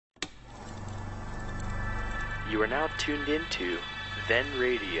You are now tuned into Then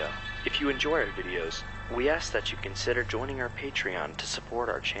Radio. If you enjoy our videos, we ask that you consider joining our Patreon to support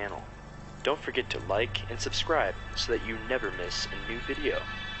our channel. Don't forget to like and subscribe so that you never miss a new video.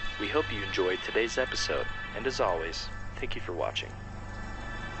 We hope you enjoyed today's episode, and as always, thank you for watching.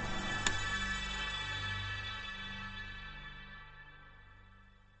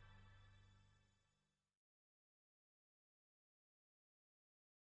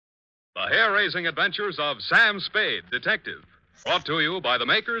 The hair-raising adventures of Sam Spade, detective. Brought to you by the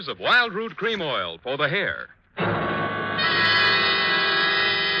makers of Wild Root Cream Oil for the hair.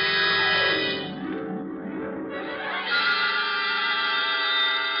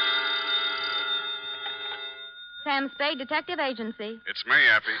 Sam Spade, Detective Agency. It's me,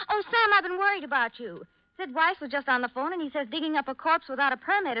 Effie. Oh, Sam, I've been worried about you. Sid Weiss was just on the phone, and he says digging up a corpse without a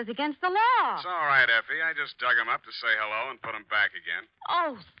permit is against the law. It's all right, Effie. I just dug him up to say hello and put him back again.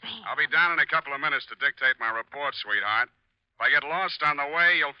 Oh, Sam. I'll be down in a couple of minutes to dictate my report, sweetheart. If I get lost on the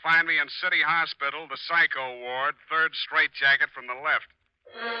way, you'll find me in City Hospital, the Psycho ward, third straitjacket from the left.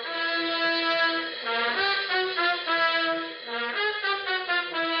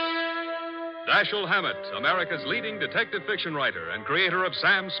 Dashiell Hammett, America's leading detective fiction writer and creator of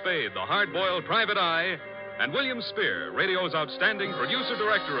Sam Spade, the hard-boiled private eye, and William Spear, radio's outstanding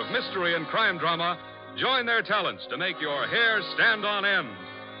producer-director of mystery and crime drama, join their talents to make your hair stand on end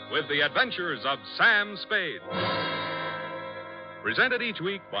with the Adventures of Sam Spade. Presented each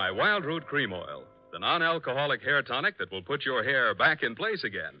week by Wild Root Cream Oil, the non-alcoholic hair tonic that will put your hair back in place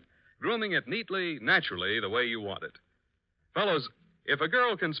again, grooming it neatly, naturally, the way you want it. Fellows, if a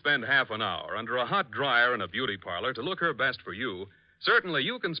girl can spend half an hour under a hot dryer in a beauty parlor to look her best for you, certainly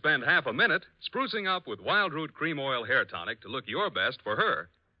you can spend half a minute sprucing up with Wild Root Cream Oil hair tonic to look your best for her.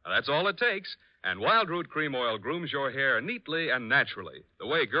 Now, that's all it takes, and Wild Root Cream Oil grooms your hair neatly and naturally, the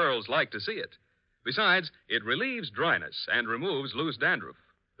way girls like to see it. Besides, it relieves dryness and removes loose dandruff.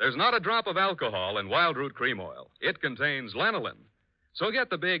 There's not a drop of alcohol in Wild Root Cream Oil. It contains lanolin. So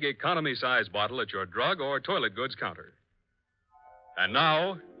get the big economy-size bottle at your drug or toilet goods counter. And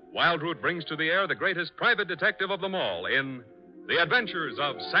now, Wild Root brings to the air the greatest private detective of them all in The Adventures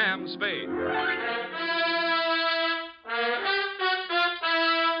of Sam Spade.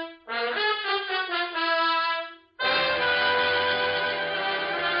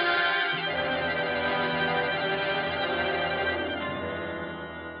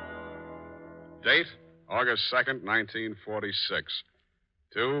 Date, August 2nd, 1946.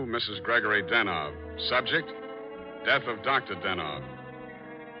 To Mrs. Gregory Denov. Subject, death of Dr. Denov.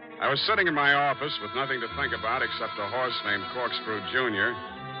 I was sitting in my office with nothing to think about except a horse named Corkscrew Jr.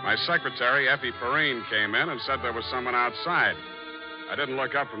 My secretary, Effie Perrine, came in and said there was someone outside. I didn't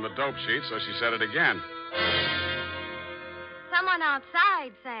look up from the dope sheet, so she said it again. Someone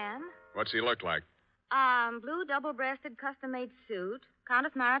outside, Sam. What's he look like? Blue double-breasted custom-made suit,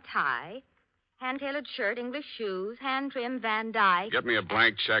 Countess Mara tie, hand-tailored shirt, English shoes, hand-trimmed Van Dyke. Get me a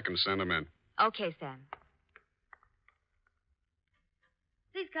blank check and send him in. Okay, Sam.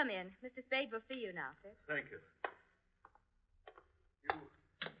 Please come in. Mr. Spade will see you now, sir. Thank you.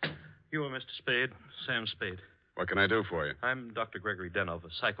 You are Mr. Spade, Sam Spade. What can I do for you? I'm Dr. Gregory Denov, a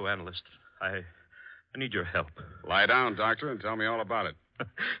psychoanalyst. I need your help. Lie down, doctor, and tell me all about it.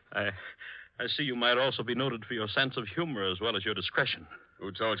 I see you might also be noted for your sense of humor as well as your discretion.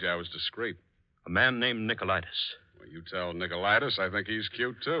 Who told you I was discreet? A man named Nicolaitis. Well, you tell Nicolaitis I think he's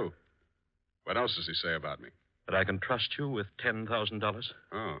cute, too. What else does he say about me? That I can trust you with $10,000.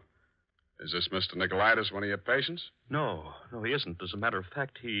 Oh. Is this Mr. Nicolaitis one of your patients? No, he isn't. As a matter of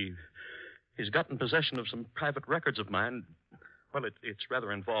fact, he's gotten possession of some private records of mine. Well, it's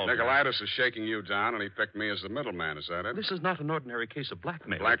rather involved. Nicolaitis is shaking you down, and he picked me as the middleman. Is that it? This is not an ordinary case of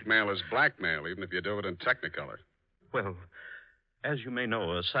blackmail. Blackmail is blackmail, even if you do it in Technicolor. Well, as you may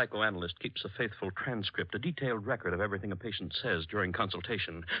know, a psychoanalyst keeps a faithful transcript, a detailed record of everything a patient says during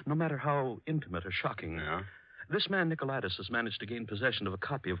consultation, no matter how intimate or shocking. Yeah? This man, Nicolaitis, has managed to gain possession of a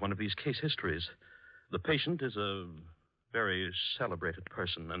copy of one of these case histories. The patient is a very celebrated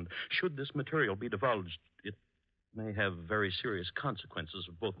person, and should this material be divulged, it may have very serious consequences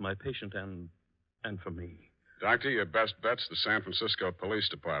for both my patient and for me. Doctor, your best bet's the San Francisco Police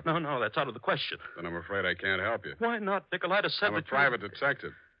Department. No, that's out of the question. Then I'm afraid I can't help you. Why not? Nicolaitis said I'm a private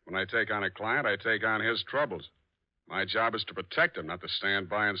detective. When I take on a client, I take on his troubles. My job is to protect him, not to stand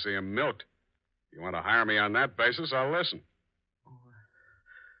by and see him milked. If you want to hire me on that basis, I'll listen. Oh,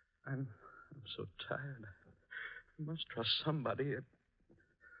 I'm so tired. I must trust somebody.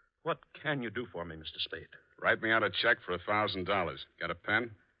 What can you do for me, Mr. Spade? Write me out a check for $1,000. Got a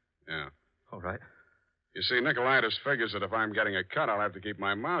pen? Yeah. All right. You see, Nicolaitis figures that if I'm getting a cut, I'll have to keep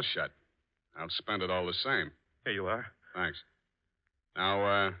my mouth shut. I'll spend it all the same. Here you are. Thanks.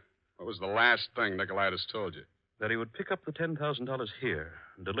 Now, what was the last thing Nicolaitis told you? That he would pick up the $10,000 here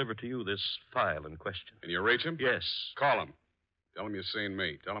and deliver to you this file in question. Can you reach him? Yes. Call him. Tell him you've seen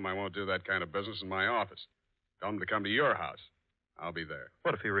me. Tell him I won't do that kind of business in my office. Tell him to come to your house. I'll be there.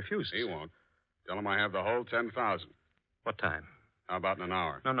 What if he refuses? He won't. Tell him I have the whole 10,000. What time? How about in an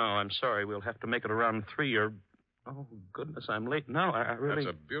hour? No, I'm sorry. We'll have to make it around 3 or... Oh, goodness, I'm late now. I really...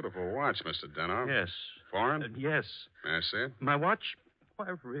 That's a beautiful watch, Mr. Denov. Yes. Foreign? Yes. May I see it? My watch?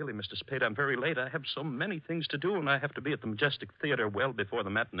 Why, really, Mr. Spade, I'm very late. I have so many things to do, and I have to be at the Majestic Theater well before the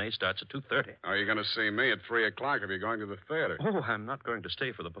matinee starts at 2:30. Are you going to see me at 3 o'clock if you're going to the theater? Oh, I'm not going to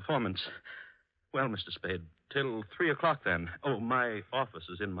stay for the performance. Well, Mr. Spade, till 3 o'clock then. Oh, my office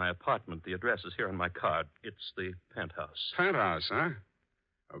is in my apartment. The address is here on my card. It's the penthouse. Penthouse, huh?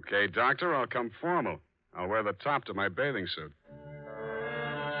 Okay, Doctor, I'll come formal. I'll wear the top to my bathing suit.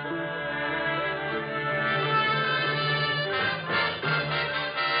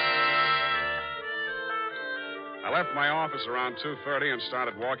 I left my office around 2:30 and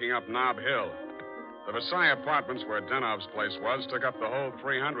started walking up Nob Hill. The Versailles Apartments, where Denov's place was, took up the whole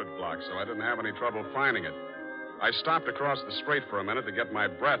 300 block, so I didn't have any trouble finding it. I stopped across the street for a minute to get my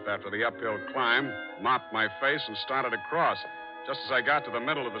breath after the uphill climb, mopped my face, and started across. Just as I got to the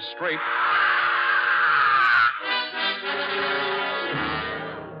middle of the street...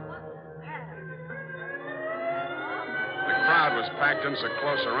 The crowd was packed in so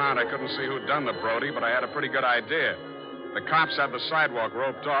close around I couldn't see who'd done the Brody, but I had a pretty good idea. The cops had the sidewalk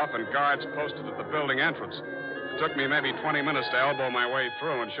roped off and guards posted at the building entrance. It took me maybe 20 minutes to elbow my way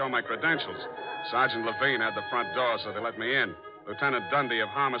through and show my credentials. Sergeant Levine had the front door, so they let me in. Lieutenant Dundee of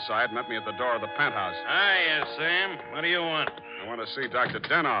Homicide met me at the door of the penthouse. Hiya, Sam. What do you want? I want to see Dr.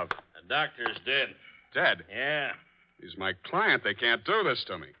 Denov. The doctor's dead. Dead? Yeah. He's my client. They can't do this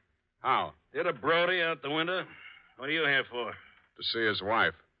to me. How? Did a Brody out the window? What are you here for? To see his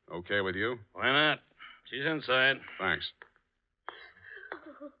wife. Okay with you? Why not? She's inside. Thanks.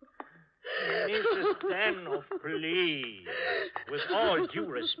 Mrs. Danoff, please. With all due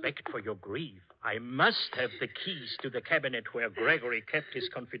respect for your grief, I must have the keys to the cabinet where Gregory kept his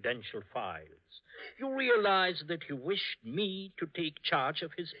confidential files. You realize that he wished me to take charge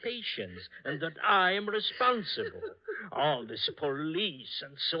of his patients and that I am responsible. All this police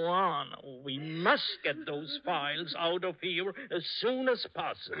and so on. We must get those files out of here as soon as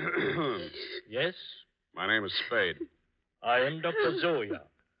possible. Yes? My name is Spade. I am Dr. Zoya.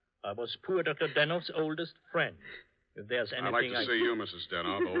 I was poor Dr. Danoff's oldest friend. If there's anything I'd like to see you, Mrs.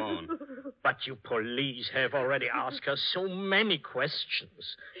 Denov, alone. But you police have already asked her so many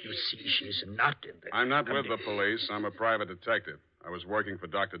questions. You see, she's not in the... I'm not with the police. I'm a private detective. I was working for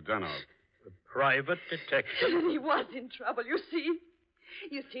Dr. Denov. A private detective? He was in trouble, you see.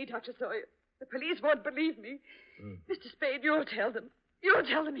 You see, Dr. Sawyer, the police won't believe me. Mr. Spade, you'll tell them. You'll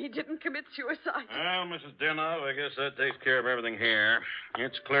tell them he didn't commit suicide. Well, Mrs. Denov, I guess that takes care of everything here.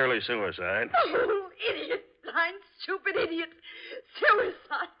 It's clearly suicide. Oh, idiot. Blind, stupid idiot.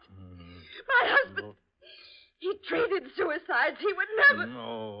 Suicide. My husband, he treated suicides. He would never...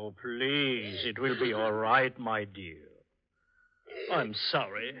 No, please. It will be all right, my dear. I'm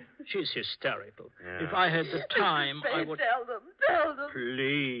sorry. She's hysterical. Yeah. If I had the time, Spade, I would... Tell them.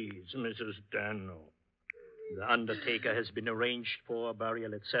 Please, Mrs. Dano. The undertaker has been arranged for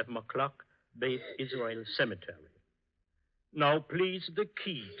burial at 7 o'clock, Beth Israel Cemetery. Now, please, the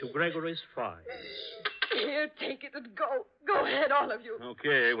key to Gregory's files. Here, take it and go. Go ahead, all of you.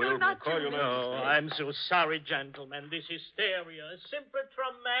 Okay, we'll call you later. Oh, I'm so sorry, gentlemen. This hysteria, a simple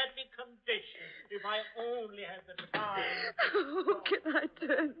traumatic condition. If I only had the time. Who can I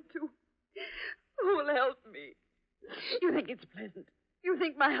turn to? Who will help me? You think it's pleasant? You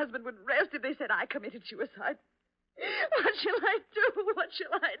think my husband would rest if they said I committed suicide? What shall I do? What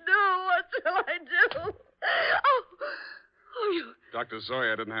shall I do? What shall I do? Oh, you... Dr.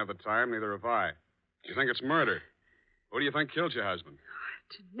 Zoya didn't have the time, neither have I. You think it's murder? Who do you think killed your husband?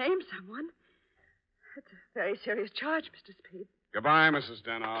 To name someone? That's a very serious charge, Mr. Spade. Goodbye, Mrs.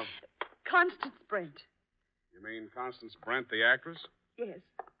 Denov. Constance Brent. You mean Constance Brent, the actress? Yes.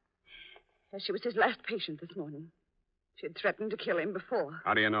 Yes, she was his last patient this morning. She had threatened to kill him before.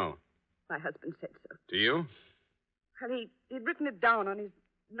 How do you know? My husband said so. Do you? Well, he'd written it down on his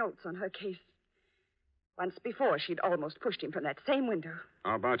notes on her case. Once before, she'd almost pushed him from that same window.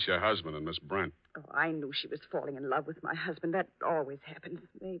 How about your husband and Miss Brent? Oh, I knew she was falling in love with my husband. That always happens.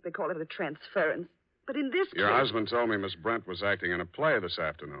 They call it a transference. But in this Your case... husband told me Miss Brent was acting in a play this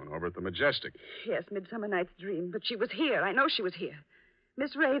afternoon over at the Majestic. Yes, Midsummer Night's Dream. But she was here. I know she was here.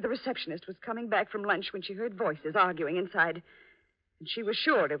 Miss Ray, the receptionist, was coming back from lunch when she heard voices arguing inside. And she was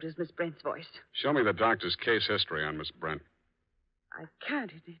sure it was Miss Brent's voice. Show me the doctor's case history on Miss Brent. I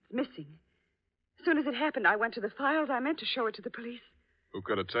can't. It's missing. As soon as it happened, I went to the files. I meant to show it to the police. Who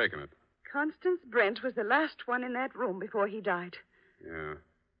could have taken it? Constance Brent was the last one in that room before he died. Yeah.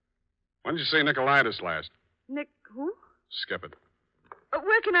 When did you see Nicolaitis last? Nick, who? Skip it.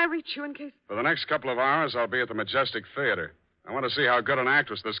 Where can I reach you in case... For the next couple of hours, I'll be at the Majestic Theater. I want to see how good an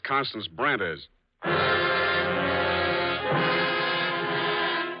actress this Constance Brent is.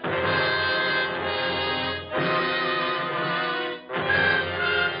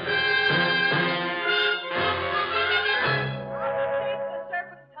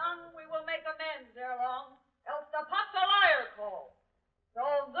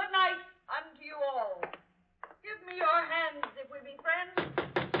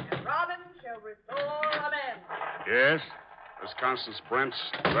 Yes? This Constance Brent's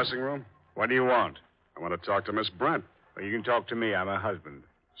dressing room? What do you want? I want to talk to Miss Brent. Well, you can talk to me. I'm her husband.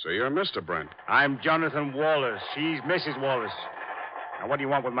 So you're Mr. Brent. I'm Jonathan Wallace. She's Mrs. Wallace. Now, what do you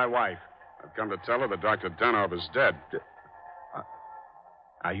want with my wife? I've come to tell her that Dr. Denov is dead.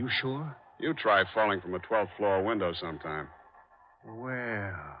 Are you sure? You try falling from a 12th floor window sometime.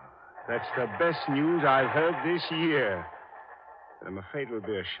 Well, that's the best news I've heard this year. But I'm afraid it would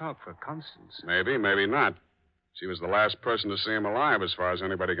be a shock for Constance. Maybe, maybe not. She was the last person to see him alive, as far as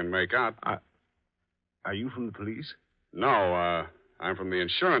anybody can make out. Are you from the police? No, I'm from the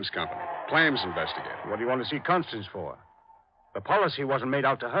insurance company. Claims investigator. What do you want to see Constance for? The policy wasn't made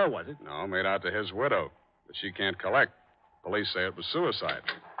out to her, was it? No, made out to his widow. But she can't collect. Police say it was suicide.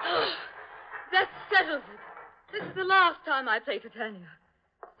 That settles it. This is the last time I play Titania.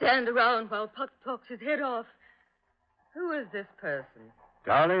 Stand around while Puck talks his head off. Who is this person?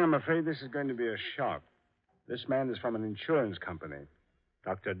 Darling, I'm afraid this is going to be a shock. This man is from an insurance company.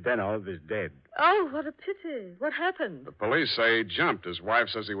 Dr. Denov is dead. Oh, what a pity. What happened? The police say he jumped. His wife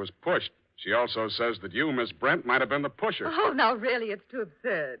says he was pushed. She also says that you, Miss Brent, might have been the pusher. Oh, now, really, it's too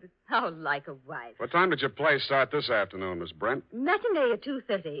absurd. How like a wife. What time did your play start this afternoon, Miss Brent? Matinee at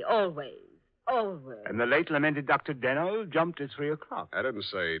 2:30, always. Always. And the late lamented Dr. Denov jumped at 3 o'clock. I didn't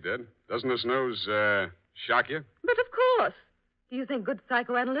say he did. Doesn't this news, shock you? But of course. Do you think good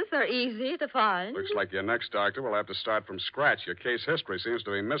psychoanalysts are easy to find? Looks like your next doctor will have to start from scratch. Your case history seems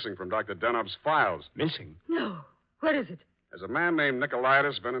to be missing from Dr. Denov's files. Missing? No. Where is it? Has a man named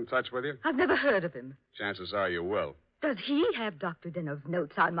Nicolaitis been in touch with you? I've never heard of him. Chances are you will. Does he have Dr. Denov's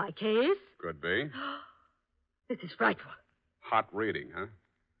notes on my case? Could be. This is frightful. Hot reading, huh?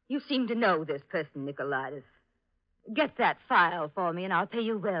 You seem to know this person, Nicolaitis. Get that file for me, and I'll pay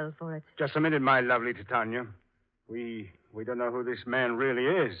you well for it. Just a minute, my lovely Titania. We don't know who this man really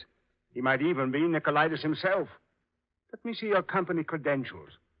is. He might even be Nicolaitis himself. Let me see your company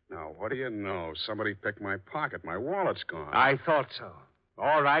credentials. Now, what do you know? Somebody picked my pocket. My wallet's gone. I thought so.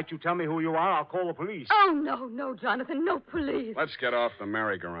 All right, you tell me who you are. I'll call the police. Oh, no, Jonathan. No police. Let's get off the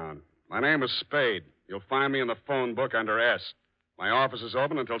merry-go-round. My name is Spade. You'll find me in the phone book under S. My office is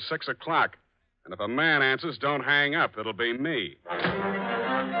open until 6 o'clock. And if a man answers, don't hang up. It'll be me.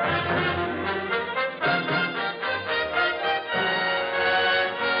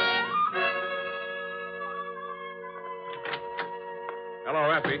 Hello,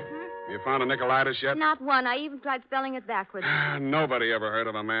 Effie. You found a Nicolaitis yet? Not one. I even tried spelling it backwards. Nobody ever heard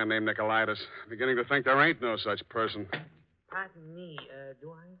of a man named Nicolaitis. Beginning to think there ain't no such person. Pardon me.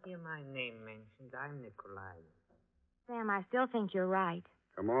 Do I hear my name mentioned? I'm Nicolaitis. Sam, I still think you're right.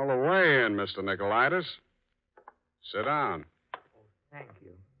 Come all the way in, Mr. Nicolaitis. Sit down. Oh, thank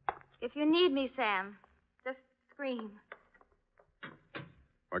you. If you need me, Sam, just scream.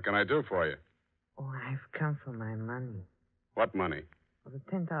 What can I do for you? Oh, I've come for my money. What money? Oh, the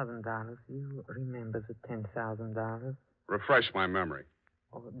 $10,000. You remember the $10,000? Refresh my memory.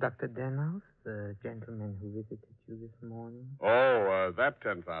 Oh, Dr. Denov, the gentleman who visited you this morning? Oh, that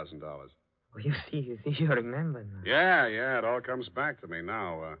 $10,000. Oh, you remember now. Yeah, it all comes back to me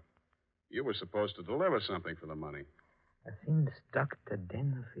now. You were supposed to deliver something for the money. Since Dr.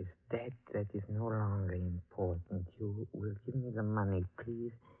 Denov is dead, that is no longer important. You will give me the money,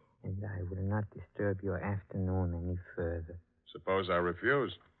 please, and I will not disturb your afternoon any further. Suppose I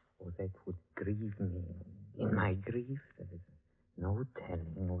refuse? Oh, that would grieve me. In my grief, there is no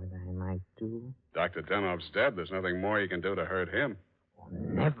telling what I might do. Dr. Denov's dead. There's nothing more you can do to hurt him. Oh,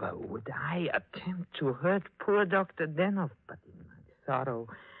 never would I attempt to hurt poor Dr. Denov, but in my sorrow,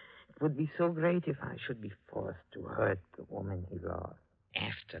 it would be so great if I should be forced to hurt the woman he lost.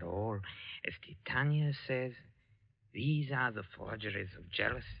 After all, as Titania says, these are the forgeries of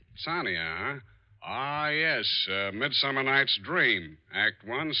jealousy. Titania, huh? Ah, yes. Midsummer Night's Dream. Act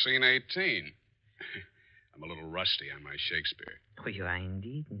 1, Scene 18. I'm a little rusty on my Shakespeare. Oh, you are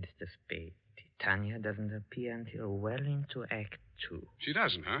indeed, Mr. Spade. Tanya doesn't appear until well into Act 2. She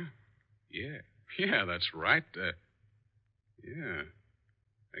doesn't, huh? Yeah. Yeah, that's right. Yeah.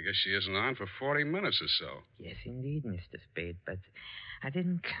 I guess she isn't on for 40 minutes or so. Yes, indeed, Mr. Spade, but I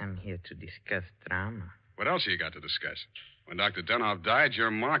didn't come here to discuss drama. What else have you got to discuss? When Dr. Denhoff died, your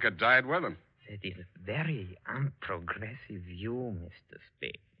market died with him. That is a very unprogressive view, Mr.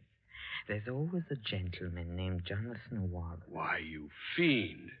 Spade. There's always a gentleman named Jonathan Warren. Why, you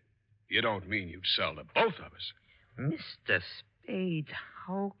fiend. You don't mean you'd sell to both of us? Mr. Spade,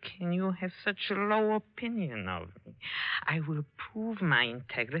 how can you have such a low opinion of me? I will prove my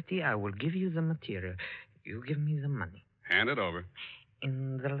integrity. I will give you the material. You give me the money. Hand it over.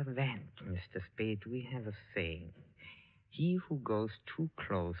 In the Levant, Mr. Spade, we have a saying. He who goes too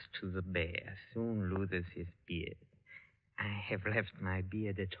close to the bear soon loses his beard. I have left my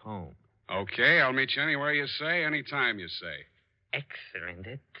beard at home. Okay, I'll meet you anywhere you say, anytime you say. Excellent.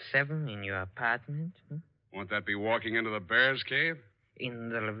 At 7 in your apartment? Won't that be walking into the bear's cave? In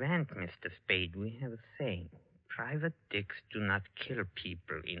the Levant, Mr. Spade, we have a saying. Private dicks do not kill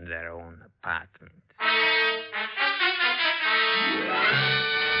people in their own apartment.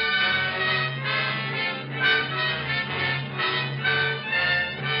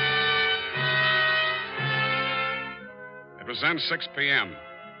 It was then 6 p.m.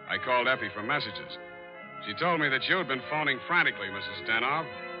 I called Effie for messages. She told me that you had been phoning frantically, Mrs. Denhoff.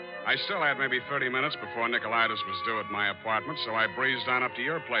 I still had maybe 30 minutes before Nicolaitis was due at my apartment, so I breezed on up to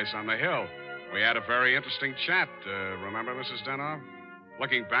your place on the hill. We had a very interesting chat, remember, Mrs. Denhoff?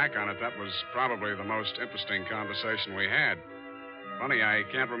 Looking back on it, that was probably the most interesting conversation we had. Funny, I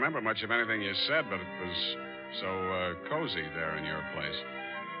can't remember much of anything you said, but it was so cozy there in your place.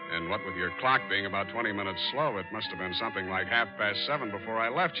 And what with your clock being about 20 minutes slow, it must have been something like 7:30 before I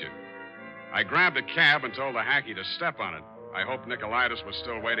left you. I grabbed a cab and told the hacky to step on it. I hoped Nicolaitis was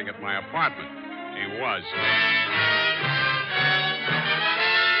still waiting at my apartment. He was.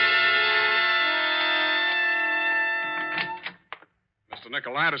 Mr.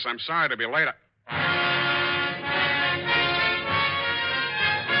 Nicolaitis, I'm sorry to be late.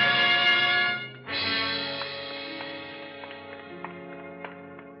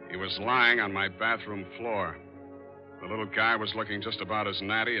 He was lying on my bathroom floor. The little guy was looking just about as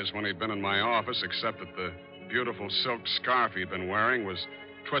natty as when he'd been in my office, except that the beautiful silk scarf he'd been wearing was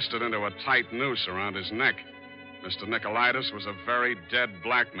twisted into a tight noose around his neck. Mr. Nicolaitis was a very dead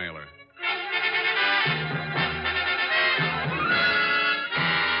blackmailer.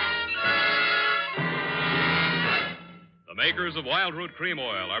 The makers of Wild Root Cream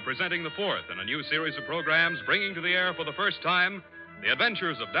Oil are presenting the fourth in a new series of programs bringing to the air for the first time the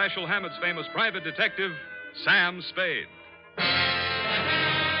adventures of Dashiell Hammett's famous private detective, Sam Spade.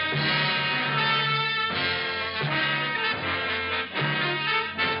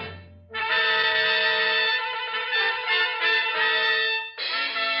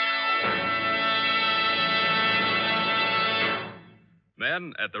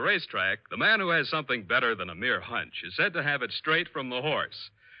 Men, at the racetrack, the man who has something better than a mere hunch is said to have it straight from the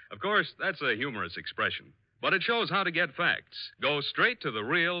horse. Of course, that's a humorous expression, but it shows how to get facts. Go straight to the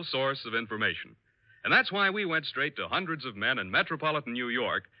real source of information. And that's why we went straight to hundreds of men in metropolitan New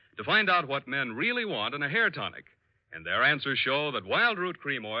York to find out what men really want in a hair tonic. And their answers show that Wild Root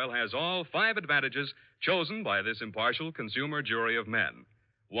Cream Oil has all 5 advantages chosen by this impartial consumer jury of men.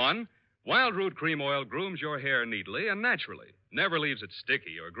 1, Wild Root Cream Oil grooms your hair neatly and naturally, never leaves it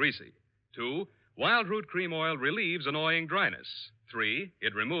sticky or greasy. 2, Wild Root Cream Oil relieves annoying dryness. 3,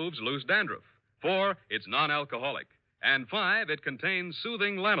 it removes loose dandruff. 4, it's non-alcoholic. And 5, it contains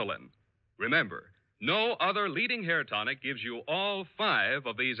soothing lanolin. Remember, no other leading hair tonic gives you all 5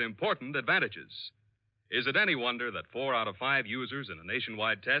 of these important advantages. Is it any wonder that 4 out of 5 users in a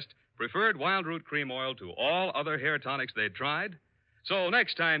nationwide test preferred Wild Root Cream Oil to all other hair tonics they'd tried? So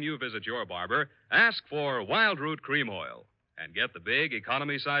next time you visit your barber, ask for Wild Root Cream Oil and get the big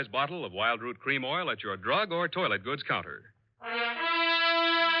economy-sized bottle of Wild Root Cream Oil at your drug or toilet goods counter.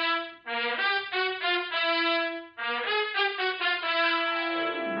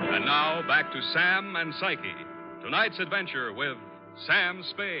 And now, back to Sam and Psyche. Tonight's adventure with Sam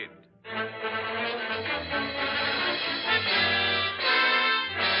Spade.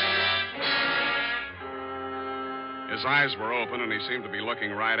 His eyes were open, and he seemed to be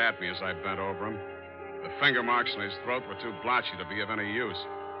looking right at me as I bent over him. The finger marks in his throat were too blotchy to be of any use.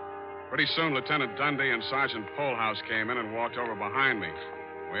 Pretty soon, Lieutenant Dundee and Sergeant Polehouse came in and walked over behind me.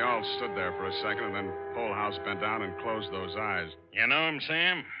 We all stood there for a second, and then Polehouse bent down and closed those eyes. You know him,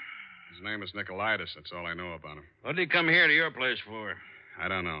 Sam? His name is Nicolaitis. That's all I know about him. What did he come here to your place for? I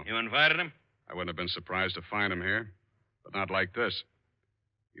don't know. You invited him? I wouldn't have been surprised to find him here, but not like this.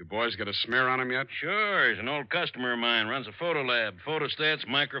 You boys get a smear on him yet? Sure, he's an old customer of mine. Runs a photo lab. Photostats,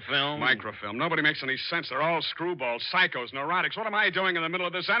 microfilm. Microfilm. Nobody makes any sense. They're all screwballs, psychos, neurotics. What am I doing in the middle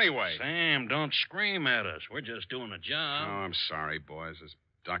of this anyway? Sam, don't scream at us. We're just doing a Oh, job. I'm sorry, boys. This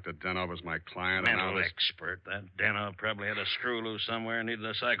Dr. Denov is my client. and now Mental this... expert. That Denov probably had a screw loose somewhere and needed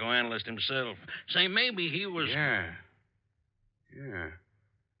a psychoanalyst himself. Say, maybe he was... Yeah.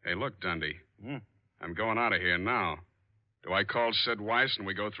 Hey, look, Dundee. I'm going out of here now. Do I call Sid Weiss and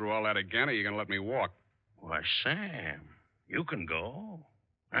we go through all that again, or are you going to let me walk? Why, Sam, you can go.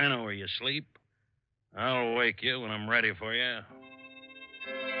 I know where you sleep. I'll wake you when I'm ready for you.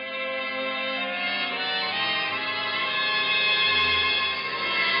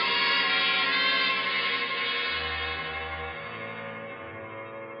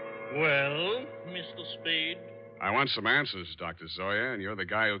 Well, Mr. Spade? I want some answers, Dr. Zoya, and you're the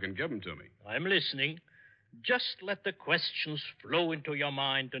guy who can give them to me. I'm listening. Just let the questions flow into your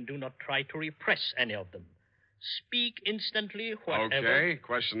mind and do not try to repress any of them. Speak instantly, whatever... Okay,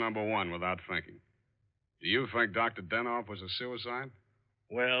 question number one, without thinking. Do you think Dr. Denov was a suicide?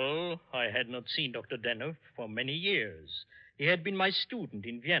 Well, I had not seen Dr. Denov for many years. He had been my student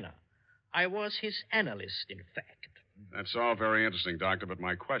in Vienna. I was his analyst, in fact. That's all very interesting, Doctor, but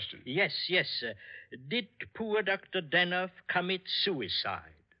my question... Yes. Did poor Dr. Denov commit suicide?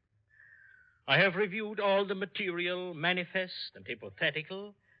 I have reviewed all the material, manifest and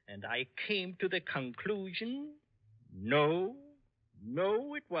hypothetical, and I came to the conclusion, no,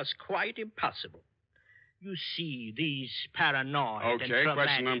 it was quite impossible. You see, these paranoid and Okay, traumatic...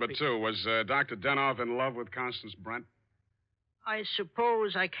 question number two. Was Dr. Denov in love with Constance Brent? I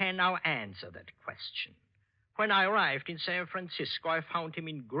suppose I can now answer that question. When I arrived in San Francisco, I found him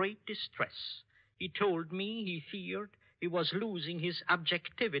in great distress. He told me he feared he was losing his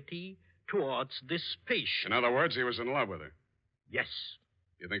objectivity towards this patient. In other words, he was in love with her. Yes.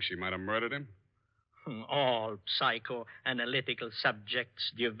 You think she might have murdered him? All psychoanalytical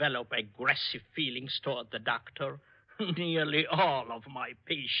subjects develop aggressive feelings toward the doctor. Nearly all of my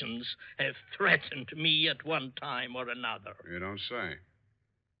patients have threatened me at one time or another. You don't say.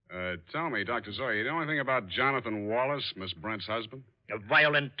 Tell me, Dr. Zoya, you know anything about Jonathan Wallace, Miss Brent's husband? A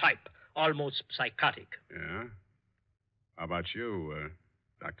violent type, almost psychotic. Yeah? How about you,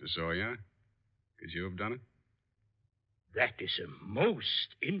 Dr. Zoya? Could you have done it? That is a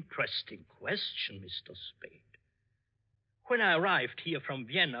most interesting question, Mr. Spade. When I arrived here from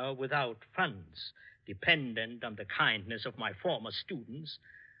Vienna without funds, dependent on the kindness of my former students,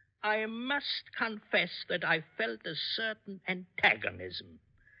 I must confess that I felt a certain antagonism.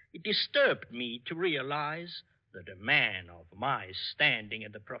 It disturbed me to realize that a man of my standing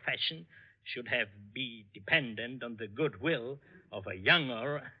in the profession should be dependent on the goodwill of a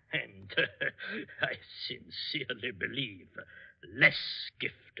younger and, I sincerely believe, less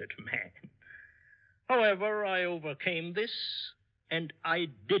gifted man. However, I overcame this, and I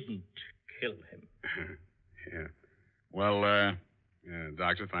didn't kill him. Yeah. Well,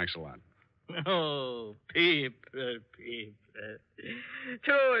 Doctor, thanks a lot. Oh, Peep.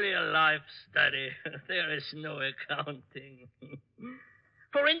 Truly a life study. There is no accounting.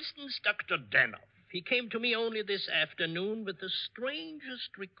 For instance, Dr. Denov. He came to me only this afternoon with the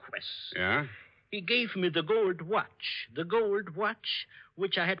strangest request. Yeah? He gave me the gold watch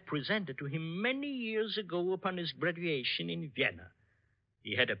which I had presented to him many years ago upon his graduation in Vienna.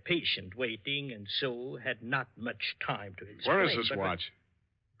 He had a patient waiting, and so had not much time to explain. Where is this watch?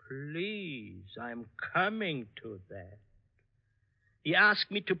 Please, I'm coming to that. He asked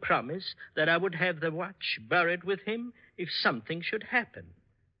me to promise that I would have the watch buried with him if something should happen.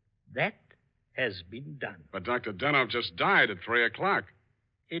 That has been done. But Dr. Denov just died at 3 o'clock.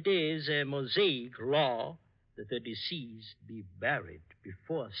 It is a Mosaic law that the deceased be buried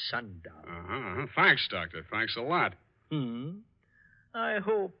before sundown. Uh-huh. Thanks, Doctor. Thanks a lot. I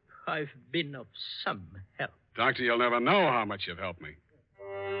hope I've been of some help. Doctor, you'll never know how much you've helped me.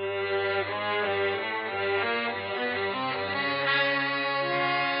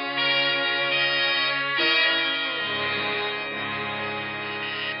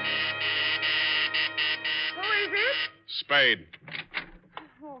 Spade.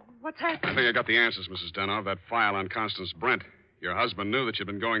 Oh, what's happened? I think I got the answers, Mrs. Denov. That file on Constance Brent. Your husband knew that you'd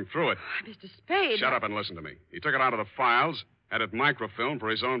been going through it. Mr. Spade. Shut up and listen to me. He took it out of the files, had it microfilmed for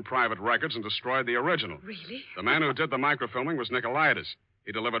his own private records, and destroyed the original. Really? The man who did the microfilming was Nicolaitis.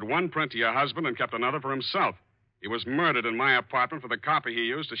 He delivered one print to your husband and kept another for himself. He was murdered in my apartment for the copy he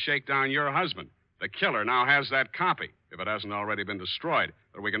used to shake down your husband. The killer now has that copy, if it hasn't already been destroyed.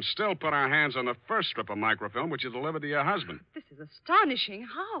 But we can still put our hands on the first strip of microfilm which you delivered to your husband. This is astonishing.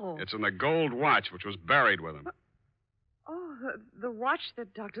 How? It's in the gold watch which was buried with him. Oh, the watch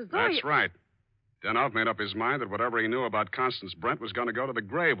that Dr. Zoya... That's right. Denov made up his mind that whatever he knew about Constance Brent was going to go to the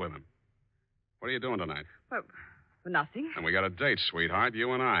grave with him. What are you doing tonight? Well, nothing. And we got a date, sweetheart,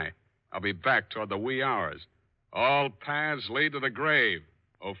 you and I. I'll be back toward the wee hours. All paths lead to the grave.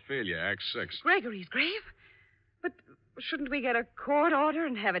 Ophelia, Act 6. Gregory's grave? But shouldn't we get a court order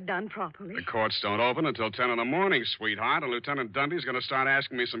and have it done properly? The courts don't open until 10 in the morning, sweetheart, and Lieutenant Dundee's going to start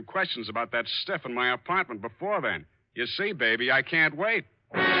asking me some questions about that stiff in my apartment before then. You see, baby, I can't wait.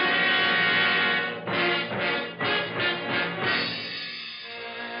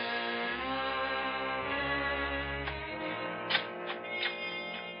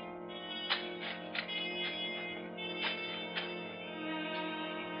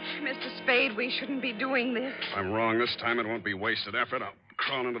 Mr. Spade, we shouldn't be doing this. If I'm wrong this time, it won't be wasted effort. I'll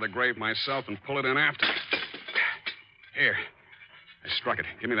crawl into the grave myself and pull it in after. Here. I struck it.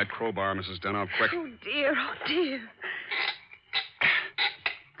 Give me that crowbar, Mrs. Denov, quick. Oh, dear, oh, dear.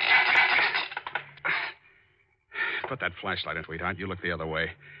 Put that flashlight in, sweetheart. You look the other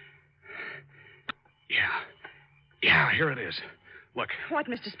way. Yeah, here it is. Look. What,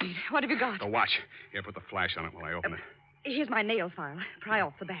 Mr. Spade? What have you got? The watch. Here, put the flash on it while I open it. Here's my nail file. Pry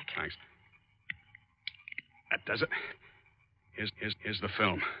off the back. Thanks. That does it. Here's the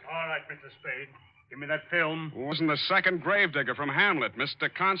film. All right, Mr. Spade. Give me that film. Wasn't the second gravedigger from Hamlet,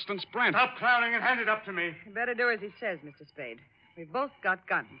 Mr. Constance Brent? Stop clowning and hand it up to me. You better do as he says, Mr. Spade. We've both got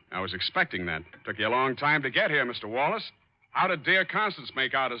guns. I was expecting that. Took you a long time to get here, Mr. Wallace. How did dear Constance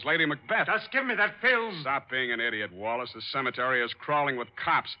make out as Lady Macbeth? Just give me that film. Stop being an idiot, Wallace. The cemetery is crawling with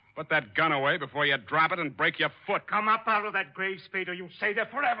cops. Put that gun away before you drop it and break your foot. Come up out of that grave, Spade, or you'll stay there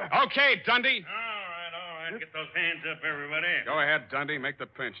forever. Okay, Dundee. All right. Get those hands up, everybody. Go ahead, Dundee. Make the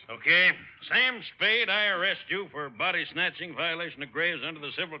pinch. Okay. Sam Spade, I arrest you for body snatching, violation of graves under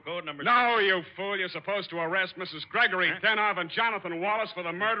the Civil Code number... No, you fool. You're supposed to arrest Mrs. Gregory Denov and Jonathan Wallace for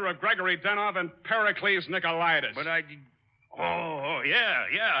the murder of Gregory Denov and Pericles Nicolaitis. But I... Oh, yeah.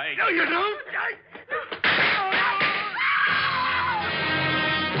 No, you don't.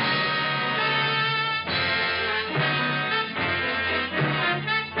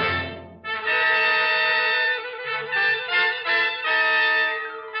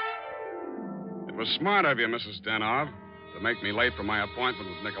 It was smart of you, Mrs. Denov, to make me late for my appointment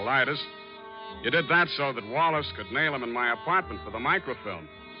with Nicolaitis. You did that so that Wallace could nail him in my apartment for the microfilm.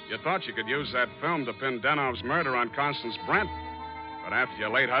 You thought you could use that film to pin Denov's murder on Constance Brent. But after your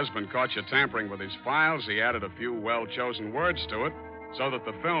late husband caught you tampering with his files, he added a few well-chosen words to it so that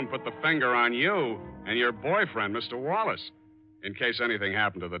the film put the finger on you and your boyfriend, Mr. Wallace, in case anything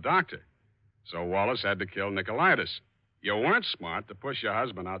happened to the doctor. So Wallace had to kill Nicolaitis. You weren't smart to push your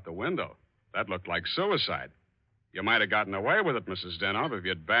husband out the window. That looked like suicide. You might have gotten away with it, Mrs. Denov, if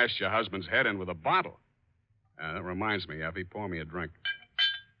you'd bashed your husband's head in with a bottle. That reminds me, Effie, pour me a drink.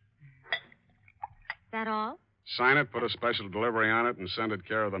 That all? Sign it, put a special delivery on it, and send it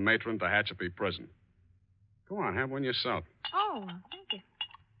care of the matron to Hatchapee Prison. Go on, have one yourself. Oh, thank you.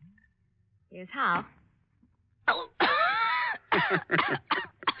 Here's how.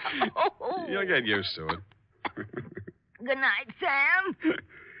 You'll get used to it. Good night, Sam.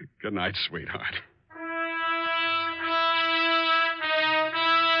 Good night, sweetheart.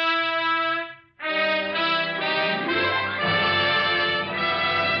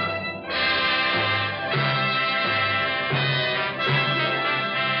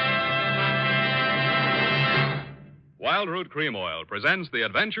 Wild Root Cream Oil presents The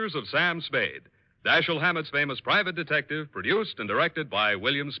Adventures of Sam Spade, Dashiell Hammett's famous private detective, produced and directed by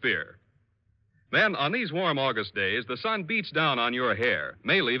William Spear. Then, on these warm August days, the sun beats down on your hair,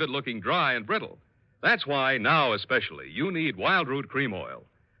 may leave it looking dry and brittle. That's why, now especially, you need Wild Root Cream Oil.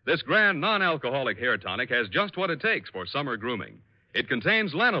 This grand non-alcoholic hair tonic has just what it takes for summer grooming. It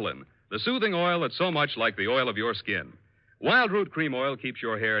contains lanolin, the soothing oil that's so much like the oil of your skin. Wild Root Cream Oil keeps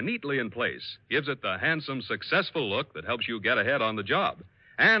your hair neatly in place, gives it the handsome, successful look that helps you get ahead on the job.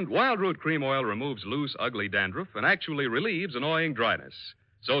 And Wild Root Cream Oil removes loose, ugly dandruff and actually relieves annoying dryness.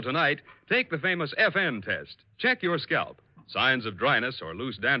 So tonight, take the famous FN test. Check your scalp. Signs of dryness or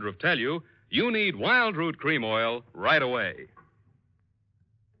loose dandruff tell you need Wild Root Cream Oil right away.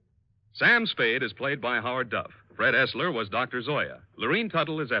 Sam Spade is played by Howard Duff. Fred Essler was Dr. Zoya. Lorene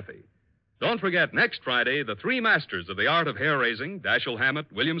Tuttle is Effie. Don't forget, next Friday, the three masters of the art of hair-raising, Dashiell Hammett,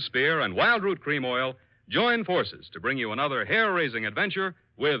 William Spear, and Wild Root Cream Oil, join forces to bring you another hair-raising adventure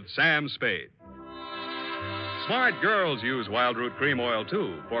with Sam Spade. Smart girls use Wild Root Cream Oil,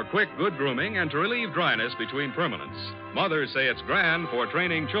 too, for quick, good grooming and to relieve dryness between permanents. Mothers say it's grand for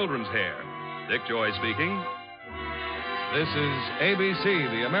training children's hair. Dick Joy speaking. This is ABC,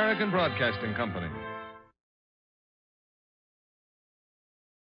 the American Broadcasting Company.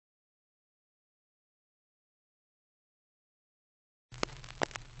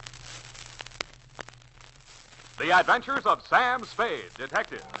 The Adventures of Sam Spade,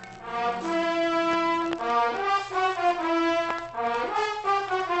 Detective.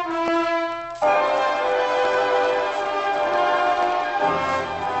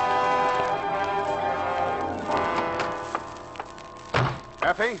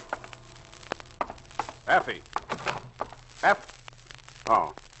 Effie? Effie?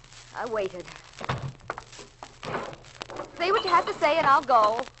 Oh. I waited. Say what you have to say, and I'll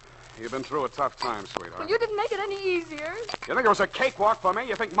go. You've been through a tough time, sweetheart. Well, you didn't make it any easier. You think it was a cakewalk for me?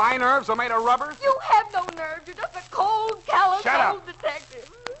 You think my nerves are made of rubber? You have no nerve. You're just a cold, callous Shut up. old detective.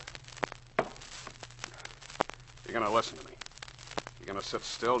 You're going to listen to me. You're going to sit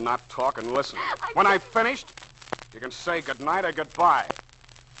still, not talk, and listen. When I've finished, you can say goodnight or goodbye.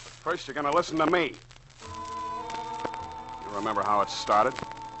 But first, you're going to listen to me. You remember how it started?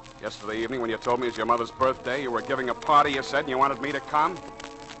 Yesterday evening when you told me it was your mother's birthday, you were giving a party, you said, and you wanted me to come?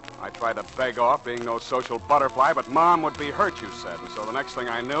 I tried to beg off, being no social butterfly, but Mom would be hurt, you said. And so the next thing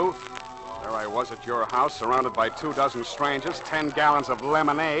I knew, there I was at your house, surrounded by 24 strangers, 10 gallons of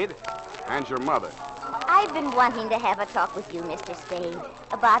lemonade, and your mother. I've been wanting to have a talk with you, Mr. Spade,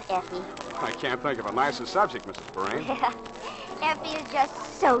 about Effie. I can't think of a nicer subject, Mrs. Perrine. Effie is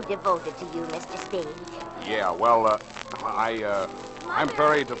just so devoted to you, Mr. Spade. Yeah, well, I'm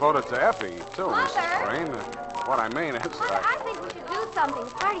very devoted to Effie, too, Mother. Mrs. Perrine. What I mean is... I think we should do something.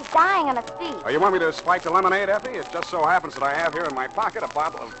 The party's dying on its feet. Oh, you want me to spike the lemonade, Effie? It just so happens that I have here in my pocket a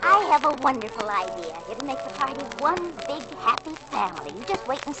bottle of... I have a wonderful idea. It'll make the party one big, happy family. You just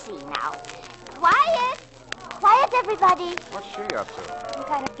wait and see now. Quiet! Quiet, everybody. What's she up to? Some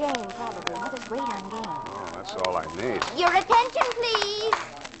kind of game, probably. Mother's great on games. Oh, that's all I need. Your attention, please.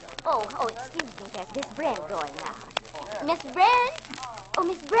 Oh, excuse me, there's Miss Brent going now. Miss Brent? Oh,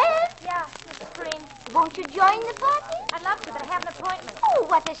 Miss Brent? Yeah, Mrs. Green. Won't you join the party? I'd love to, but I have an appointment. Oh,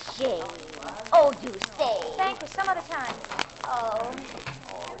 what a shame. Oh, do stay. Thank you, some other time. Oh,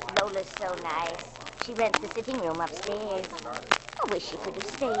 Lola's so nice. She rents the sitting room upstairs. I wish she could have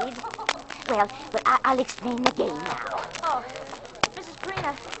stayed. Well, I'll explain the game now. Oh, Mrs. Green,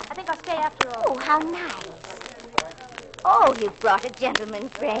 I think I'll stay after all. Oh, how nice. Oh, you've brought a gentleman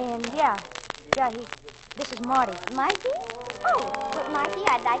friend. Yeah, this is Marty. Marty? Oh, well, Marty,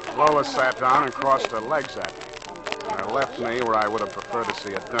 I'd like to have... Lola sat down and crossed her legs at me. On her left knee, where I would have preferred to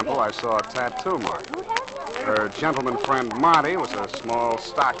see a dimple, I saw a tattoo mark. Her gentleman friend, Marty, was a small,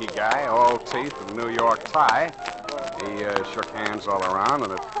 stocky guy, all teeth and New York tie. He shook hands all around,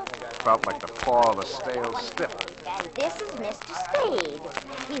 and it felt like the fall of a stale stiff. And this is Mr. Spade.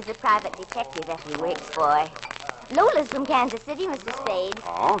 He's a private detective that he works for. Lola's from Kansas City, Mr. Spade.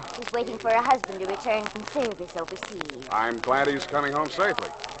 Oh? She's waiting for her husband to return from service overseas. I'm glad he's coming home safely.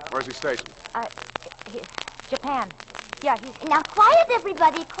 Where's he stationed? Japan. Yeah, he's... Now, quiet,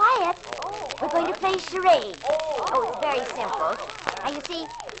 everybody, quiet. We're going to play charades. Oh, it's very simple. Now, you see,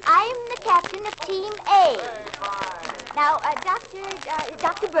 I'm the captain of Team A. Now,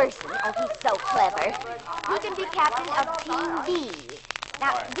 Dr. Burson, oh, he's so clever. He can be captain of Team B.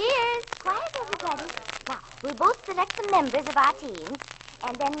 Now, dears, quiet, everybody. Now, we'll both select the members of our teams,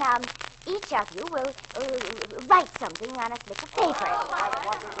 and then, each of you will write something on a slip of paper.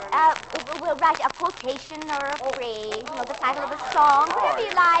 We'll write a quotation or a phrase, the title of a song, whatever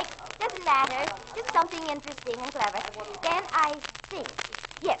you like. Doesn't matter. Just something interesting and clever. Then I think.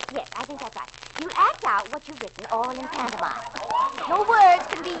 Yes, I think that's right. You act out what you've written, all in pantomime. No words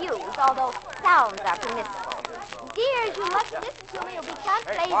can be used, although sounds are permissible. Dears, you must listen to me or we can't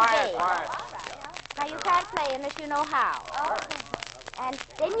play the game. Now, you can't play unless you know how. And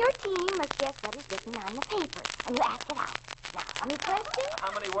then your team must guess what is written on the paper, and you act it out. Now, any questions?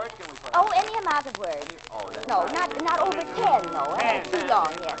 How many words can we put? Oh, any amount of words. Oh, that's No, right. not over 10, though. Too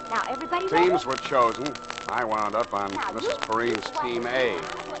long, yes. Now, everybody ready? Teams were chosen. I wound up on Mrs. Perrine's Team A.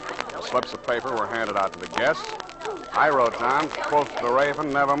 The slips of paper were handed out to the guests. I wrote down, quoth the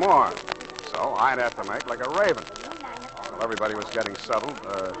raven, nevermore. So I'd have to make like a raven. While everybody was getting settled,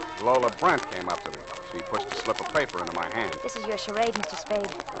 Lola Brent came up to me. She pushed a slip of paper into my hand. This is your charade, Mr. Spade.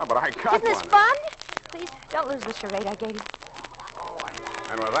 Oh, but I got Isn't this one. fun? Please, don't lose the charade I gave you.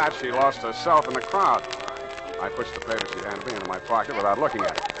 And with that, she lost herself in the crowd. I pushed the paper she handed me into my pocket without looking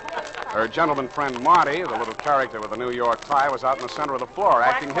at it. Her gentleman friend Marty, the little character with the New York tie, was out in the center of the floor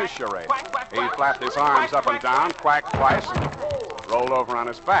acting his charade. He flapped his arms up and down, quacked twice, and rolled over on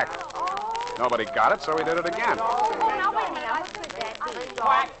his back. Nobody got it, so he did it again. Now, wait a minute. What could that be?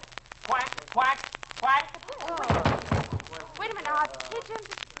 Quack, quack, quack, quack. Wait a minute. Pigeons,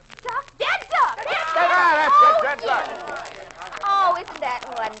 duck, dead duck. That's it, dead duck. Oh, isn't that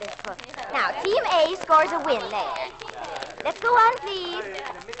wonderful? Now, Team A scores a win there. Let's go on, please.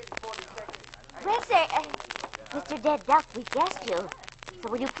 Well, sir, Mr. Dead Duck, we guessed you. So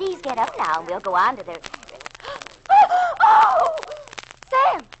will you please get up now and we'll go on to the... Oh!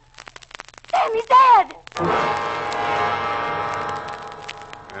 Sam! Sam, he's dead!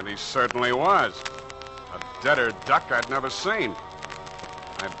 And he certainly was. A deader duck I'd never seen.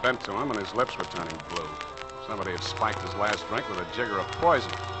 I bent to him, and his lips were turning blue. Somebody had spiked his last drink with a jigger of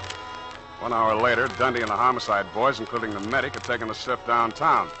poison. 1 hour later, Dundee and the homicide boys, including the medic, had taken the stiff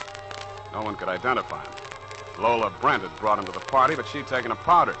downtown. No one could identify him. Lola Brent had brought him to the party, but she'd taken a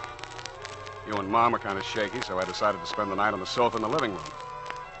powder. You and Mom were kind of shaky, so I decided to spend the night on the sofa in the living room.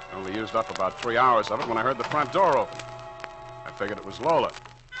 I only used up about 3 hours of it when I heard the front door open. I figured it was Lola.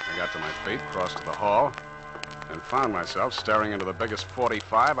 I got to my feet, crossed to the hall, and found myself staring into the biggest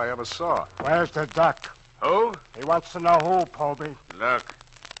 45 I ever saw. Where's the duck? Who? He wants to know who, Poby. Look,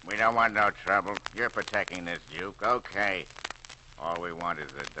 we don't want no trouble. You're protecting this Duke. Okay. All we want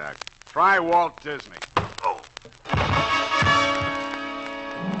is the duck. Try Walt Disney. Oh.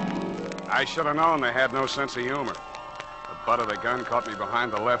 I should have known they had no sense of humor. The butt of the gun caught me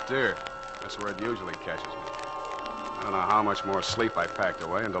behind the left ear. That's where it usually catches me. I don't know how much more sleep I packed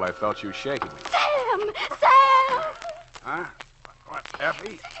away until I felt you shaking me. Sam! Sam! Huh? What,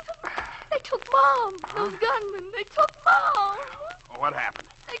 Effie? They took Mom. Those gunmen. They took Mom. What happened?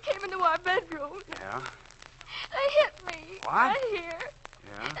 They came into our bedroom. Yeah? They hit me. What? Right here.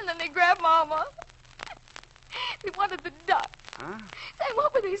 Yeah? And then they grabbed Mama. They wanted the duck. Huh? Sam,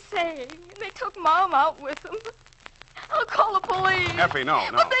 what were they saying? And they took Mom out with them. I'll call the police. Effie, no.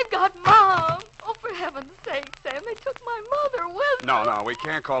 But they've got Mom. Oh, for heaven's sake, Sam, they took my mother with them. No, we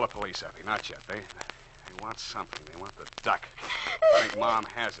can't call the police, Effie. Not yet. They want something. They want the duck. I think Mom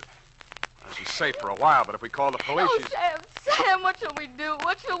has it. Well, she's safe for a while, but if we call the police, Oh, she's... Sam, what shall we do?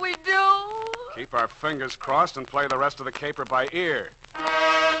 What shall we do? Keep our fingers crossed and play the rest of the caper by ear.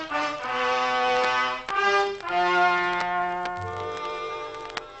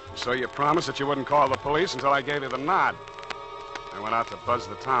 So you promised that you wouldn't call the police until I gave you the nod. I went out to buzz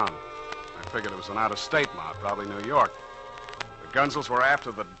the town. I figured it was an out-of-state mob, probably New York. The Gunzels were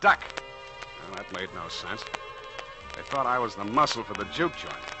after the duck. Well, that made no sense. They thought I was the muscle for the juke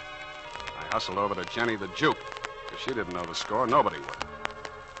joint. I hustled over to Jenny the Juke. If she didn't know the score, nobody would.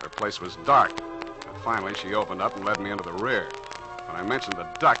 Her place was dark. And finally, she opened up and led me into the rear. When I mentioned the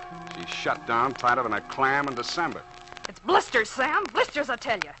duck, she shut down tighter than a clam in December. It's blisters, Sam. Blisters, I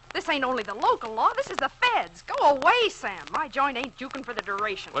tell you. This ain't only the local law. This is the feds. Go away, Sam. My joint ain't juking for the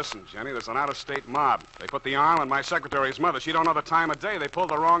duration. Listen, Jenny, there's an out-of-state mob. They put the arm on my secretary's mother. She don't know the time of day. They pulled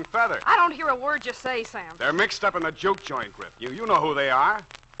the wrong feather. I don't hear a word you say, Sam. They're mixed up in the juke joint grip. You know who they are.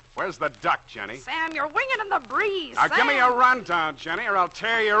 Where's the duck, Jenny? Sam, you're winging in the breeze. Now, Sam. give me a rundown, Jenny, or I'll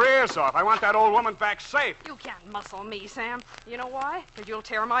tear your ears off. I want that old woman back safe. You can't muscle me, Sam. You know why? Because you'll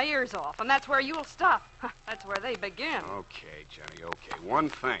tear my ears off, and that's where you'll stop. That's where they begin. Okay, Jenny, okay. One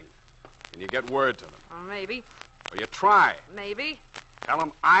thing. Can you get word to them? Maybe. Well, you try. Maybe. Tell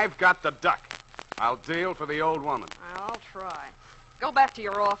them I've got the duck. I'll deal for the old woman. I'll try. Go back to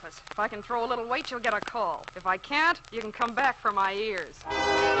your office. If I can throw a little weight, you'll get a call. If I can't, you can come back for my ears.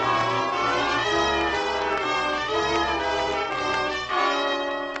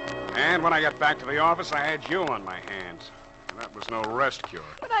 And when I got back to the office, I had you on my hands. And that was no rest cure.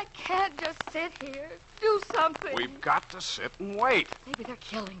 But I can't just sit here. Do something. We've got to sit and wait. Maybe they're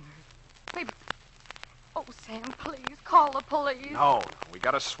killing her. Maybe... Oh, Sam, please, call the police. No, we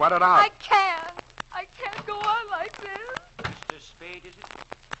got to sweat it out. I can't. I can't go on like this. Mr. Spade, is it?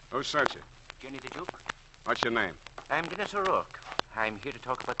 Who sent you? Jenny the Duke. What's your name? I'm Dennis O'Rourke. I'm here to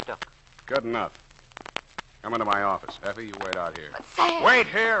talk about the duck. Good enough. Come into my office. Effie, you wait out here. But Sam... Wait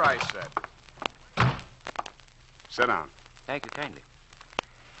here, I said. Sit down. Thank you kindly.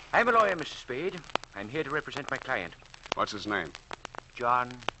 I'm a lawyer, Mr. Spade. I'm here to represent my client. What's his name?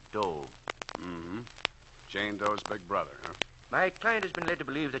 John Doe. Mm-hmm. Jane Doe's big brother, huh? My client has been led to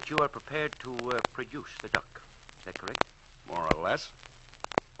believe that you are prepared to produce the duck. Is that correct? More or less.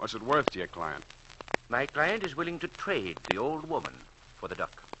 What's it worth to your client? My client is willing to trade the old woman for the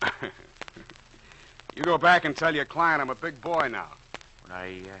duck. You go back and tell your client I'm a big boy now.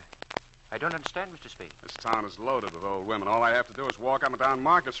 Well, I don't understand, Mr. Spade. This town is loaded with old women. All I have to do is walk up and down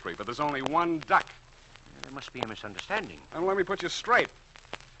Market Street, but there's only one duck. There must be a misunderstanding. And let me put you straight.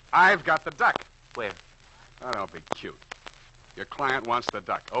 I've got the duck. Where? Oh, don't be cute. Your client wants the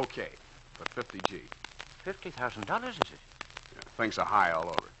duck. Okay. For 50 G. $50,000, is it? Yeah, things are high all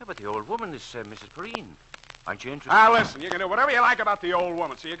over. Yeah, but the old woman is Mrs. Perrine. Aren't you interested? Now, listen, you can do whatever you like about the old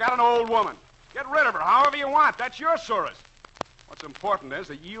woman. So you got an old woman. Get rid of her however you want. That's your source. What's important is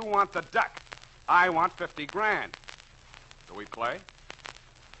that you want the duck. I want 50 grand. Do we play?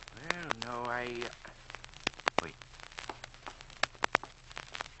 Well, no, Wait.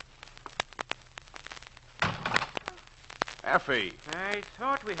 Effie. I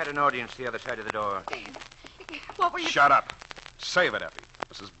thought we had an audience the other side of the door. What were you... Shut up. Save it, Effie.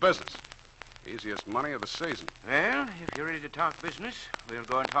 This is business. Easiest money of the season. Well, if you're ready to talk business, we'll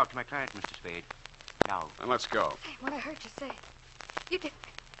go and talk to my client, Mr. Spade. Now. Then let's go. What I heard you say. You did...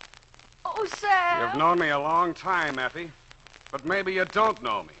 Oh, Sam! You've known me a long time, Effie. But maybe you don't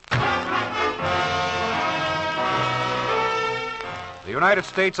know me. The United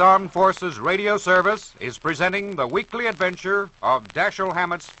States Armed Forces Radio Service is presenting the weekly adventure of Dashiell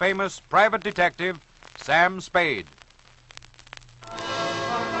Hammett's famous private detective, Sam Spade.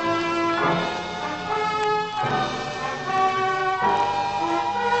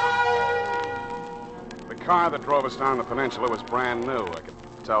 The car that drove us down the peninsula was brand new. I could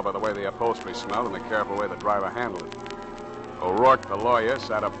tell by the way the upholstery smelled and the careful way the driver handled it. O'Rourke, the lawyer,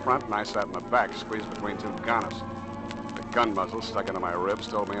 sat up front, and I sat in the back, squeezed between two gunners. The gun muzzle stuck into my ribs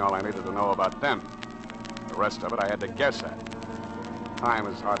told me all I needed to know about them. The rest of it I had to guess at. Time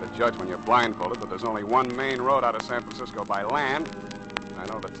is hard to judge when you're blindfolded, but there's only one main road out of San Francisco by land. I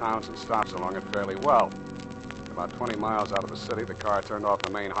know the towns and stops along it fairly well. About 20 miles out of the city, the car turned off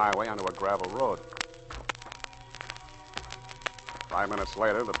the main highway onto a gravel road. 5 minutes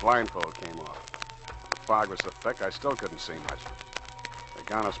later, the blindfold came off. The fog was so thick, I still couldn't see much. The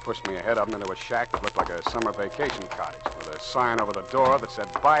gunners pushed me ahead of them into a shack that looked like a summer vacation cottage with a sign over the door that said,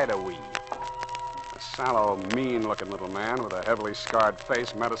 "Bide-a-wee." A sallow, mean-looking little man with a heavily scarred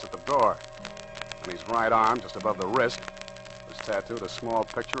face met us at the door. On his right arm, just above the wrist, was tattooed a small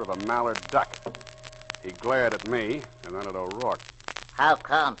picture of a mallard duck. He glared at me and then at O'Rourke. How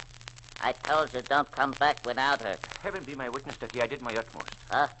come? I told you don't come back without her. Heaven be my witness, Ducky, I did my utmost.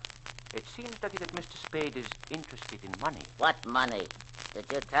 Huh? It seems, Ducky, that Mr. Spade is interested in money. What money? Did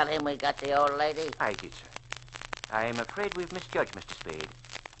you tell him we got the old lady? I did, sir. I'm afraid we've misjudged Mr. Spade.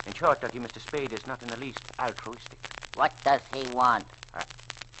 In short, Ducky, Mr. Spade is not in the least altruistic. What does he want?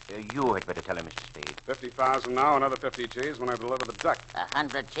 You had better tell him, Mr. Spade. 50,000 now, another 50 G's when I deliver the duck.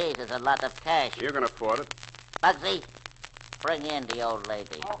 100 G's is a lot of cash. You can afford it. Bugsy, bring in the old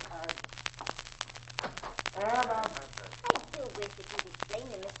lady. I do wish that you'd explain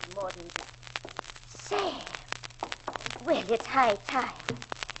to Mr. Morton. Sam. Well, it's high time.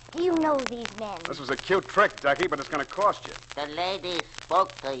 Do you know these men? This was a cute trick, Ducky, but it's going to cost you. The lady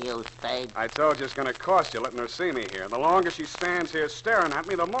spoke to you, Spade. I told you it's going to cost you letting her see me here. And the longer she stands here staring at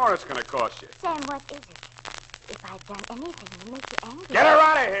me, the more it's going to cost you. Sam, what is it? If I've done anything to make you angry... Get her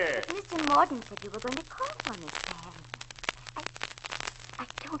out of here! Mr. Morton said you were going to call for me, Sam. I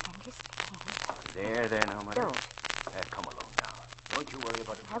don't understand. There, now, Mother. Don't. Come along now. Don't you worry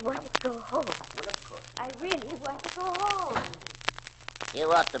about it. I want to go home. Well, of course. I really want to go home.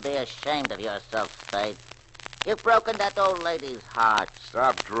 You ought to be ashamed of yourself, Spade. You've broken that old lady's heart.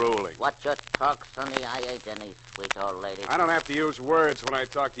 Stop drooling. What your talk, Sonny, I ain't any sweet old lady. I don't have to use words when I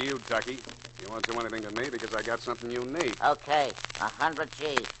talk to you, Ducky. You won't do anything to me because I got something you need. Okay, 100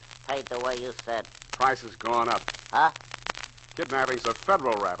 G's. Paid the way you said. Price has gone up. Huh? Kidnapping's a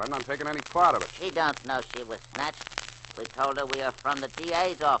federal rap. I'm not taking any part of it. She don't know she was snatched. We told her we are from the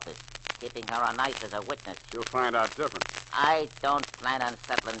DA's office, keeping her on ice as a witness. She'll find out different. I don't plan on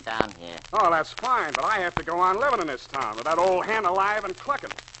settling down here. Oh, that's fine, but I have to go on living in this town with that old hen alive and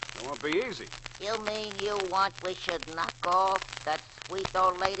clucking. It won't be easy. You mean you want we should knock off that sweet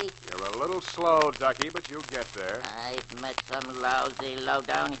old lady? You're a little slow, Ducky, but you'll get there. I've met some lousy,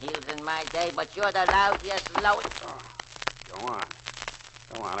 low-down heels in my day, but you're the lousiest, lowest... Oh, go on.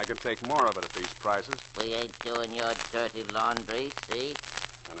 Go on, I can take more of it at these prices. We ain't doing your dirty laundry, see?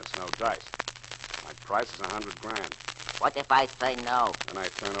 And it's no dice. My price is 100 grand. What if I say no? And I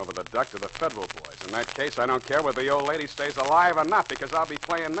turn over the duck to the federal boys. In that case, I don't care whether the old lady stays alive or not, because I'll be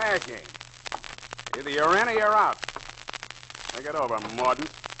playing their game. Either you're in or you're out. Think it over, Morden.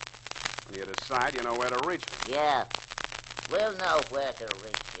 When you decide, you know where to reach me. Yeah. We'll know where to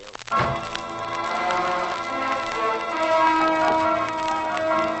reach you.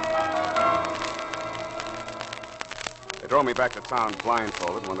 It drove me back to town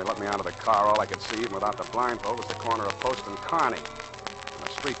blindfolded, and when they let me out of the car, all I could see, even without the blindfold, was the corner of Post and Kearney. When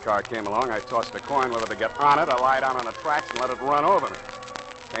a streetcar came along, I tossed a coin whether to get on it or lie down on the tracks and let it run over me.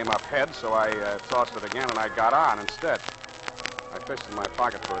 Came up head, so I tossed it again, and I got on instead. I fished in my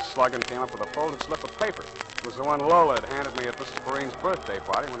pocket for a slug and came up with a folded slip of paper. It was the one Lola had handed me at Mrs. Perrine's birthday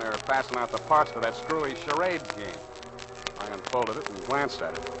party when they were passing out the parts to that screwy charades game. I unfolded it and glanced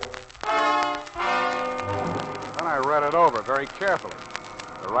at it. Then I read it over very carefully.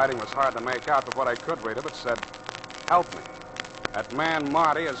 The writing was hard to make out, but what I could read of it said, "Help me. That man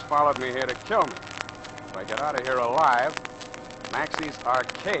Marty has followed me here to kill me. If I get out of here alive, Maxie's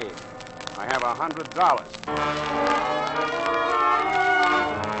Arcade. I have $100.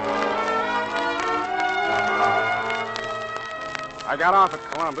 I got off at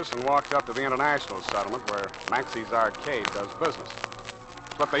Columbus and walked up to the International Settlement where Maxie's Arcade does business.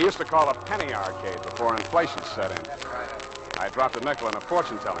 It's what they used to call a penny arcade before inflation set in. I dropped a nickel in a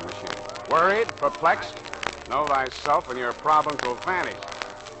fortune-telling machine. Worried? Perplexed? Know thyself and your problems will vanish.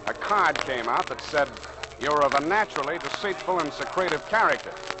 A card came out that said, "You're of a naturally deceitful and secretive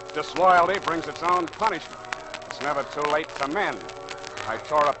character. Disloyalty brings its own punishment. It's never too late to mend." I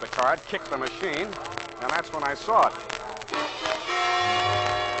tore up the card, kicked the machine, and that's when I saw it.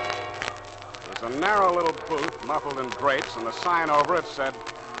 It was a narrow little booth muffled in drapes, and the sign over it said,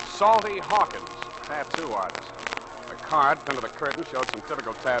 "Salty Hawkins, tattoo artist." The card pinned to the curtain showed some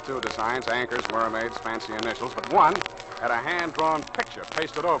typical tattoo designs, anchors, mermaids, fancy initials, but one had a hand-drawn picture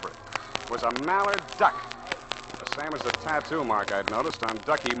pasted over it. It was a mallard duck, the same as the tattoo mark I'd noticed on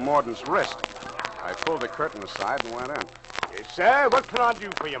Ducky Morden's wrist. I pulled the curtain aside and went in. Yes, sir. What can I do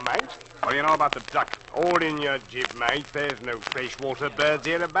for you, mate? What do you know about the duck? All in your jib, mate. There's no freshwater birds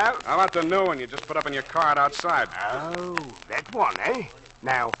here about. How about the new one you just put up in your card outside? Oh, that one, eh?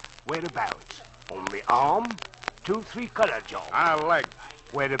 Now, whereabouts? On the arm? 2-3 color job. On a leg.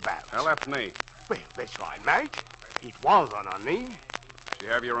 Whereabouts? A left knee. Well, that's right, mate. It was on a knee. Did you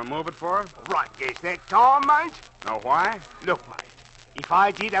have you remove it for her? Right, guess that time, mate. Know why? Look, mate. If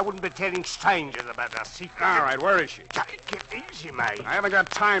I did, I wouldn't be telling strangers about our secret. All right, where is she? Take it easy, mate. I haven't got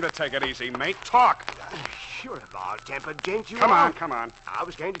time to take it easy, mate. Talk. You're a mild-tempered gent, you Come are. on, come on. I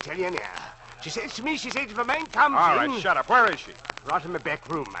was going to tell you now. She says to me, if a man comes All in... right, shut up. Where is she? Right in the back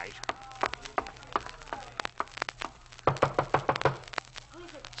room, mate.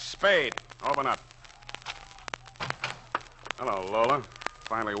 Spade. Open up. Hello, Lola.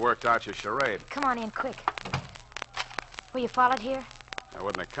 Finally worked out your charade. Come on in, quick. Were you followed here? I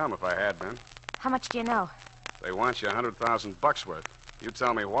wouldn't have come if I had been. How much do you know? They want you $100,000 worth. You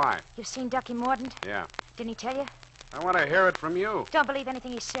tell me why. You've seen Ducky Mordaunt? Yeah. Didn't he tell you? I want to hear it from you. Don't believe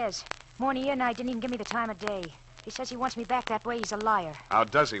anything he says. More than a year now, he didn't even give me the time of day. If he says he wants me back that way, he's a liar. How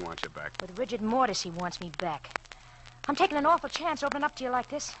does he want you back? With rigid mortis, he wants me back. I'm taking an awful chance opening up to you like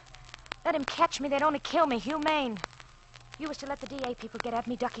this. Let him catch me, they'd only kill me, humane. If you was to let the DA people get at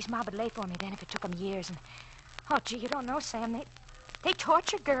me, Ducky's mob would lay for me then if it took them years. And oh, gee, you don't know, Sam. They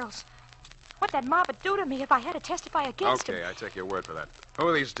torture girls. What that mob would do to me if I had to testify against him. Okay, I take your word for that. Who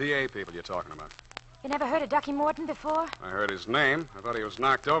are these DA people you're talking about? You never heard of Ducky Mordaunt before? I heard his name. I thought he was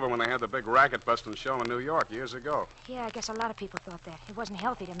knocked over when they had the big racket-busting show in New York years ago. Yeah, I guess a lot of people thought that. It wasn't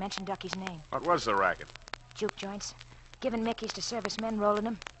healthy to mention Ducky's name. What was the racket? Juke joints. Giving Mickeys to servicemen, rolling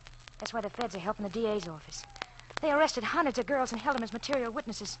them. That's why the feds are helping the DA's office. They arrested hundreds of girls and held them as material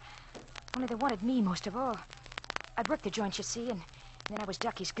witnesses. Only they wanted me most of all. I'd worked the joints, you see, and then I was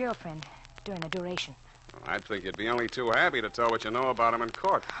Ducky's girlfriend during the duration. Well, I'd think you'd be only too happy to tell what you know about him in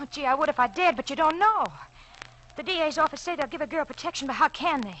court. Oh, gee, I would if I did, but you don't know. The DA's office say they'll give a girl protection, but how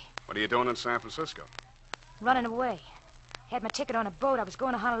can they? What are you doing in San Francisco? Running away. Had my ticket on a boat. I was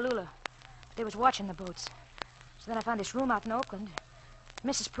going to Honolulu. But they was watching the boats. So then I found this room out in Oakland.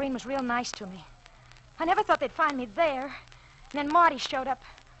 Mrs. Perrine was real nice to me. I never thought they'd find me there. And then Marty showed up.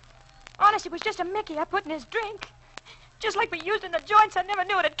 Honest, it was just a Mickey I put in his drink. Just like we used in the joints, I never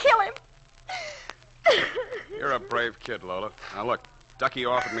knew it'd kill him. You're a brave kid, Lola. Now, look, Ducky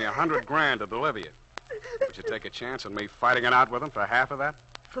offered me $100,000 to deliver you. Would you take a chance on me fighting it out with him for half of that?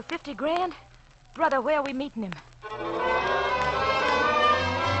 For $50,000? Brother, where are we meeting him?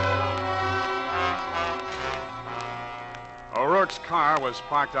 O'Rourke's car was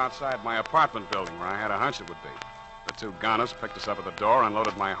parked outside my apartment building where I had a hunch it would be. The two gunners picked us up at the door,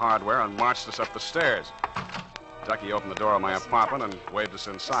 unloaded my hardware, and marched us up the stairs. Ducky opened the door of my apartment and waved us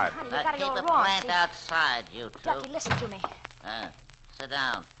inside. Honey, you got it Keep all the wrong, plant see? outside, you two. Ducky, listen to me. Sit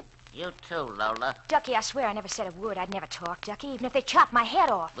down. You too, Lola. Ducky, I swear I never said a word. I'd never talk, Ducky, even if they chopped my head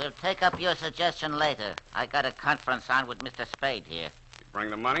off. We'll take up your suggestion later. I got a conference on with Mr. Spade here. You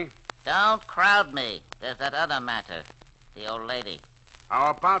bring the money? Don't crowd me. There's that other matter. The old lady.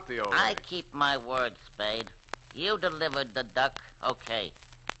 How about the old I lady? keep my word, Spade. You delivered the duck, okay.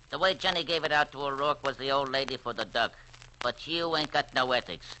 The way Jenny gave it out to O'Rourke was the old lady for the duck. But you ain't got no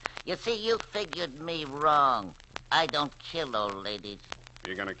ethics. You see, you figured me wrong. I don't kill old ladies.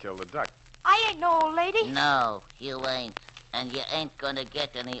 You're going to kill the duck. I ain't no old lady. No, you ain't. And you ain't going to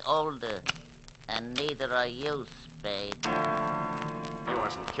get any older. And neither are you, Spade. He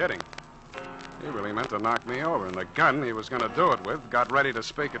wasn't kidding. He really meant to knock me over, and the gun he was going to do it with got ready to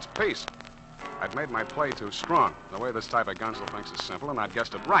speak its piece. I'd made my play too strong. The way this type of gunsel thinks is simple, and I'd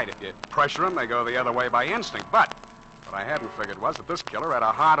guessed it right. If you pressure them, they go the other way by instinct. But what I hadn't figured was that this killer had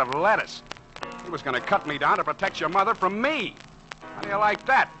a heart of lettuce. He was going to cut me down to protect your mother from me. How do you like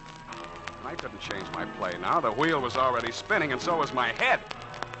that? I couldn't change my play now. The wheel was already spinning, and so was my head.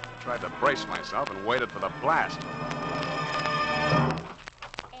 I tried to brace myself and waited for the blast.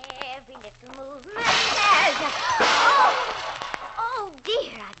 Every little movement. Oh,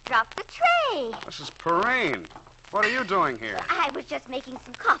 dear, I dropped the tray. Mrs. Perrine, what are you doing here? I was just making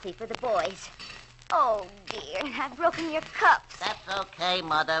some coffee for the boys. Oh, dear, I've broken your cups. That's okay,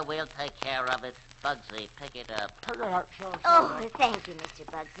 Mother. We'll take care of it. Bugsy, pick it up. Oh, thank you, Mr.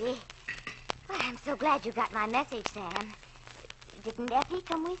 Bugsy. Well, I'm so glad you got my message, Sam. Didn't Effie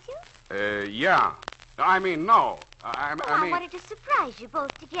come with you? Yeah. I mean, no. I I mean... wanted to surprise you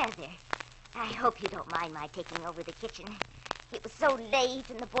both together. I hope you don't mind my taking over the kitchen. It was so late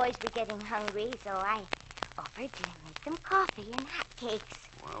and the boys were getting hungry, so I offered to make them coffee and hotcakes.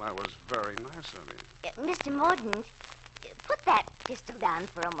 Well, that was very nice of you. Mr. Mordaunt, put that pistol down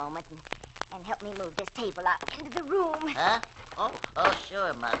for a moment and help me move this table out into the room. Huh? Oh,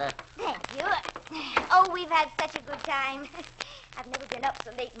 sure, Mother. Thank you. Oh, we've had such a good time. I've never been up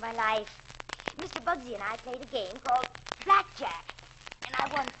so late in my life. Mr. Bugsy and I played a game called Blackjack, and I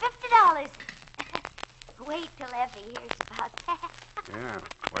won $50. Wait till Effie hears about that. Yeah,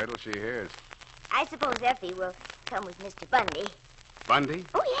 wait till she hears. I suppose Effie will come with Mr. Bundy. Bundy?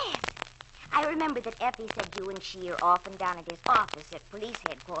 Oh, yes. I remember that Effie said you and she are often down at his office at police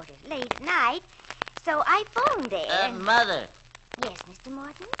headquarters late at night. So I phoned there. Mother. Yes, Mr.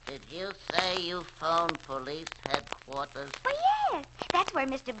 Morton? Did you say you phoned police headquarters? Oh, yes. That's where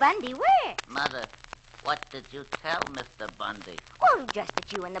Mr. Bundy works. Mother, what did you tell Mr. Bundy? Well, just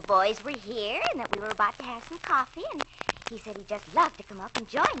that you and the boys were here and that we were about to have some coffee. And he said he'd just love to come up and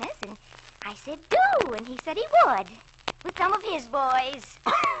join us. And I said, do. And he said he would. With some of his boys.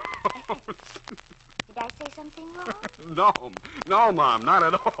 Did I say something wrong? No, Mom, not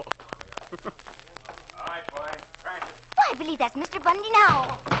at all. All right, boys, practice. Oh, I believe that's Mr. Bundy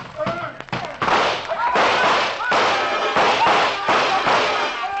now.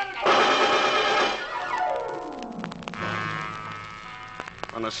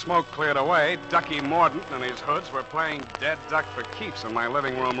 When the smoke cleared away, Ducky Mordaunt and his hoods were playing dead duck for keeps on my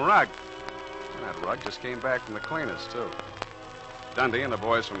living room rug. And that rug just came back from the cleaners, too. Dundee and the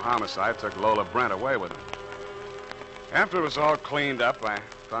boys from Homicide took Lola Brent away with them. After it was all cleaned up, I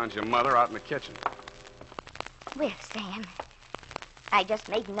found your mother out in the kitchen. Well, Sam, I just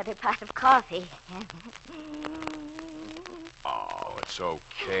made another pot of coffee. Oh, it's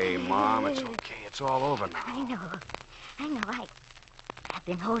okay, Mom. It's okay. It's all over now. I know. I've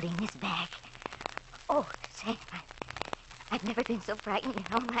been holding this back. Oh, Sam, I've never been so frightened in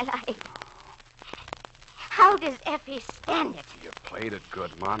all my life. How does Effie stand it? You played it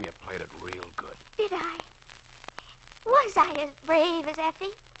good, Mom. You played it real good. Did I? Was I as brave as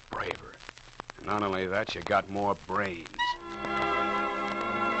Effie? Braver. And not only that, you got more brains.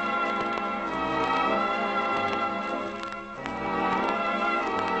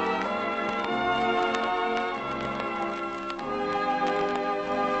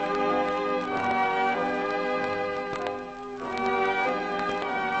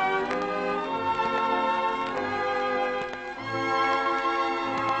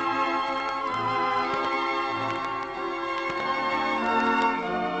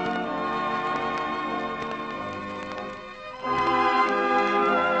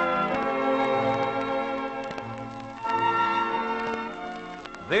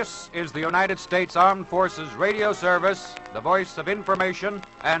 This is the United States Armed Forces Radio Service, the voice of information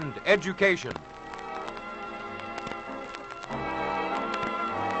and education.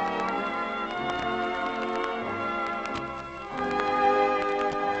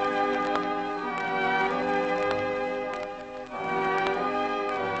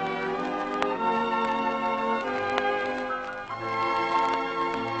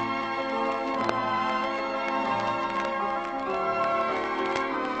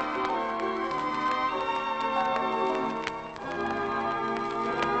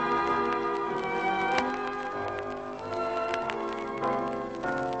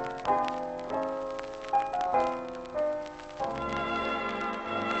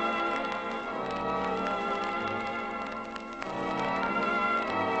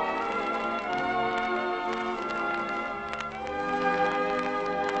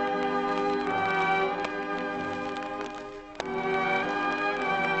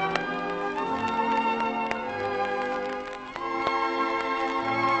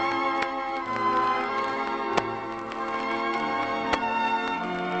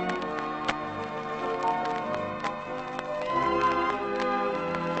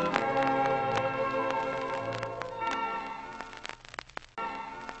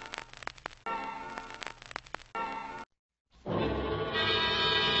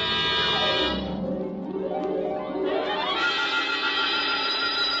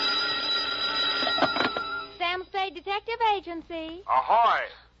 Ahoy!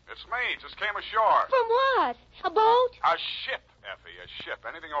 It's me. Just came ashore. From what? A boat? A ship, Effie, a ship.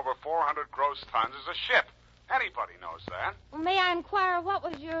 Anything over 400 gross tons is a ship. Anybody knows that. Well, may I inquire what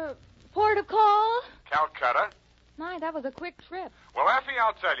was your port of call? Calcutta. My, that was a quick trip. Well, Effie,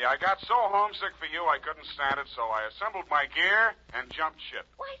 I'll tell you, I got so homesick for you I couldn't stand it, so I assembled my gear and jumped ship.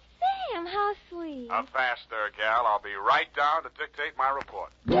 Why, Sam, how sweet. A fast there, gal. I'll be right down to dictate my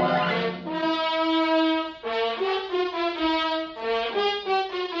report.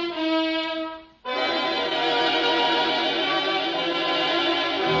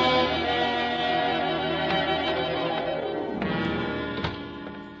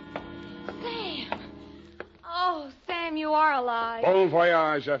 You are alive. Bon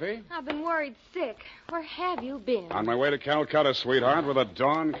voyage, Effie. I've been worried sick. Where have you been? On my way to Calcutta, sweetheart, where the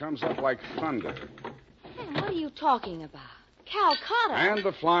dawn comes up like thunder. Sam, what are you talking about? Calcutta? And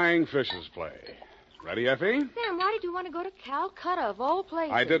the flying fishes play. Ready, Effie? Sam, why did you want to go to Calcutta, of all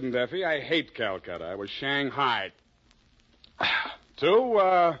places? I didn't, Effie. I hate Calcutta. I was Shanghai.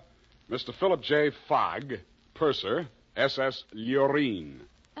 To Mr. Philip J. Figg, purser, SS Lurene.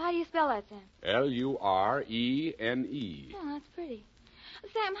 How do you spell that, Sam? Lurene. Oh, that's pretty.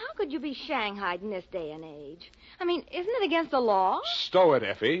 Sam, how could you be shanghaied in this day and age? I mean, isn't it against the law? Stow it,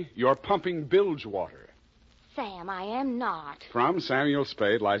 Effie. You're pumping bilge water. Sam, I am not. From Samuel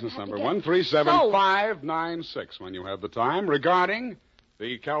Spade, license number get 137596, when you have the time, regarding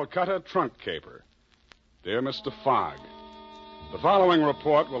the Calcutta trunk caper. Dear Mr. Fogg, the following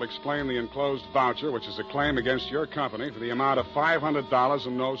report will explain the enclosed voucher, which is a claim against your company for the amount of $500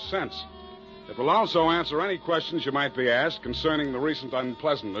 and no cents. It will also answer any questions you might be asked concerning the recent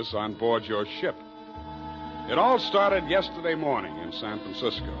unpleasantness on board your ship. It all started yesterday morning in San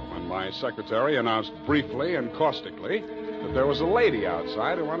Francisco when my secretary announced briefly and caustically that there was a lady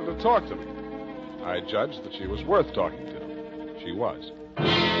outside who wanted to talk to me. I judged that she was worth talking to. She was.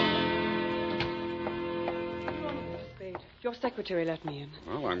 Your secretary let me in.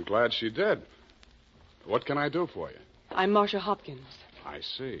 Well, I'm glad she did. What can I do for you? I'm Marcia Hopkins. I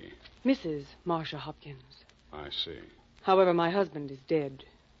see. Mrs. Marcia Hopkins. I see. However, my husband is dead.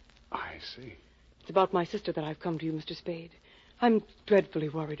 I see. It's about my sister that I've come to you, Mr. Spade. I'm dreadfully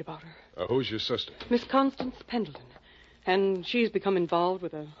worried about her. Who's your sister? Miss Constance Pendleton. And she's become involved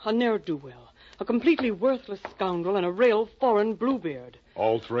with a ne'er-do-well, a completely worthless scoundrel, and a real foreign bluebeard.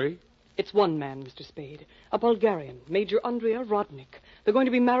 All three? It's one man, Mr. Spade. A Bulgarian, Major Andrea Rodnik. They're going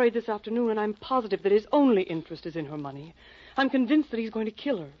to be married this afternoon, and I'm positive that his only interest is in her money. I'm convinced that he's going to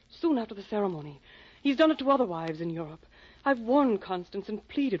kill her soon after the ceremony. He's done it to other wives in Europe. I've warned Constance and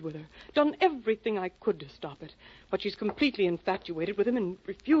pleaded with her, done everything I could to stop it. But she's completely infatuated with him and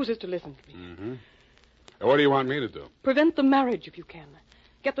refuses to listen to me. Mm-hmm. What do you want me to do? Prevent the marriage if you can.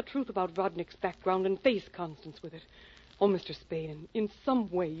 Get the truth about Rodnik's background and face Constance with it. Oh, Mr. Spade, in some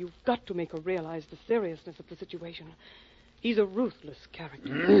way you've got to make her realize the seriousness of the situation. He's a ruthless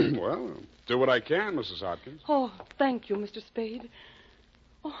character. Well, do what I can, Mrs. Hopkins. Oh, thank you, Mr. Spade.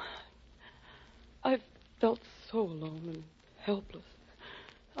 Oh, I've felt so alone and helpless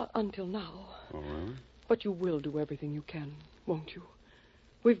until now. Oh, really? But you will do everything you can, won't you?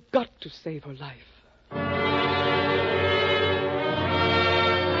 We've got to save her life.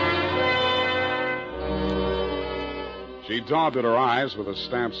 She daubed at her eyes with a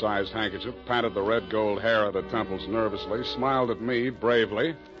stamp-sized handkerchief, patted the red gold hair at her temples nervously, smiled at me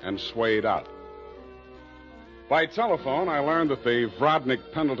bravely, and swayed out. By telephone, I learned that the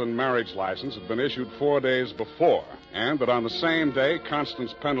Vrodnik-Pendleton marriage license had been issued 4 days before, and that on the same day,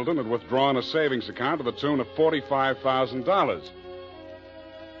 Constance Pendleton had withdrawn a savings account to the tune of $45,000.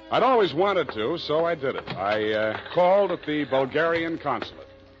 I'd always wanted to, so I did it. I called at the Bulgarian consulate.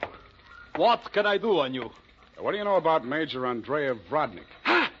 What can I do on you? What do you know about Major Andrea Vrodnik?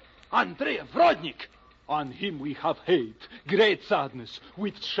 Andrea Vrodnik! On him we have hate, great sadness,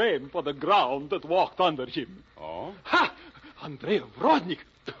 with shame for the ground that walked under him. Oh? Ha! Andrea Vrodnik!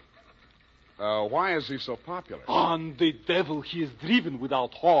 Why is he so popular? On the devil he is driven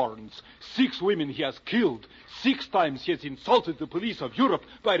without horns. 6 women he has killed. 6 times he has insulted the police of Europe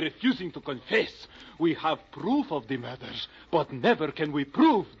by refusing to confess. We have proof of the murders, but never can we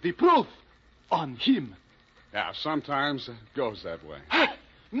prove the proof on him. Yeah, sometimes it goes that way.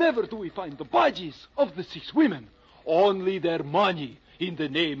 Never do we find the bodies of the 6 women. Only their money in the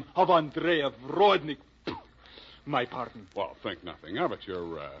name of Andrea Vrodnik. My pardon. Well, think nothing of it.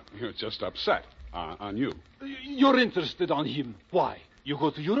 You're just upset on you. You're interested on him. Why? You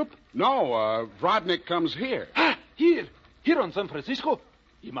go to Europe? No, Vrodnik comes here. Here on San Francisco.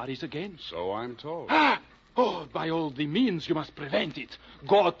 He marries again. So I'm told. Oh, by all the means, you must prevent it.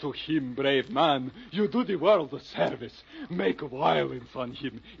 Go to him, brave man. You do the world a service. Make violence on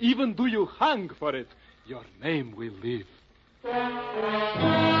him. Even do you hang for it. Your name will live.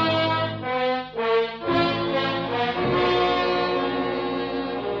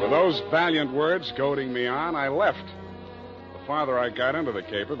 With those valiant words goading me on, I left. The farther I got into the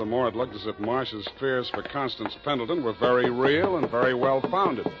caper, the more it looked as if Marcia's fears for Constance Pendleton were very real and very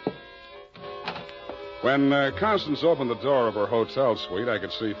well-founded. When Constance opened the door of her hotel suite, I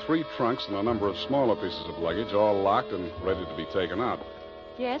could see 3 trunks and a number of smaller pieces of luggage, all locked and ready to be taken out.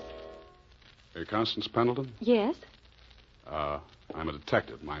 Yes? Constance Pendleton? Yes? I'm a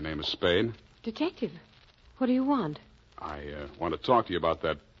detective. My name is Spade. Detective? What do you want? I want to talk to you about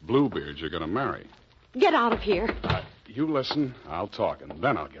that Bluebeard you're going to marry. Get out of here. You listen, I'll talk, and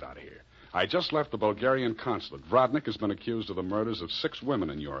then I'll get out of here. I just left the Bulgarian consulate. Vrodnik has been accused of the murders of 6 women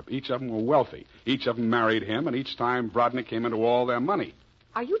in Europe. Each of them were wealthy. Each of them married him, and each time Vrodnik came into all their money.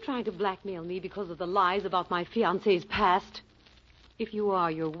 Are you trying to blackmail me because of the lies about my fiancé's past? If you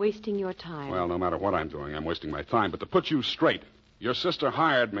are, you're wasting your time. Well, no matter what I'm doing, I'm wasting my time. But to put you straight, your sister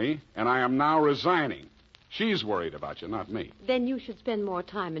hired me, and I am now resigning. She's worried about you, not me. Then you should spend more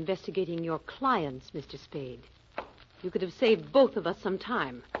time investigating your clients, Mr. Spade. You could have saved both of us some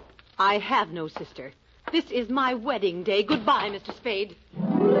time. I have no sister. This is my wedding day. Goodbye, Mr. Spade.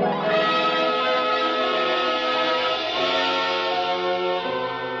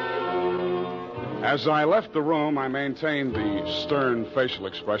 As I left the room, I maintained the stern facial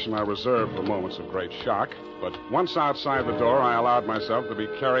expression I reserve for moments of great shock. But once outside the door, I allowed myself to be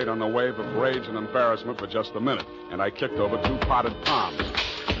carried on the wave of rage and embarrassment for just a minute, and I kicked over 2 potted palms.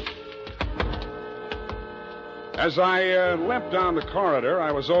 As I limped down the corridor,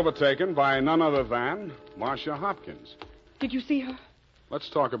 I was overtaken by none other than Marcia Hopkins. Did you see her? Let's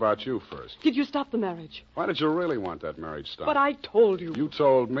talk about you first. Did you stop the marriage? Why did you really want that marriage stopped? But I told you. You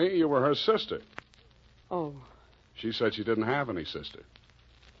told me you were her sister. Oh. She said she didn't have any sister.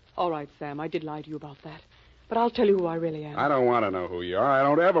 All right, Sam, I did lie to you about that. But I'll tell you who I really am. I don't want to know who you are. I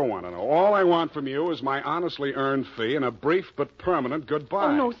don't ever want to know. All I want from you is my honestly earned fee and a brief but permanent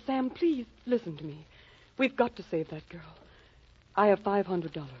goodbye. Oh, no, Sam, please listen to me. We've got to save that girl. I have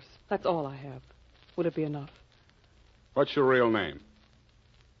 $500. That's all I have. Would it be enough? What's your real name?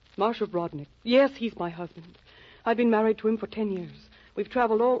 Marshal Vrodnik. Yes, he's my husband. I've been married to him for 10 years. We've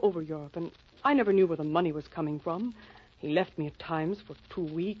traveled all over Europe, and I never knew where the money was coming from. He left me at times for 2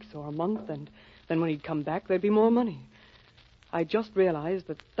 weeks or a month, and then when he'd come back, there'd be more money. I just realized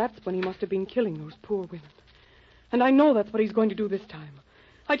that that's when he must have been killing those poor women. And I know that's what he's going to do this time.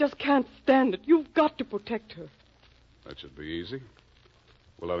 I just can't stand it. You've got to protect her. That should be easy.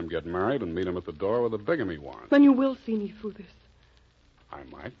 We'll let him get married and meet him at the door with a bigamy warrant. Then you will see me through this. I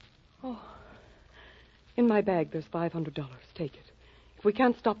might. Oh. In my bag, there's $500. Take it. If we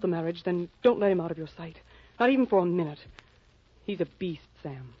can't stop the marriage, then don't let him out of your sight. Not even for a minute. He's a beast,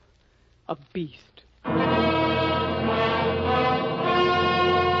 Sam. A beast.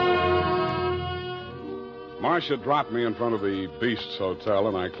 Marcia dropped me in front of the Beast's Hotel,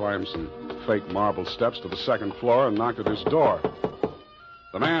 and I climbed some fake marble steps to the 2nd floor and knocked at his door.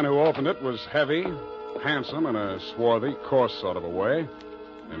 The man who opened it was heavy, handsome in a swarthy, coarse sort of a way,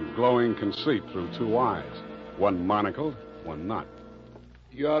 and glowing conceit through 2 eyes. One monocled, one not.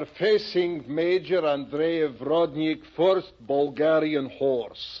 You are facing Major Andrei Vrodnik, 1st Bulgarian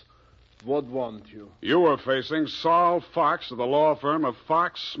Horse. What want you? You were facing Saul Fox of the law firm of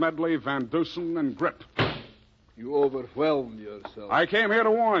Fox, Smedley, Van Dusen, and Grip. You overwhelmed yourself. I came here to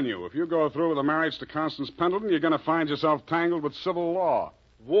warn you. If you go through with the marriage to Constance Pendleton, you're going to find yourself tangled with civil law.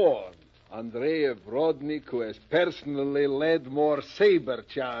 Warn Andrei Vrodnik, who has personally led more saber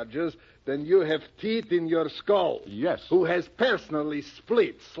charges than you have teeth in your skull. Yes. Who has personally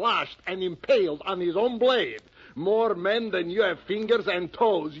split, slashed, and impaled on his own blade more men than you have fingers and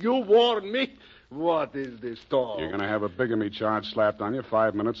toes. You warn me? What is this talk? You're going to have a bigamy charge slapped on you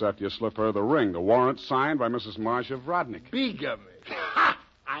 5 minutes after you slip her the ring. The warrant signed by Mrs. Marcia Vrodnik. Bigamy? Ha!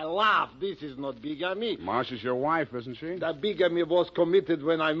 I laugh. This is not bigamy. Marcia's your wife, isn't she? The bigamy was committed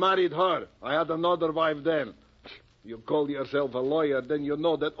when I married her. I had another wife then. You call yourself a lawyer, then you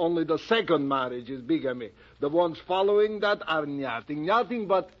know that only the 2nd marriage is bigamy. The ones following that are nothing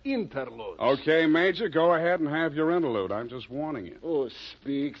but interludes. Okay, Major, go ahead and have your interlude. I'm just warning you. Oh,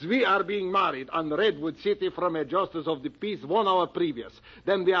 speaks. We are being married on Redwood City from a justice of the peace 1 hour previous.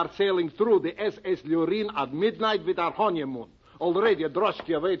 Then we are sailing through the SS Lurin at midnight with our honeymoon. Already a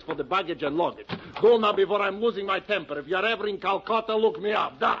droshky waits for the baggage and luggage. Go now before I'm losing my temper. If you're ever in Calcutta, look me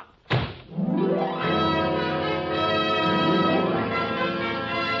up. Da!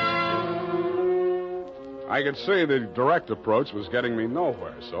 I could see the direct approach was getting me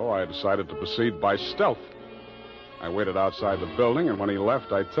nowhere, so I decided to proceed by stealth. I waited outside the building, and when he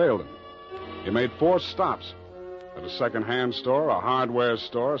left, I tailed him. He made 4 stops. At a second-hand store, a hardware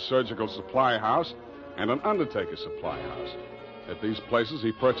store, a surgical supply house, and an undertaker supply house. At these places,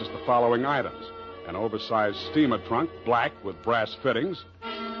 he purchased the following items: an oversized steamer trunk, black with brass fittings,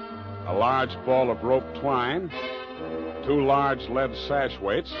 a large ball of rope twine, 2 large lead sash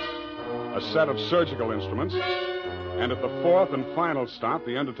weights, a set of surgical instruments, and at the 4th and final stop,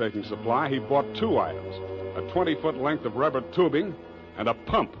 the undertaking supply, he bought 2 items: a 20-foot length of rubber tubing and a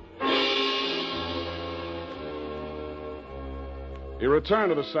pump. He returned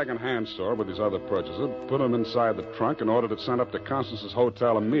to the second-hand store with his other purchases, put them inside the trunk, and ordered it sent up to Constance's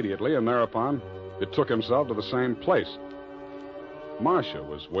hotel immediately, and thereupon it took himself to the same place. Marcia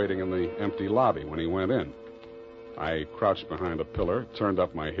was waiting in the empty lobby when he went in. I crouched behind a pillar, turned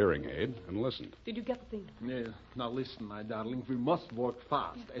up my hearing aid, and listened. Did you get the thing? Yeah. Now listen, my darling. We must work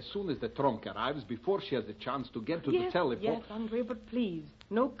fast. As soon as the trunk arrives, before she has a chance to get to the telephone... Yes, Andre, but please,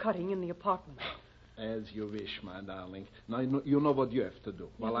 no cutting in the apartment. As you wish, my darling. Now, you know what you have to do.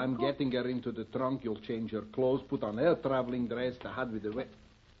 While I'm getting her into the trunk, you'll change her clothes, put on her traveling dress, the hat with the...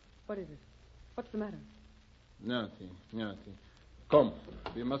 What is it? What's the matter? Nothing. Come,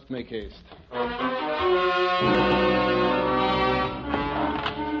 we must make haste.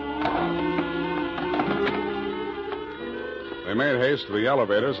 They made haste to the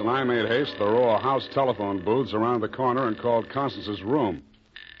elevators, and I made haste to the row of house telephone booths around the corner and called Constance's room.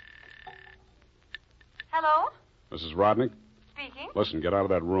 Hello? Mrs. Rodnick? Speaking. Listen, get out of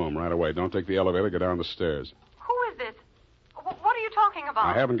that room right away. Don't take the elevator. Go down the stairs. Who is this? What are you talking about?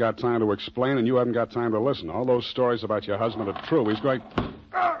 I haven't got time to explain, and you haven't got time to listen. All those stories about your husband are true. He's going...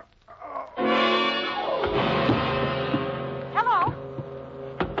 Hello?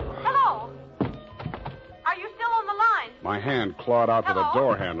 Are you still on the line? My hand clawed out to the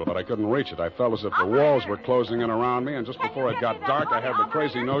door handle, but I couldn't reach it. I felt as if the walls were closing in around me, and just before it got dark, I had the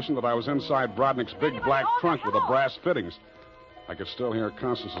crazy notion that I was inside Brodnick's big black trunk with the brass fittings. I could still hear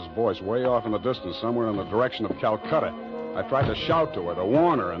Constance's voice way off in the distance, somewhere in the direction of Calcutta. I tried to shout to her, to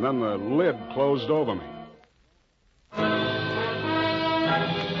warn her, and then the lid closed over me.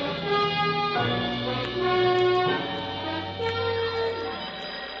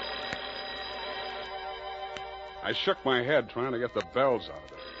 I shook my head trying to get the bells out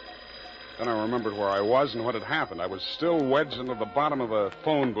of it. Then I remembered where I was and what had happened. I was still wedged into the bottom of the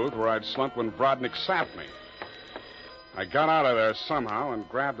phone booth where I'd slumped when Brodnick sapped me. I got out of there somehow and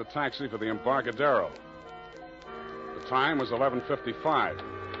grabbed a taxi for the Embarcadero. The time was 11:55.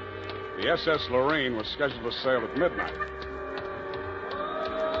 The SS Lorraine was scheduled to sail at midnight.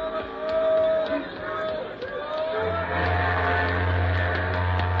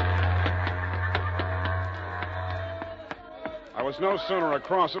 I was no sooner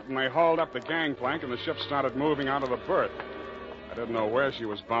across it than they hauled up the gangplank and the ship started moving out of the berth. I didn't know where she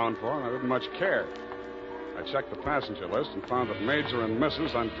was bound for, and I didn't much care. I checked the passenger list and found that Major and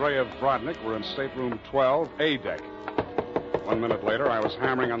Mrs. Andreev Brodnick were in stateroom 12, A deck. 1 minute later, I was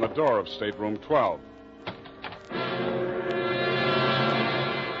hammering on the door of stateroom 12.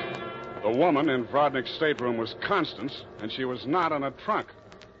 The woman in Brodnick's stateroom was Constance, and she was not in a trunk.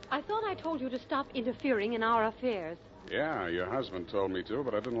 I thought I told you to stop interfering in our affairs. Yeah, your husband told me to,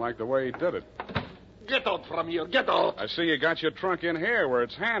 but I didn't like the way he did it. Get out from here. Get out. I see you got your trunk in here where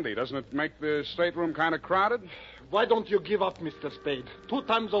it's handy. Doesn't it make the stateroom kind of crowded? Why don't you give up, Mr. Spade? 2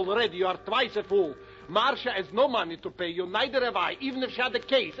 times already, you are twice a fool. Marcia has no money to pay you, neither have I, even if she had the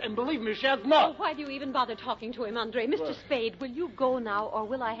case. And believe me, she has not. Oh, why do you even bother talking to him, Andre? Mr. Spade, will you go now, or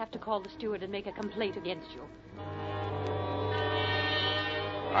will I have to call the steward and make a complaint against you?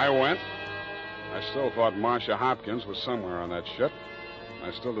 I went. I still thought Marcia Hopkins was somewhere on that ship.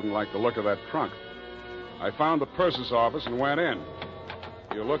 I still didn't like the look of that trunk. I found the purser's office and went in.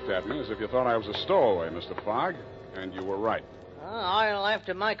 You looked at me as if you thought I was a stowaway, Mr. Fogg, and you were right. I'll have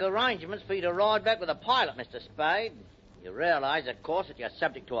to make arrangements for you to ride back with a pilot, Mr. Spade. You realize, of course, that you're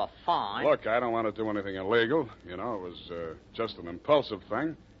subject to a fine. Look, I don't want to do anything illegal. You know, it was just an impulsive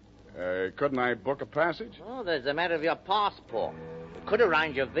thing. Couldn't I book a passage? Oh, there's the matter of your passport. We could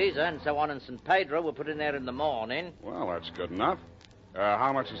arrange your visa and so on in San Pedro. We'll put in there in the morning. Well, that's good enough.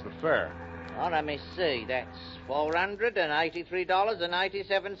 How much is the fare? Oh, let me see. That's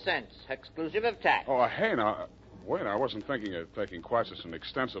 $483.87, exclusive of tax. Oh, hey, now, wait, I wasn't thinking of taking quite such an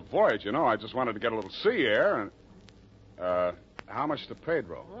extensive voyage, you know. I just wanted to get a little sea air and... how much to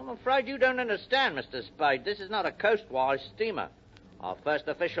Pedro? Well, I'm afraid you don't understand, Mr. Spade. This is not a coastwise steamer. Our first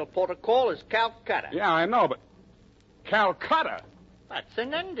official port of call is Calcutta. Yeah, I know, but... Calcutta? That's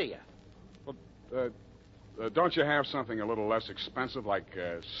in India. Well, don't you have something a little less expensive, like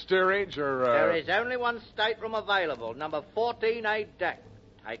steerage or... There is only one stateroom available, number 14A deck.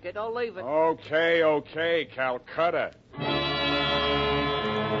 Take it or leave it. Okay, Calcutta.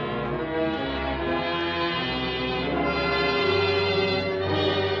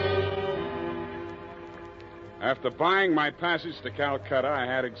 After buying my passage to Calcutta, I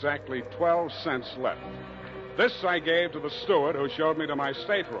had exactly 12 cents left. This I gave to the steward who showed me to my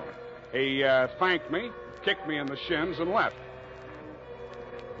stateroom. He thanked me, kicked me in the shins, and left.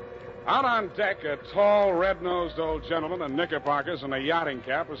 Out on deck, a tall, red-nosed old gentleman in knickerbockers and a yachting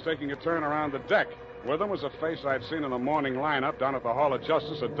cap was taking a turn around the deck. With him was a face I'd seen in the morning lineup down at the Hall of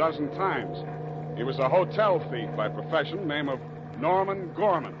Justice a dozen times. He was a hotel thief by profession, name of Norman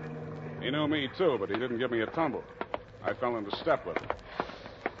Gorman. He knew me, too, but he didn't give me a tumble. I fell into step with him.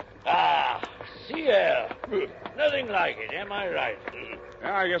 Ah, sea air. Nothing like it, am I right?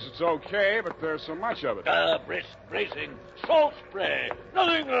 Yeah, I guess it's okay, but there's so much of it. Bracing, salt spray.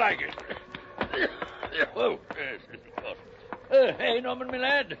 Nothing like it. Oh, hey, Norman, my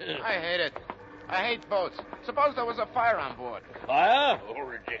lad. I hate it. I hate boats. Suppose there was a fire on board. Fire? Oh,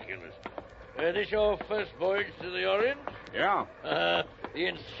 ridiculous. This your first voyage to the Orient? Yeah. The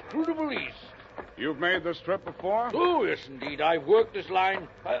inscrutable East. You've made this trip before? Oh, yes, indeed. I've worked this line.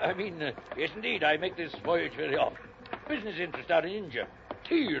 Yes, indeed. I make this voyage very often. Business interest out in India.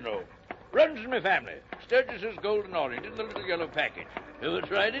 Tea, you know. Runs in my family. Sturgis's Golden Orient in the little yellow package. Ever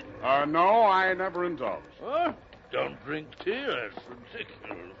tried it? No, I never indulged. Huh? Don't drink tea. That's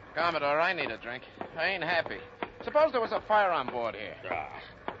ridiculous. Commodore, I need a drink. I ain't happy. Suppose there was a fire on board here.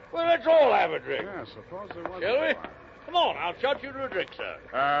 Well, let's all have a drink. Yeah, suppose there was Shall a we? fire. Come on, I'll shot you to a drink, sir.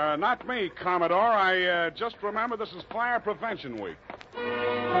 Not me, Commodore. I just remember this is Fire Prevention Week.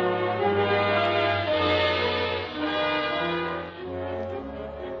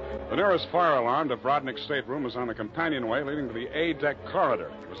 The nearest fire alarm to Brodnick's stateroom was on the companionway leading to the A-deck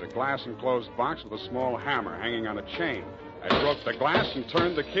corridor. It was a glass-enclosed box with a small hammer hanging on a chain. I broke the glass and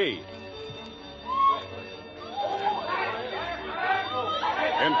turned the key.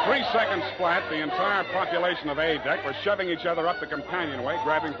 In 3 seconds flat, the entire population of A-deck were shoving each other up the companionway,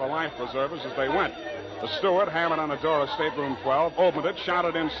 grabbing for life preservers as they went. The steward hammered on the door of stateroom 12, opened it,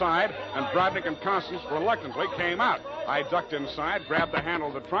 shouted inside, and Brodnick and Constance reluctantly came out. I ducked inside, grabbed the handle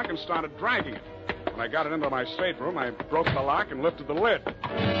of the trunk, and started dragging it. When I got it into my stateroom, I broke the lock and lifted the lid.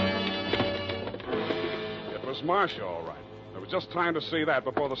 It was Marcia, all right. There was just time to see that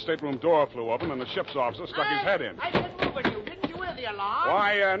before the stateroom door flew open and the ship's officer stuck his head in. I didn't move at you. Didn't you hear the alarm?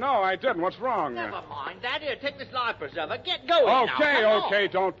 Why, no, I didn't. What's wrong? Never mind that. Here, take this life preserver. Get going now. Okay.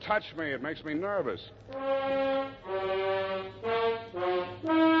 Don't touch me. It makes me nervous.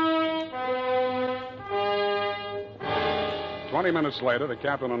 20 minutes later, the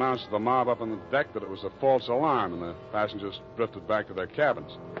captain announced to the mob up on the deck that it was a false alarm, and the passengers drifted back to their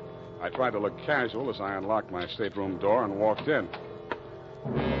cabins. I tried to look casual as I unlocked my stateroom door and walked in.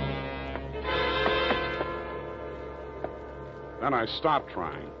 Then I stopped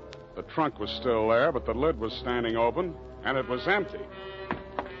trying. The trunk was still there, but the lid was standing open, and it was empty.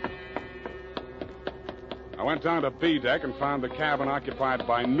 I went down to B deck and found the cabin occupied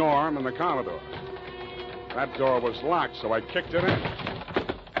by Norm and the Commodore. That door was locked, so I kicked it in.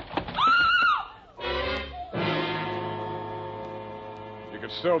 You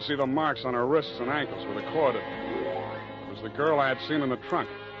could still see the marks on her wrists and ankles where the cord had been. It was the girl I had seen in the trunk.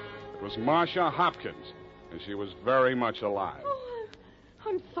 It was Marcia Hopkins, and she was very much alive. Oh,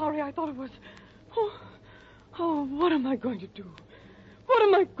 I'm sorry. I thought it was... Oh, what am I going to do? What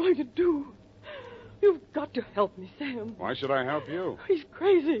am I going to do? You've got to help me, Sam. Why should I help you? He's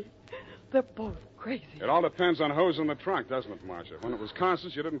crazy. They're both crazy. It all depends on who's in the trunk, doesn't it, Marcia? When it was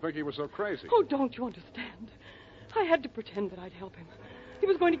Constance, you didn't think he was so crazy. Oh, don't you understand? I had to pretend that I'd help him. He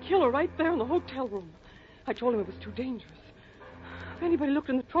was going to kill her right there in the hotel room. I told him it was too dangerous. If anybody looked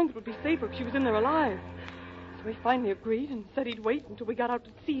in the trunk, it would be safer if she was in there alive. So he finally agreed and said he'd wait until we got out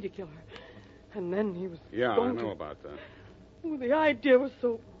to sea to kill her. And then he was I know about that. Oh, the idea was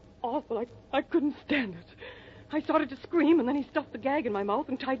so awful. I couldn't stand it. I started to scream, and then he stuffed the gag in my mouth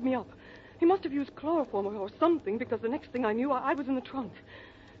and tied me up. He must have used chloroform or something, because the next thing I knew, I was in the trunk.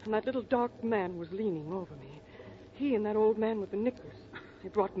 And that little dark man was leaning over me. He and that old man with the knickers. They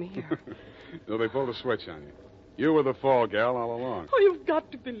brought me here. So they pulled a switch on you. You were the fall gal all along. Oh, you've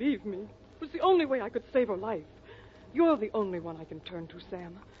got to believe me. It was the only way I could save her life. You're the only one I can turn to,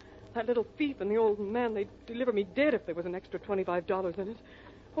 Sam. That little thief and the old man, they'd deliver me dead if there was an extra $25 in it.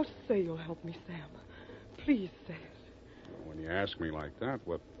 Oh, say you'll help me, Sam. Please say it. Well, when you ask me like that,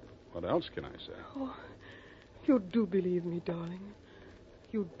 what else can I say? Oh, you do believe me, darling.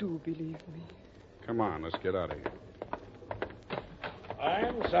 You do believe me. Come on, let's get out of here.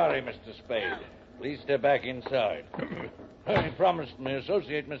 I'm sorry, Mr. Spade. Please step back inside. I promised my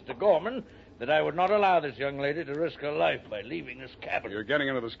associate, Mr. Gorman, that I would not allow this young lady to risk her life by leaving this cabin. You're getting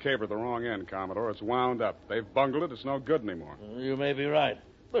into this caper at the wrong end, Commodore. It's wound up. They've bungled it. It's no good anymore. You may be right.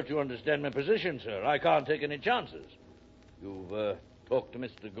 But you understand my position, sir. I can't take any chances. You've talked to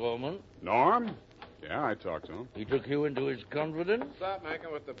Mr. Gorman? Norm? Yeah, I talked to him. He took you into his confidence? Stop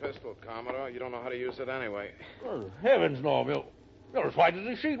making with the pistol, Commodore. You don't know how to use it anyway. Oh, heavens, Norm. You're as white as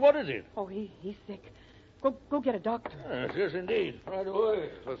a sheet. What is it? Oh, he's sick. Go get a doctor. Yes, indeed. Right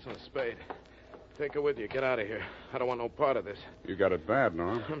away. Listen, Spade. Take her with you. Get out of here. I don't want no part of this. You got it bad,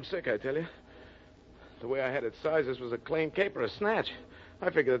 Norm. I'm sick, I tell you. The way I had it sized, this was a clean caper, a snatch. I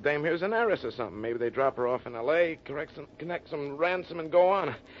figured the dame here's an heiress or something. Maybe they drop her off in L.A., connect some ransom, and go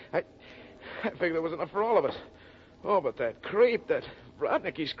on. I figured there was enough for all of us. Oh, but that creep, that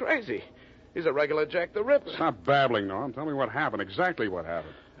Rodnick, he's crazy. He's a regular Jack the Ripper. Stop babbling, Norm. Tell me what happened, exactly what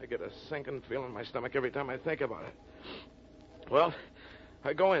happened. I get a sinking feeling in my stomach every time I think about it. Well,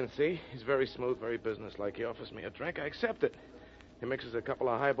 I go in, see? He's very smooth, very businesslike. He offers me a drink. I accept it. He mixes a couple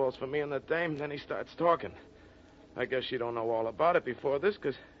of highballs for me and the dame, then he starts talking. I guess she don't know all about it before this,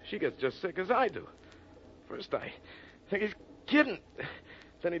 because she gets just sick as I do. First, I think he's kidding.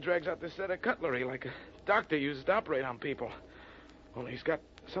 Then he drags out this set of cutlery like a doctor uses to operate on people. Only he's got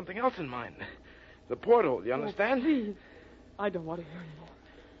something else in mind. The porthole, you understand? Oh, please. I don't want to hear anymore.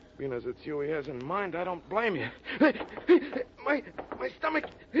 Being as it's you he has in mind, I don't blame you. My stomach.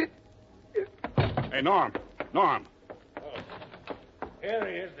 Hey, Norm. Norm. Here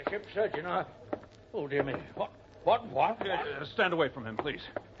he is, the ship's surgeon. Oh, dear me. What? Stand away from him, please.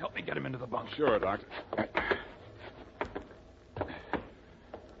 Help me get him into the bunk. Sure, Doctor.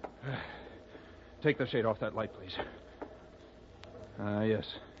 Take the shade off that light, please. Yes.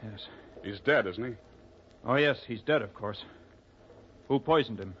 He's dead, isn't he? Oh, yes, he's dead, of course. Who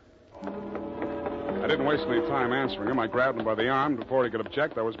poisoned him? I didn't waste any time answering him. I grabbed him by the arm. Before he could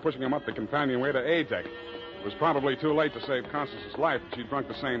object, I was pushing him up the companionway to A deck. It was probably too late to save Constance's life. She'd drunk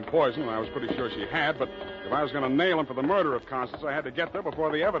the same poison, and I was pretty sure she had, but if I was going to nail him for the murder of Constance, I had to get there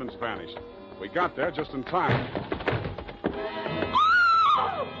before the evidence vanished. We got there just in time.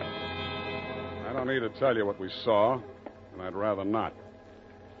 I don't need to tell you what we saw, and I'd rather not.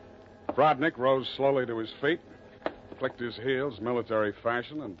 Rodnick rose slowly to his feet, clicked his heels military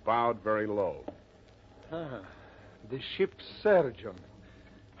fashion, and bowed very low. The ship's surgeon.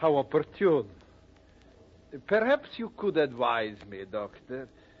 How opportune. Perhaps you could advise me, Doctor.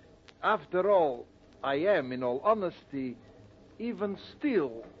 After all, I am, in all honesty, even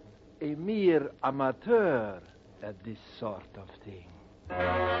still, a mere amateur at this sort of thing.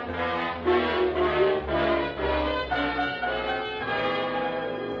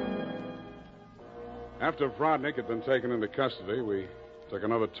 After Rodnick had been taken into custody, we took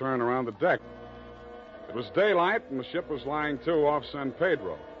another turn around the deck. It was daylight, and the ship was lying to off San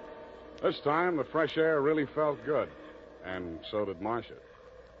Pedro. This time, the fresh air really felt good, and so did Marcia.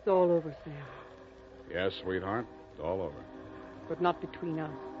 It's all over, Sam. Yes, sweetheart, it's all over. But not between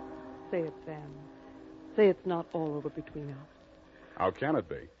us. Say it, Sam. Say it's not all over between us. How can it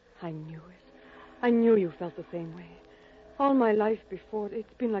be? I knew it. I knew you felt the same way. All my life before,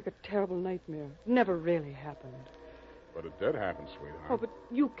 it's been like a terrible nightmare. It never really happened. But it did happen, sweetheart. Oh, but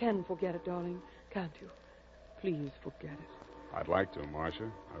you can forget it, darling, can't you? Please forget it. I'd like to, Marcia.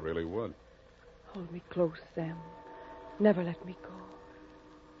 I really would. Hold me close, Sam. Never let me go.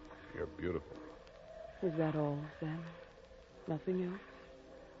 You're beautiful. Is that all, Sam? Nothing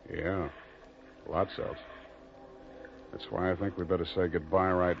else? Yeah, lots else. That's why I think we better say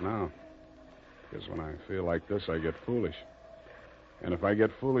goodbye right now. Because when I feel like this, I get foolish. And if I get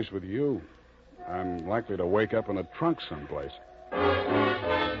foolish with you, I'm likely to wake up in a trunk someplace.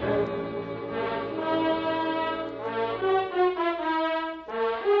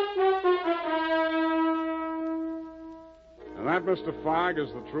 And that, Mr. Figg,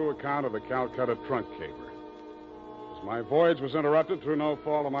 is the true account of the Calcutta trunk caper. As my voyage was interrupted through no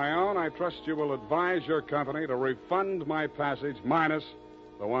fault of my own, I trust you will advise your company to refund my passage minus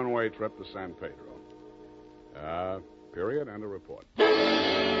the one-way trip to San Pedro. Period, and a report.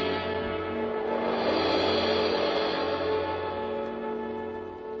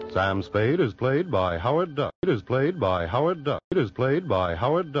 Sam Spade is played by Howard Duck. It is played by Howard Duck. It is played by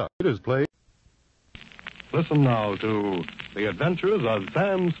Howard Duck. It is played... Listen now to The Adventures of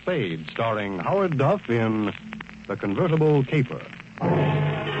Sam Spade, starring Howard Duff in The Convertible Caper.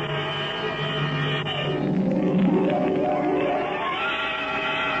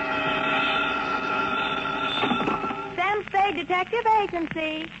 Sam Spade Detective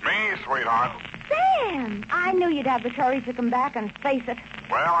Agency. Me, sweetheart. Sam, I knew you'd have the courage to come back and face it.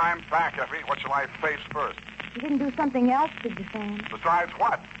 Well, I'm back, Effie. What shall I face first? You didn't do something else, did you, Sam? Besides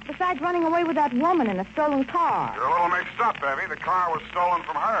what? Besides running away with that woman in a stolen car. You're a little mixed up, Effie. The car was stolen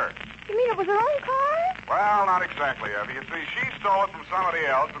from her. You mean it was her own car? Well, not exactly, Effie. You see, she stole it from somebody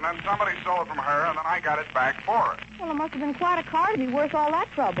else, and then somebody stole it from her, and then I got it back for her. Well, it must have been quite a car to be worth all that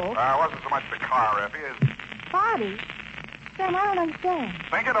trouble. It wasn't so much the car, Effie, as... Party? Sam, I don't understand.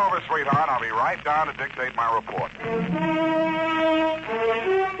 Think it over, sweetheart. I'll be right down to dictate my report.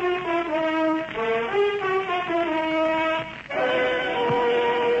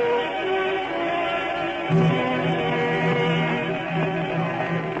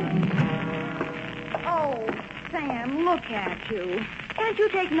 Oh, Sam, look at you. Can't you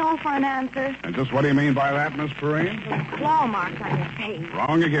take no for an answer? And just what do you mean by that, Miss Perrine? Claw marks on your face.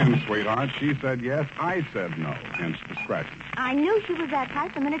 Wrong again, sweetheart. She said yes, I said no. Hence the scratches. I knew she was that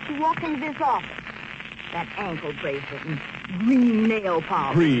type the minute she walked into this office. That ankle bracelet and green nail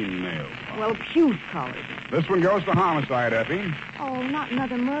polish. Green nail polish. Well, puce colored. This one goes to homicide, Effie. Oh, not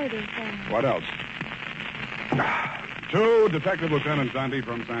another murder, Sam. What else? To Detective Lieutenant Dundee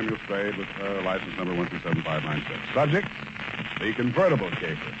from Samuel Spade with license number 127596. Subject, the Convertible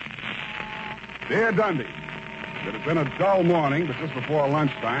Caper. Dear Dundee, it had been a dull morning, but just before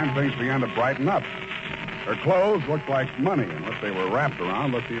lunchtime, things began to brighten up. Her clothes looked like money, and what they were wrapped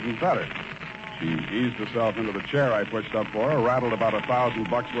around looked even better. She eased herself into the chair I pushed up for her, rattled about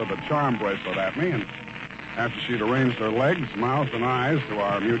 $1,000 worth of charm bracelet at me, and after she'd arranged her legs, mouth, and eyes to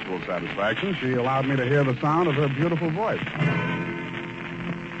our mutual satisfaction, she allowed me to hear the sound of her beautiful voice.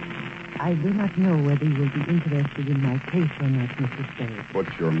 I do not know whether you will be interested in my case or not, Mr. Spade. Put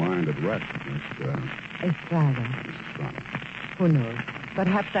your mind at rest, Miss Estrada. Estrada. Who knows?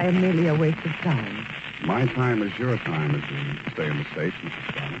 Perhaps I am merely a waste of time. My time is your time as we stay in the States, Mrs.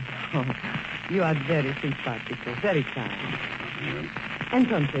 Estrada. Oh, you are very simpatico, very kind. Yes.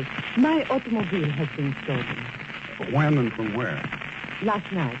 Entonces, my automobile has been stolen. When and from where?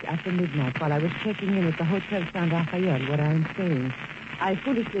 Last night, after midnight, while I was checking in at the Hotel San Rafael, where I am staying, I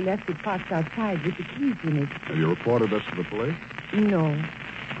foolishly left it parked outside with the keys in it. Have you reported this to the police? No.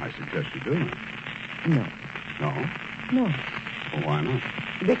 I suggest you do. No. No? No. Well, why not?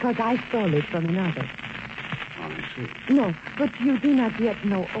 Because I stole it from another. Oh, I see. No, but you do not yet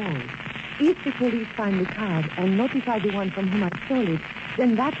know all. If the police find the car and notify the one from whom I stole it,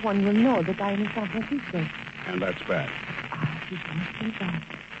 then that one will know that I am in San Francisco. And that's bad. Ah, he must think that.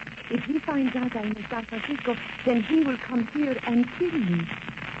 If he finds out I am in San Francisco, then he will come here and kill me.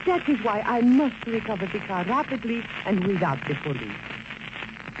 That is why I must recover the car rapidly and without the police.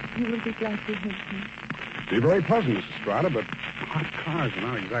 You will be glad to help me. Be very pleasant, Mrs. Estrada, but hot cars are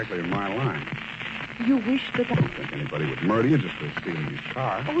not exactly in my line. You wish that I... don't think anybody would murder you just for stealing his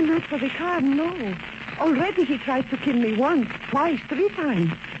car. Oh, not for the car, no. Already he tries to kill me once, twice, 3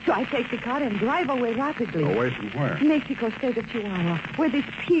 times. So I take the car and drive away rapidly. Away from where? Mexico State of Chihuahua, where this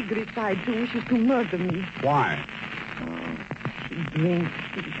pig resides who wishes to murder me. Why? Oh, he drinks.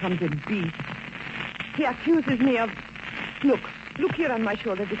 He becomes a beast. He accuses me of... Look here on my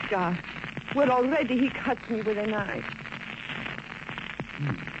shoulder, the scar. Where already he cuts me with a knife.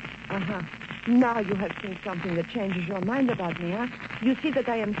 Uh-huh. Now you have seen something that changes your mind about me, huh? You see that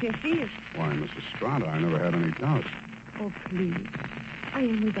I am sincere. Why, Mrs. Estrada, I never had any doubt. Oh, please. I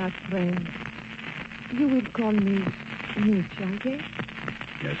am without friends. You will call me Nietzsche, I guess?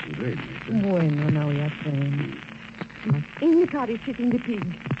 Yes, indeed, Nietzsche. Bueno, now we are friends. In the car is sitting the pig.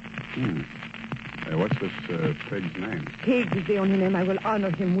 Hey, what's this pig's name? Pig is the only name I will honor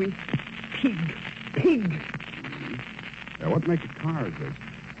him with. Pig. Pig. What make of car is this?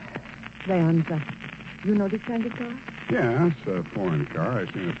 Leonza. You know this kind of car? Yeah, it's a foreign car.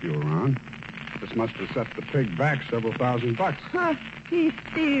 I've seen a few around. This must have set the pig back several $1,000. Huh, he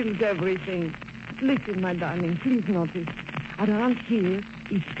steals everything. Listen, my darling, please notice. Around here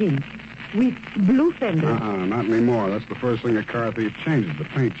is pink with blue fenders. Not anymore. That's the first thing a car thief changes, the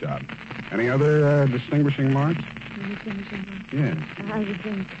paint job. Any other distinguishing marks? Yes. I would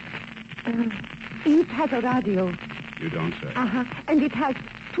think. It has a radio. You don't say. And it has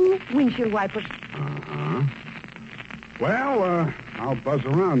 2 windshield wipers. Well, I'll buzz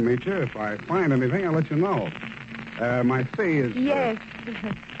around, Meecher. If I find anything, I'll let you know. My fee is... Yes.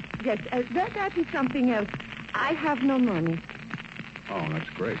 Yes, that is something else. I have no money. Oh, that's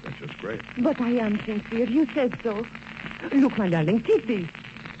great. That's just great. But I am sincere. You said so. Look, my darling, take this.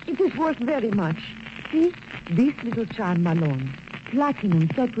 It is worth very much. See? This little charm malone. Platinum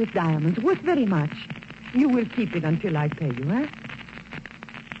set with diamonds. Worth very much. You will keep it until I pay you, eh?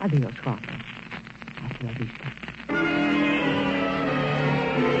 Adios, Jorge. Hasta la vista.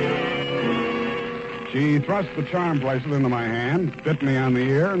 She thrust the charm bracelet into my hand, bit me on the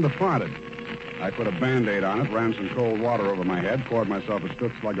ear, and departed. I put a Band-Aid on it, ran some cold water over my head, poured myself a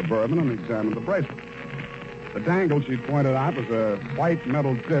stiff slug of bourbon, and examined the bracelet. The dangle she'd pointed out was a white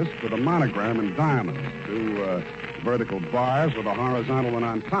metal disc with a monogram in diamonds, two vertical bars with a horizontal one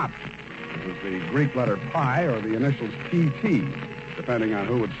on top. It was the Greek letter pi or the initials PT, depending on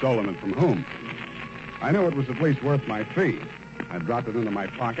who had stolen it from whom. I knew it was at least worth my fee. I dropped it into my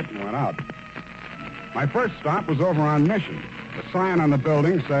pocket and went out. My first stop was over on Mission. The sign on the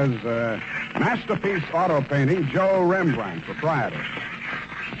building says, Masterpiece Auto Painting, Joe Rembrandt, proprietor.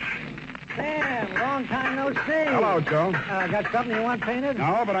 Sam, long time no see. Hello, Joe. Got something you want painted?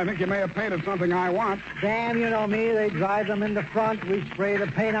 No, but I think you may have painted something I want. Sam, you know me. They drive them in the front. We spray the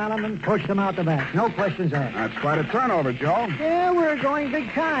paint on them and push them out the back. No questions asked. That's quite a turnover, Joe. Yeah, we're going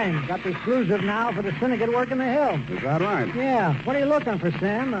big time. Got the exclusive now for the syndicate work in the hill. Is that right? Yeah. What are you looking for,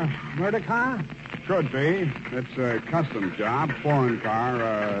 Sam? A murder car? Could be. It's a custom job, foreign car,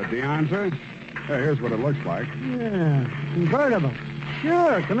 Deonza. Hey, here's what it looks like. Yeah, convertible.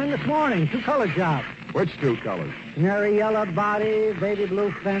 Sure, come in this morning. Two-color job. Which two colors? Canary yellow body, baby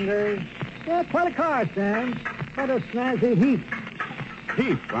blue fenders. Yeah, quite a car, Sam. Quite a snazzy Heath.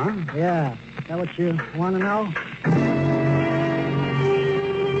 Heath, huh? Yeah. Is that what you want to know?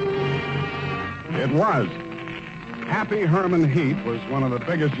 It was. Happy Herman Heath was one of the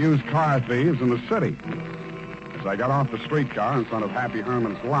biggest used car thieves in the city. As I got off the streetcar in front of Happy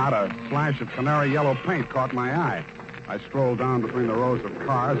Herman's lot, a flash of canary yellow paint caught my eye. I strolled down between the rows of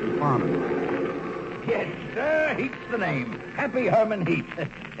cars and found it. Yes, sir. Heath's the name. Happy Herman Heath.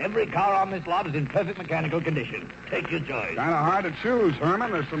 Every car on this lot is in perfect mechanical condition. Take your choice. Kind of hard to choose,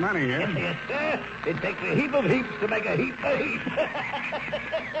 Herman. There's so many here. Yes, sir. It takes a heap of heaps to make a heap of heaps.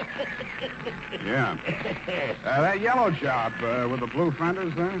 Yeah. That yellow job with the blue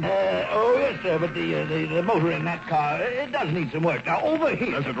fenders there? Oh, yes, sir, but the motor in that car, it does need some work. Now, over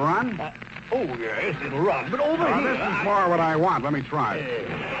here... Does it run? Oh, yes, it'll run. But over here... This is more what I want. Let me try.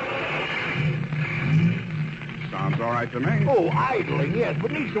 Sounds all right to me. Oh, idling, yes,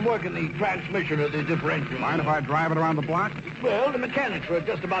 but needs some work in the transmission of the differential. Mind if I drive it around the block? Well, the mechanics are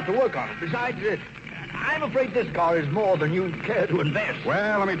just about to work on it. Besides, I'm afraid this car is more than you'd care to invest.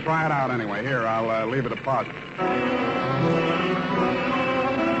 Well, let me try it out anyway. Here, I'll leave a deposit.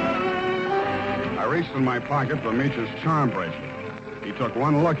 I reached in my pocket for Meech's charm bracelet. He took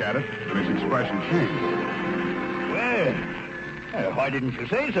one look at it, and his expression changed. Well, why didn't you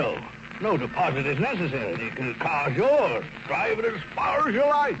say so? No deposit is necessary. The car's yours. Drive it as far as you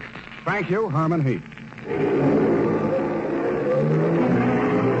like. Thank you, Herman Heath.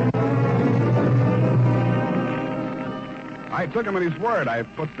 I took him at his word. I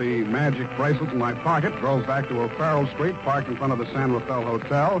put the magic bracelet in my pocket, drove back to O'Farrell Street, parked in front of the San Rafael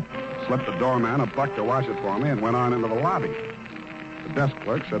Hotel, slipped the doorman a buck to wash it for me, and went on into the lobby. The desk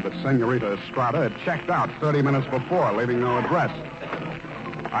clerk said that Senorita Estrada had checked out 30 minutes before, leaving no address.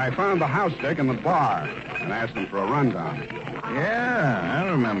 I found the house dick in the bar and asked him for a rundown. Yeah, I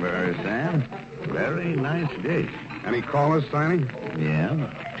remember her, Sam. Very nice dish. Any callers, Tiny?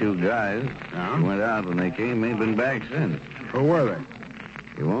 Yeah, two guys. Yeah? They went out when they came. Ain't been back since. Who were they?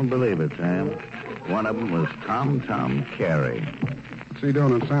 You won't believe it, Sam. One of them was Tom Carey. What's he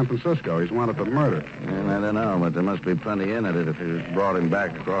doing in San Francisco? He's wanted for murder. And I don't know, but there must be plenty in it if you brought him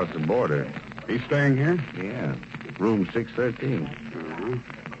back across the border. He's staying here? Yeah, room 613. Uh-huh.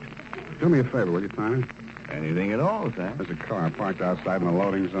 Do me a favor, will you, Tiny? Anything at all, Sam. There's a car parked outside in the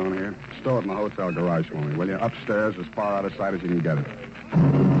loading zone here. Stow it in the hotel garage for me, will you? Upstairs, as far out of sight as you can get it.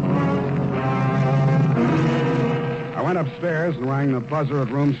 I went upstairs and rang the buzzer at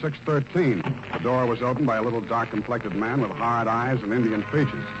room 613. The door was opened by a little dark-complected man with hard eyes and Indian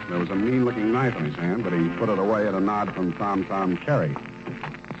features. There was a mean-looking knife in his hand, but he put it away at a nod from Tom Carey.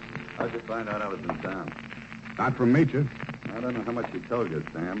 How'd you find out I was in town? Not from Meecha. I don't know how much she told you,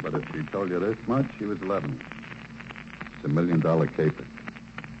 Sam, but if she told you this much, she was 11. It's $1 million caper.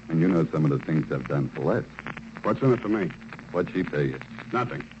 And you know some of the things I've done for less. What's in it for me? What'd she pay you?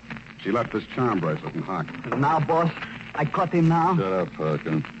 Nothing. She left this charm bracelet in Hock. Now, boss, I caught him now. Shut up,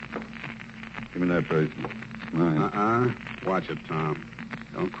 Parker. Give me that bracelet. Mine. Watch it, Tom.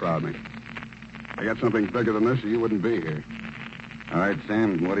 Don't crowd me. I got something bigger than this or you wouldn't be here. All right,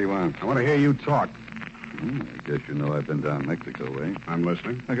 Sam, what do you want? I want to hear you talk. I guess you know I've been down Mexico way. I'm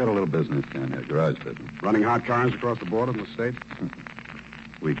listening. I got a little business down here, garage business. Running hot cars across the border from the States?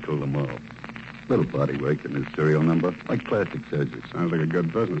 We cool them all. Little body work and his serial number, like plastic surgery. Sounds like a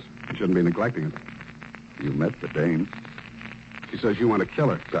good business. You shouldn't be neglecting it. You met the dame. She says you want to kill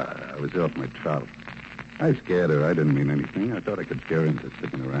her. I was off my trout. I scared her. I didn't mean anything. I thought I could scare her into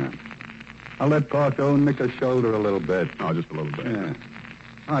sticking around. I'll let Paco nick her shoulder a little bit. Oh, just a little bit. Yeah.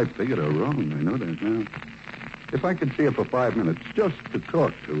 I figured her wrong. I know that now. If I could see her for 5 minutes just to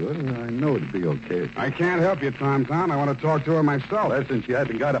talk to her, I know it'd be okay. I can't help you, Tom. I want to talk to her myself. Listen, she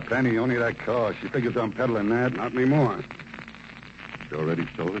hasn't got a penny, only that car. She figures I'm peddling that. Not anymore. She already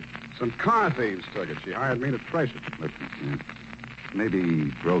sold it? Some car thieves took it. She hired me to trace it. Listen, Sam. Maybe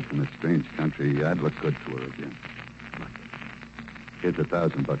broke in a strange country. I'd look good to her again. Look. Here's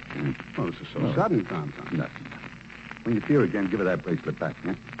 $1,000, Sam. Oh, this is so sudden, Tom. Nothing. When you see her again, give her that bracelet back,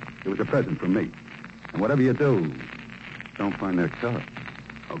 yeah? It was a present from me. And whatever you do, don't find that car.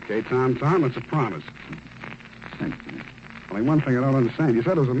 Okay, Tom, that's a promise. Thanks, man. Only one thing I don't understand. You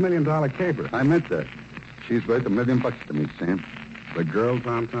said it was $1 million caper. I meant that. She's worth $1 million to me, Sam. The girl,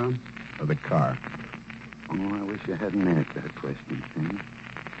 Tom, or the car? Oh, I wish you hadn't asked that question, Sam.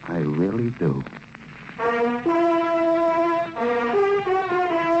 I really do.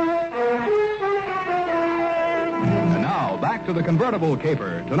 And now, back to the Convertible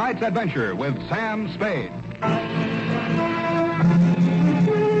Caper. Tonight's adventure with Sam Spade.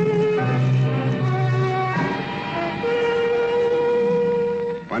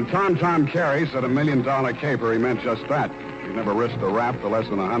 When Tom Carey said $1 million caper, he meant just that. He never risked a rap for less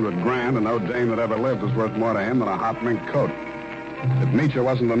than $100,000, and no dame that ever lived was worth more to him than a hot mink coat. If Nietzsche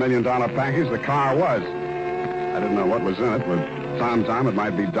wasn't the $1 million package, the car was. I didn't know what was in it. With Tom, it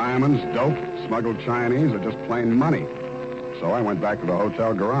might be diamonds, dope, smuggled Chinese, or just plain money. So I went back to the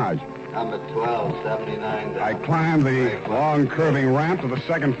hotel garage. Number 1279. I climbed the long curving ramp to the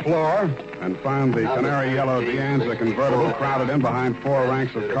second floor and found the canary yellow Dianza convertible crowded in behind 4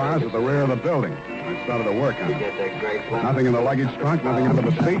 ranks of cars at the rear of the building. I started to work on it. Nothing in the luggage trunk, nothing under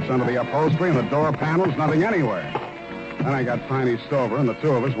the seats, under the upholstery, and the door panels, nothing anywhere. Then I got Tiny Stover, and the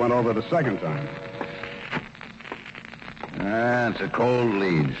two of us went over the second time. It's a cold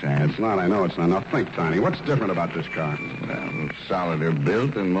lead, Sam. It's not, I know it's not. Now think, Tiny, what's different about this car? Well, solider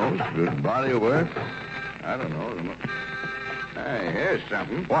built than most. Good body work. I don't know. Hey, here's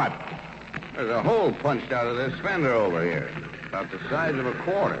something. What? There's a hole punched out of this fender over here. About the size of a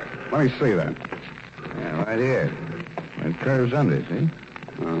quarter. Let me see that. Yeah, right here. It curves under, see?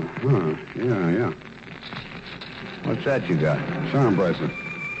 Uh-huh. Yeah. What's that you got? Charm bracelet.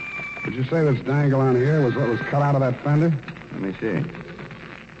 Did you say this dangle on here was what was cut out of that fender? Let me see.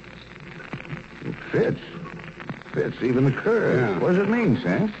 It fits. Fits even the curve. Yeah. What does it mean,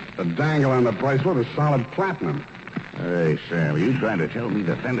 Sam? The dangle on the bracelet is solid platinum. Hey, Sam, are you trying to tell me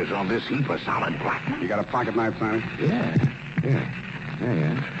the fenders on this heap are solid platinum? You got a pocket knife, Tiny? Yeah.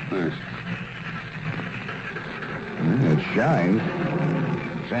 Thanks. It shines.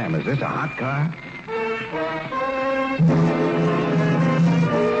 Sam, is this a hot car?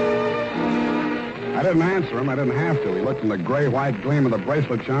 I didn't answer him. I didn't have to. He looked from the gray-white gleam of the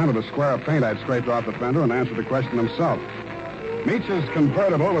bracelet shine to the square of paint I'd scraped off the fender and answered the question himself. Nietzsche's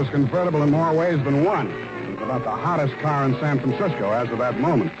convertible was convertible in more ways than one. It was about the hottest car in San Francisco as of that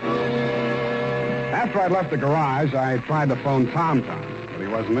moment. After I'd left the garage, I tried to phone Tom, but he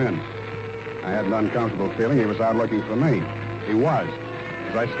wasn't in. I had an uncomfortable feeling he was out looking for me. He was.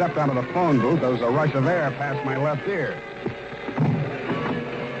 As I stepped out of the phone booth, there was a rush of air past my left ear.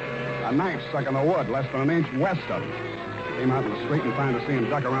 A knife stuck in the wood, less than an inch west of him. I came out in the street and found to see him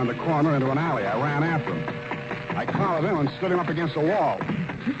duck around the corner into an alley. I ran after him. I collared him and stood him up against a wall.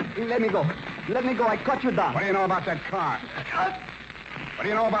 Let me go. Let me go. I cut you down. What do you know about that car? What do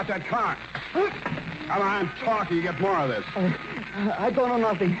you know about that car? Come on, talk, or you get more of this. I don't know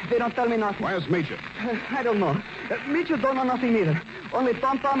nothing. They don't tell me nothing. Where's Meacher? I don't know. Meacher don't know nothing either. Only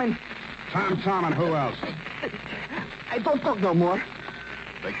Tom and... Tom and who else? I don't talk no more.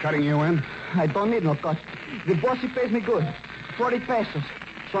 They cutting you in? I don't need no cut. The boss, he pays me good. 40 pesos.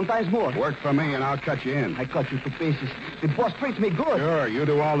 Sometimes more. Work for me and I'll cut you in. I cut you to pieces. The boss treats me good. Sure, you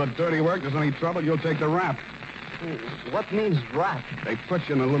do all the dirty work. There's any trouble, you'll take the rap. What means rap? They put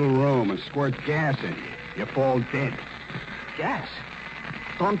you in a little room and squirt gas in you. You fall dead. Gas?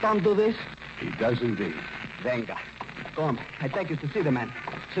 Tom do this? He does indeed. Venga. Come, I take you to see the man.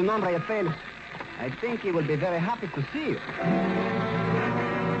 Su nombre es Félix. I think he will be very happy to see you.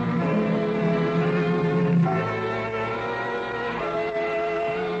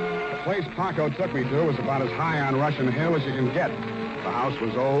 The place Paco took me to was about as high on Russian Hill as you can get. The house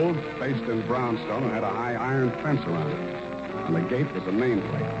was old, faced in brownstone, and had a high iron fence around it. On the gate was a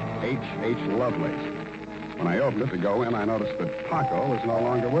nameplate, H.H. Lovelace. When I opened it to go in, I noticed that Paco was no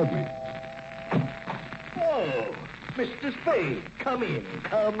longer with me. Oh, Mr. Spade, come in.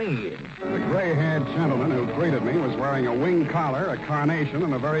 The gray-haired gentleman who greeted me was wearing a wing collar, a carnation,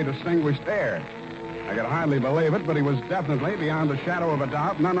 and a very distinguished air. I could hardly believe it, but he was definitely, beyond the shadow of a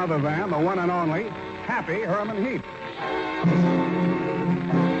doubt, none other than the one and only Happy Herman Heap.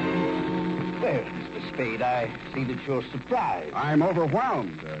 Well, Mr. Spade, I see that you're surprised. I'm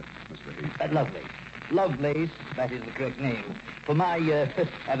overwhelmed, Mr. Heap. Lovelace. Lovelace, that is the correct name. For my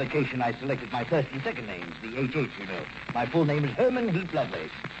avocation, I selected my first and second names, the HH, you know. My full name is Herman Heap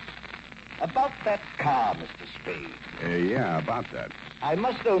Lovelace. About that car, Mr. Spade. Yeah, about that. I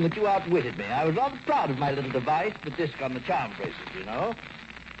must own that you outwitted me. I was rather proud of my little device, the disc on the charm bracelet, you know.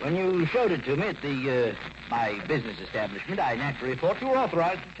 When you showed it to me at the my business establishment, I naturally thought you were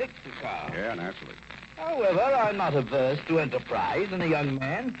authorized to take the car. Yeah, naturally. However, I'm not averse to enterprise in a young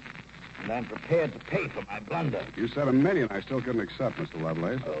man, and I'm prepared to pay for my blunder. You said $1 million I still couldn't accept, Mr.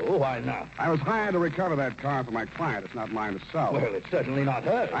 Lovelace. Oh, why not? I was hired to recover that car for my client. It's not mine to sell. Well, it's certainly not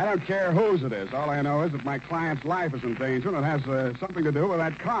hers. I don't care whose it is. All I know is that my client's life is in danger, and it has something to do with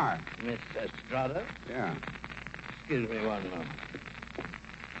that car. Miss Estrada? Yeah. Excuse me one moment.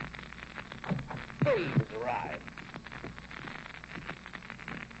 Spade has arrived.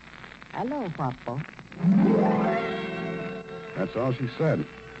 Hello, Papa. That's all she said.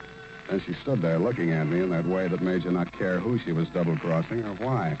 Then she stood there looking at me in that way that made you not care who she was double-crossing or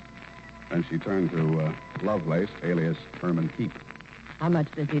why. Then she turned to Lovelace, alias Herman Heap. How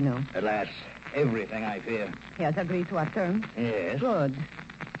much does he know? Alas, everything, I fear. He has agreed to our terms? Yes. Good.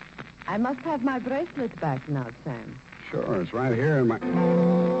 I must have my bracelet back now, Sam. Sure, it's right here in my...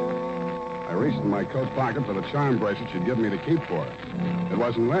 I reached in my coat pocket for the charm bracelet she'd given me to keep for her. It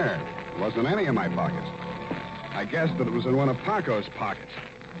wasn't there. It wasn't in any of my pockets. I guessed that it was in one of Paco's pockets.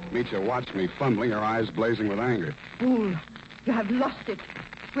 Mitya watched me fumbling, her eyes blazing with anger. Fool, you have lost it.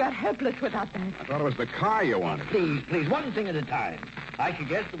 We are helpless without that. I thought it was the car you wanted. Please, one thing at a time. I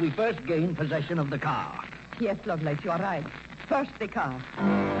suggest that we first gain possession of the car. Yes, Lovelace, you are right. First, the car.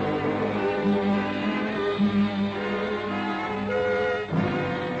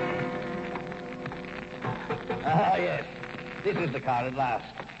 Ah, yes. This is the car at last.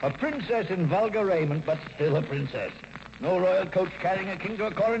 A princess in vulgar raiment, but still a princess. No royal coach carrying a king to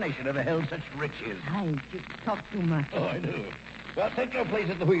a coronation ever held such riches. Hi, you talk too much. Oh, I do. Well, take your place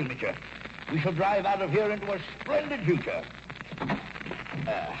at the wheel, Mitchell. We shall drive out of here into a splendid future.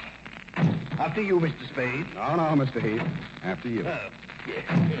 After you, Mr. Spade. No, Mr. Heath. After you. Yes.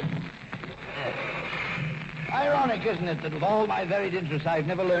 Ironic, isn't it, that with all my varied interests, I've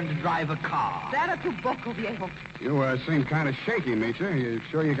never learned to drive a car. Será tu poco, viejo. You seem kind of shaky, Mitya. You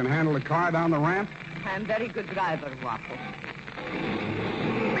sure you can handle the car down the ramp? I'm very good driver, Guapo.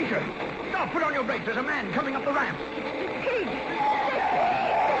 Mitchell, stop! Put on your brakes. There's a man coming up the ramp. Figg!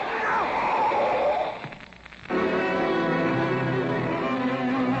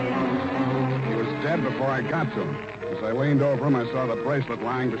 He was dead before I got to him. As I leaned over him, I saw the bracelet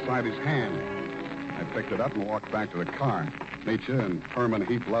lying beside his hand. I picked it up and walked back to the car. Mitya and Herman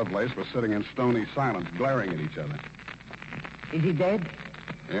Heap Lovelace were sitting in stony silence, glaring at each other. Is he dead?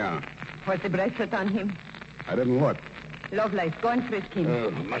 Yeah. Was the bracelet on him? I didn't look. Lovelace, go and frisk him.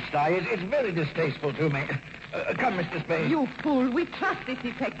 Oh, must I? It's very distasteful to me. Come, Mr. Spade. You fool. We trust this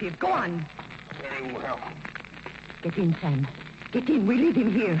detective. Go on. Very well. Get in, Sam. Get in. We leave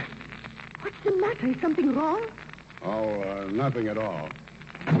him here. What's the matter? Is something wrong? Oh, nothing at all.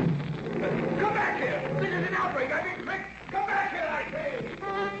 Come back here! This is an outbreak! Come back here, I say!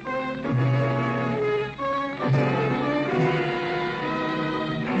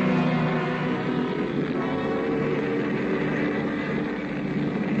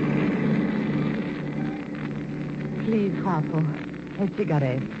 Please, Guapo. A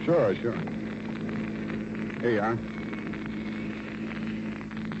cigarette. Sure. Here you are.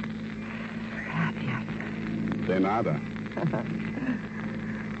 Gracias. De nada.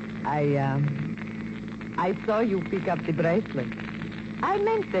 I saw you pick up the bracelet. I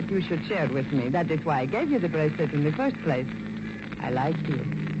meant that you should share with me. That is why I gave you the bracelet in the first place. I liked you.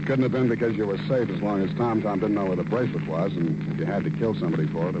 Couldn't have been because you were safe as long as Tom didn't know where the bracelet was, and if you had to kill somebody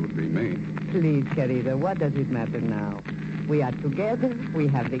for it, it would be me. Please, querida, what does it matter now? We are together, we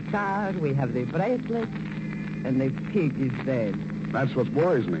have the car, we have the bracelet, and the pig is dead. That's what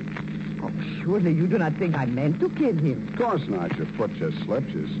worries me. Oh, surely you do not think I meant to kill him. Of course not. Your foot just slipped.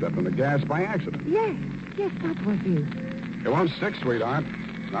 You stepped on the gas by accident. Yes, that was it. It won't stick, sweetheart.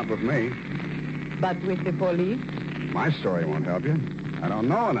 Not with me. But with the police? My story won't help you. I don't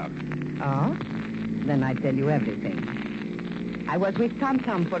know enough. Oh? Then I tell you everything. I was with Tom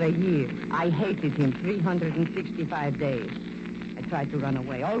for a year. I hated him 365 days. I tried to run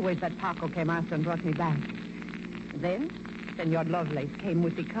away. Always that Paco came after and brought me back. Then, Senor Lovelace came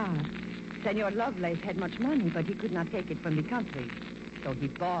with the car. Senor Lovelace had much money, but he could not take it from the country. So he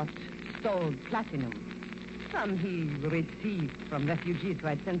bought, stole platinum. Some he received from refugees who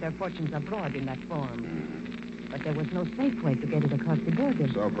had sent their fortunes abroad in that form. But there was no safe way to get it across the border.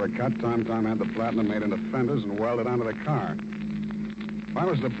 So for a cut, Tom had the platinum made into fenders and welded onto the car. Why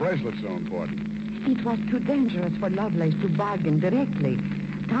was the bracelet so important? It was too dangerous for Lovelace to bargain directly.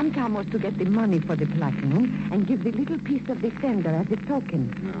 Tom was to get the money for the platinum and give the little piece of the fender as a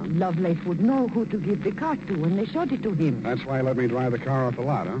token. Yeah. Lovelace would know who to give the car to when they showed it to him. That's why he let me drive the car off the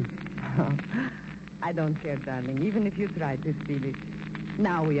lot, huh? I don't care, darling, even if you try to steal it.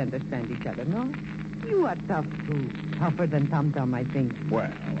 Now we understand each other, no? You are tough, too. Tougher than Tom, I think.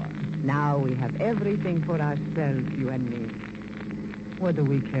 Well, Now we have everything for ourselves, you and me. What do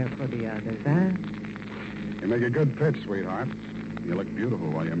we care for the others, huh? You make a good pitch, sweetheart. You look beautiful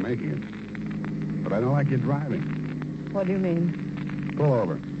while you're making it. But I don't like you driving. What do you mean? Pull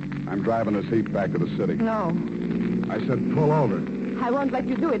over. I'm driving this heap back to the city. No. I said pull over. I won't let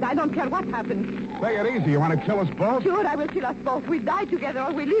you do it. I don't care what happens. Take it easy. You want to kill us both? Sure, I will kill us both. We die together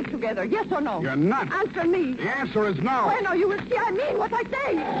or we live together. Yes or no? You're nuts. Answer me. The answer is no. Bueno, you will see I mean what I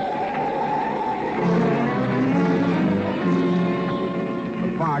say.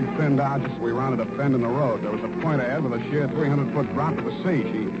 The fog thinned out just as we rounded a bend in the road. There was a point ahead with a sheer 300-foot drop to the sea.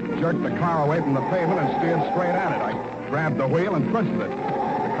 She jerked the car away from the pavement and steered straight at it. I grabbed the wheel and twisted it.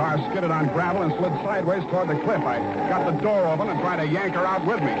 The car skidded on gravel and slid sideways toward the cliff. I got the door open and tried to yank her out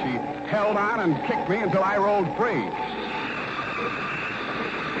with me. She held on and kicked me until I rolled free.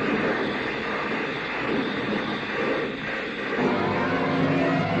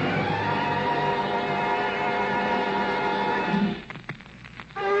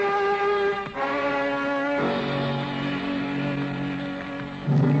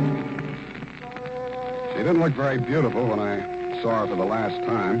 She didn't look very beautiful when I saw her for the last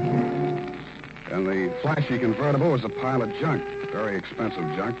time. And the flashy convertible was a pile of junk. Very expensive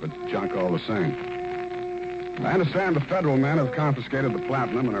junk, but junk all the same. I understand the federal men have confiscated the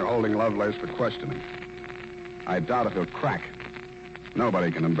platinum and are holding Lovelace for questioning. I doubt if he'll crack.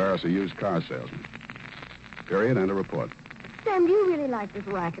 Nobody can embarrass a used car salesman. Period. End of report. Sam, do you really like this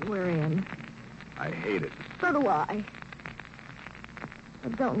racket we're in? I hate it. So do I.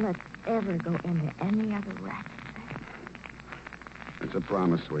 But don't let's ever go into any other racket. It's a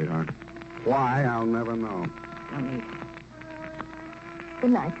promise, sweetheart. Why, I'll never know. Honey.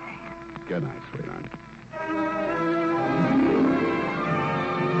 Good night, Sam. Good night, sweetheart.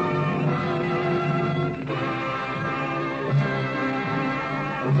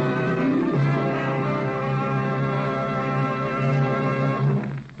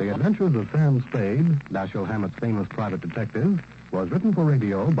 The Adventures of Sam Spade, Dashiell Hammett's famous private detective, was written for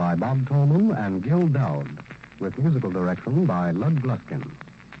radio by Bob Tolman and Gil Dowd, with musical direction by Lud Gluskin.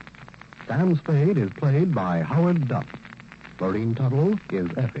 Sam Spade is played by Howard Duff. Lorene Tuttle is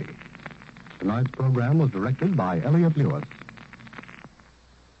Effie. Tonight's program was directed by Elliott Lewis.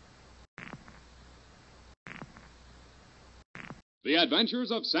 The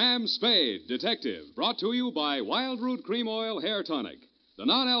Adventures of Sam Spade, Detective, brought to you by Wild Root Cream Oil Hair Tonic, the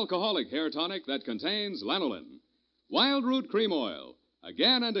non-alcoholic hair tonic that contains lanolin. Wild Root Cream Oil,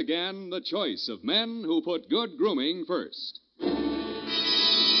 again and again the choice of men who put good grooming first.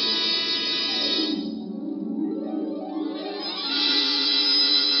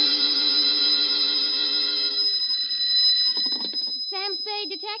 Sam Spade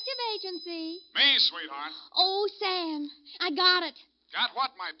Detective Agency. Me, sweetheart. Oh, Sam, I got it. Got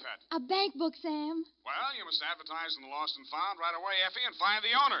what, my pet? A bank book, Sam. Well, you must advertise in the Lost and Found right away, Effie, and find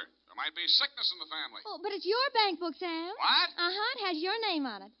the owner. There might be sickness in the family. Oh, but it's your bank book, Sam. What? Uh-huh, it has your name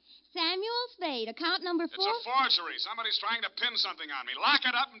on it. Samuel Spade, account number 4. It's a forgery. Somebody's trying to pin something on me. Lock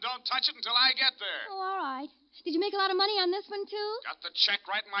it up and don't touch it until I get there. Oh, all right. Did you make a lot of money on this one, too? Got the check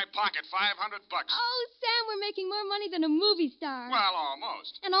right in my pocket, $500. Oh, Sam, we're making more money than a movie star. Well,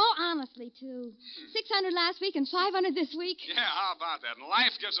 almost. And all honestly, too. 600 last week and 500 this week. Yeah, how about that? And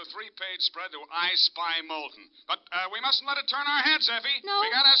Life gives a 3-page spread to I Spy Moulton. But we mustn't let it turn our heads, Effie. No.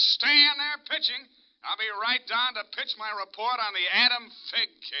 We gotta stay in there pitching. I'll be right down to pitch my report on the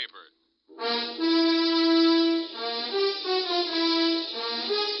Figg Caper.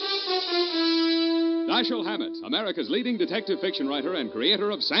 Dashiell Hammett, America's leading detective fiction writer and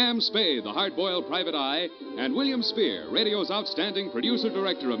creator of Sam Spade, the hard-boiled private eye, and William Spear, radio's outstanding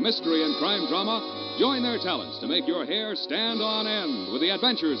producer-director of mystery and crime drama, join their talents to make your hair stand on end with the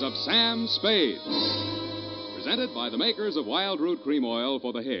Adventures of Sam Spade. Presented by the makers of Wild Root Cream Oil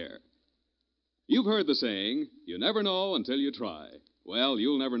for the hair. You've heard the saying, you never know until you try. Well,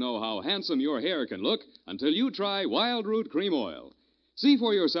 you'll never know how handsome your hair can look until you try Wild Root Cream Oil. See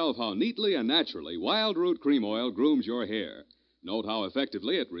for yourself how neatly and naturally Wild Root Cream Oil grooms your hair. Note how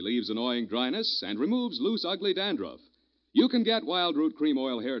effectively it relieves annoying dryness and removes loose, ugly dandruff. You can get Wild Root Cream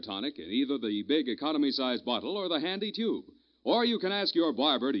Oil Hair Tonic in either the big economy-size bottle or the handy tube. Or you can ask your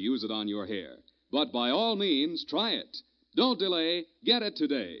barber to use it on your hair. But by all means, try it. Don't delay. Get it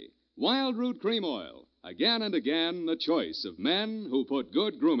today. Wild Root Cream Oil. Again and again, the choice of men who put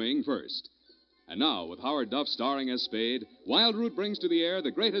good grooming first. And now, with Howard Duff starring as Spade, Wild Root brings to the air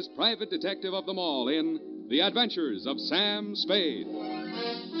the greatest private detective of them all in The Adventures of Sam Spade.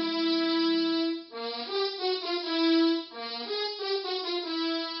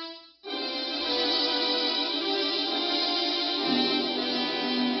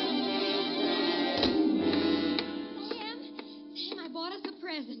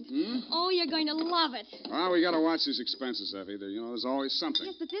 Oh, you're going to love it. Well, we got to watch these expenses, Effie. There's always something.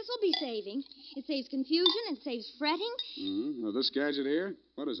 Yes, but this will be saving. It saves confusion. It saves fretting. Mm-hmm. Now, this gadget here,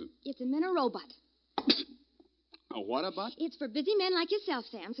 what is it? It's a Minirobot. A what about? It's for busy men like yourself,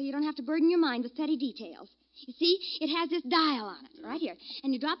 Sam, so you don't have to burden your mind with petty details. You see, it has this dial on it, right here.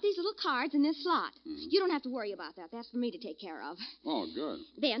 And you drop these little cards in this slot. Mm-hmm. You don't have to worry about that. That's for me to take care of. Oh, good.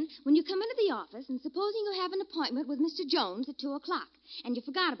 Then, when you come into the office, and supposing you have an appointment with Mr. Jones at 2 o'clock, and you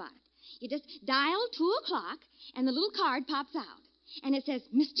forgot about it, you just dial 2 o'clock, and the little card pops out. And it says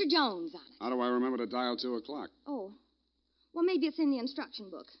Mr. Jones on it. How do I remember to dial 2 o'clock? Oh. Well, maybe it's in the instruction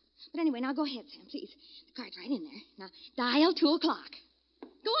book. But anyway, now go ahead, Sam, please. The card's right in there. Now, dial 2 o'clock.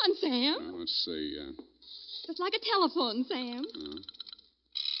 Go on, Sam. Well, let's see. Just like a telephone, Sam.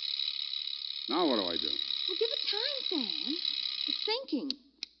 Now what do I do? Well, give it time, Sam. It's thinking.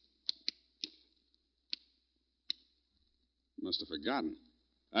 Must have forgotten.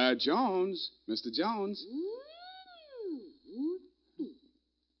 Jones. Mr. Jones.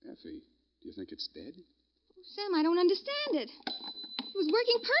 Effie, do you think it's dead? Oh, Sam, I don't understand it. It was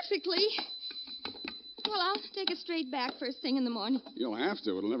working perfectly. Well, I'll take it straight back first thing in the morning. You'll have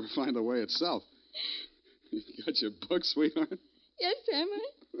to. It'll never find the way itself. You got your book, sweetheart? Yes, Sam,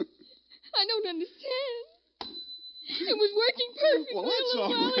 I don't understand. It was working perfectly. Well, that's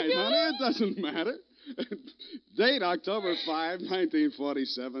all right, honey. It doesn't matter. Date October 5,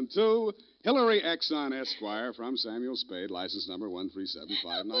 1947, to Hillary Exxon, Esquire, from Samuel Spade, license number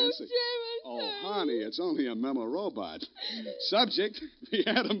 137596. Oh, honey, it's only a memo robot. Subject, the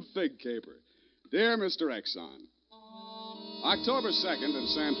Adam Figg Caper. Dear Mr. Exxon, October 2nd in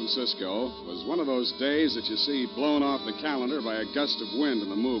San Francisco was one of those days that you see blown off the calendar by a gust of wind in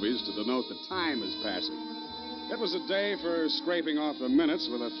the movies to denote the time is passing. It was a day for scraping off the minutes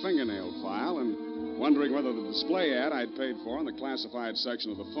with a fingernail file and wondering whether the display ad I'd paid for in the classified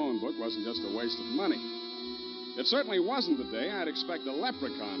section of the phone book wasn't just a waste of money. It certainly wasn't the day I'd expect a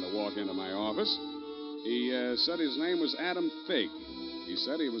leprechaun to walk into my office. He said his name was Adam Figg. He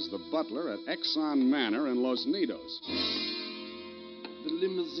said he was the butler at Exxon Manor in Los Nidos. The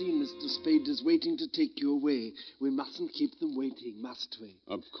limousine, Mr. Spade, is waiting to take you away. We mustn't keep them waiting, must we?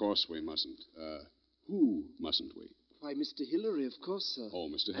 Of course we mustn't. Who mustn't we? Why, Mr. Hillary, of course, sir. Oh,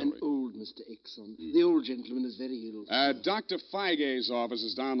 Mr. Hillary. And old Mr. Exxon. The old gentleman is very ill. Dr. Feige's office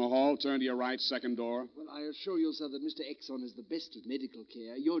is down the hall. Turn to your right, second door. Well, I assure you, sir, that Mr. Exxon is the best of medical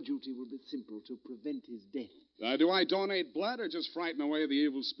care. Your duty will be simple, to prevent his death. Do I donate blood or just frighten away the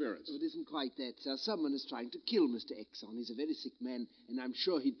evil spirits? Oh, it isn't quite that, sir. Someone is trying to kill Mr. Exxon. He's a very sick man, and I'm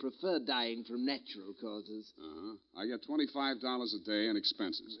sure he'd prefer dying from natural causes. I get $25 a day in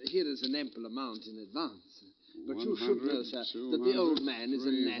expenses. Here is an ample amount in advance. But you should know, sir, that the old man is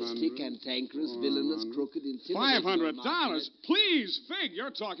a nasty, cantankerous, villainous, crooked, intimidating... $500? Please, Figg, you're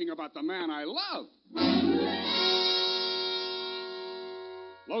talking about the man I love.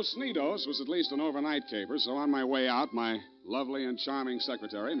 Los Nidos was at least an overnight caper, so on my way out, my lovely and charming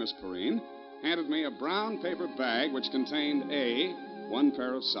secretary, Miss Perrine, handed me a brown paper bag which contained A, one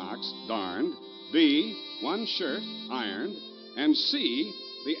pair of socks, darned, B, one shirt, ironed, and C,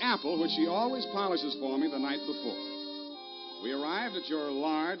 the apple which she always polishes for me the night before. We arrived at your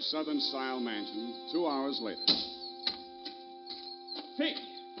large Southern-style mansion 2 hours later. Figg!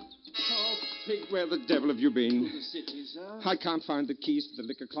 Oh, Figg, where the devil have you been? To the city, sir. I can't find the keys to the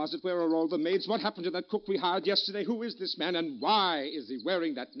liquor closet. Where are all the maids? What happened to that cook we hired yesterday? Who is this man, and why is he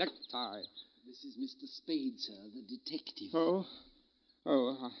wearing that necktie? This is Mr. Spade, sir, the detective.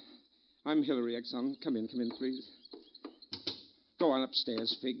 I'm Hillary Exxon. Come in, please. Go on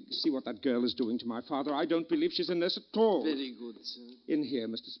upstairs, Figg. See what that girl is doing to my father. I don't believe she's in this at all. Very good, sir. In here,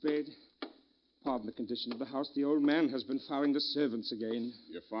 Mr. Spade. Pardon the condition of the house. The old man has been firing the servants again.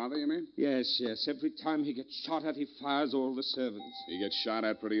 Your father, you mean? Yes. Every time he gets shot at, he fires all the servants. He gets shot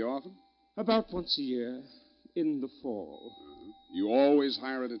at pretty often? About once a year, in the fall. You always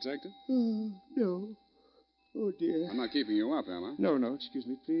hire a detective? No. Oh, dear. I'm not keeping you up, am I? No, excuse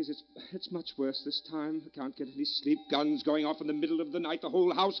me, please. It's much worse this time. I can't get any sleep. Guns going off in the middle of the night. The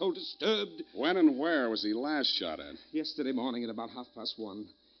whole household disturbed. When and where was he last shot at? Yesterday morning at about 1:30.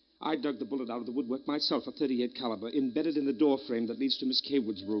 I dug the bullet out of the woodwork myself, a .38 caliber, embedded in the door frame that leads to Miss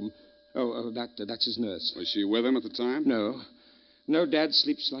Kaywood's room. That's his nurse. Was she with him at the time? No, Dad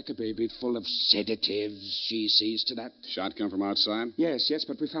sleeps like a baby, full of sedatives. She sees to that. Shot come from outside? Yes,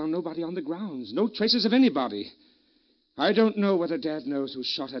 but we found nobody on the grounds. No traces of anybody. I don't know whether Dad knows who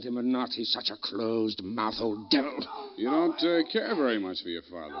shot at him or not. He's such a closed-mouthed old devil. You don't care very much for your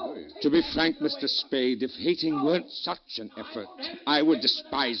father, do you? To be frank, Mr. Spade, if hating weren't such an effort, I would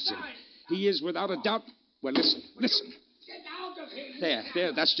despise him. He is without a doubt... Well, listen. Get out of here!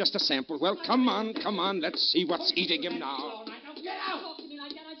 There, that's just a sample. Well, come on, let's see what's eating him now. All right, now get out! Talk to me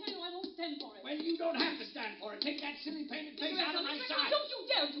like that. I tell you, I won't stand for it. Well, you don't have to stand for it. Take that silly painted face out of my sight. Don't you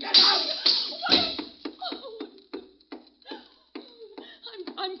dare to. Get out!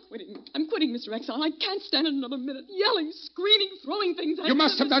 I'm quitting. I'm quitting, Mr. Exxon. I can't stand it another minute. Yelling, screaming, throwing things at You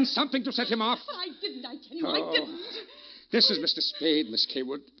must have done something to set him off. But I didn't, I tell you. I didn't. This is Mr. Spade, Miss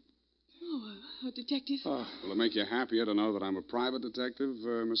Kaywood. Oh, a detective? Will it make you happier to know that I'm a private detective,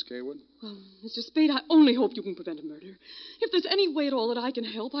 Miss Kaywood? Well, Mr. Spade, I only hope you can prevent a murder. If there's any way at all that I can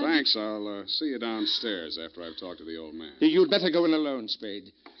help, Thanks. I'll see you downstairs after I've talked to the old man. You'd better go in alone,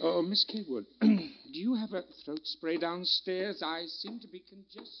 Spade. Oh, Miss Kaywood, do you have a throat spray downstairs? I seem to be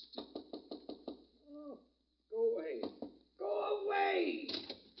congested. Oh, go away. Go away!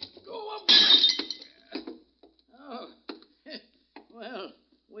 Go away! Oh, well,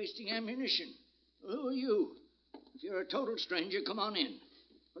 wasting ammunition. Who are you? If you're a total stranger, come on in.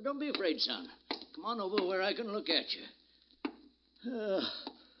 Well, don't be afraid, son. Come on over where I can look at you.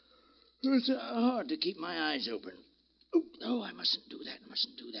 It's hard to keep my eyes open. Oh, I mustn't do that.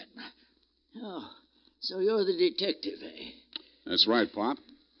 Oh, so you're the detective, eh? That's right, Pop.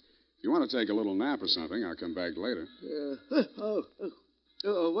 If you want to take a little nap or something, I'll come back later.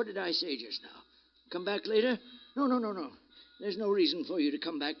 What did I say just now? Come back later? No. There's no reason for you to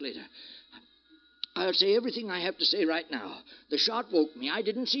come back later. I'll say everything I have to say right now. The shot woke me. I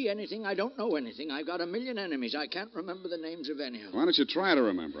didn't see anything. I don't know anything. I've got a million enemies. I can't remember the names of any of them. Why don't you try to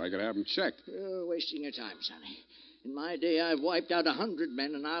remember? I could have them checked. You're wasting your time, Sonny. In my day, I've wiped out 100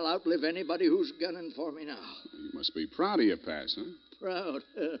 men, and I'll outlive anybody who's gunning for me now. You must be proud of your past, huh? Proud?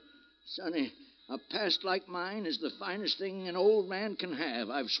 Sonny, a past like mine is the finest thing an old man can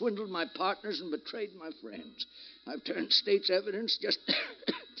have. I've swindled my partners and betrayed my friends. I've turned state's evidence just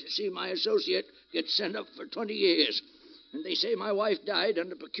to see my associate get sent up for 20 years. And they say my wife died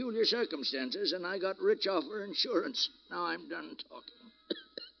under peculiar circumstances, and I got rich off her insurance. Now I'm done talking.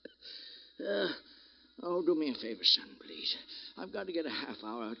 Do me a favor, son, please. I've got to get a half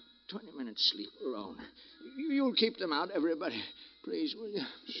hour, 20 minutes sleep alone. You'll keep them out, everybody. Please, will you?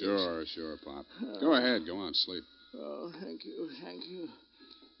 Sure, Pop. Go ahead. Go on, sleep. Oh, thank you.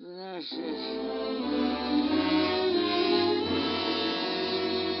 Gracias.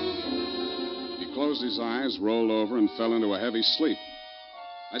 He closed his eyes, rolled over, and fell into a heavy sleep.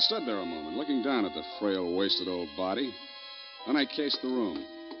 I stood there a moment, looking down at the frail, wasted old body. Then I cased the room.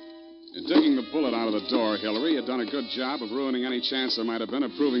 In digging the bullet out of the door, Hillary had done a good job of ruining any chance there might have been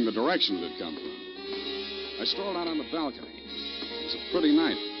of proving the direction it had come from. I strolled out on the balcony. It was a pretty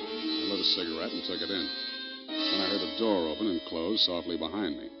night. I lit a cigarette and took it in. Then I heard a door open and close softly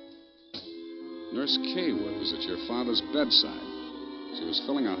behind me. Nurse Kaywood was at your father's bedside. She was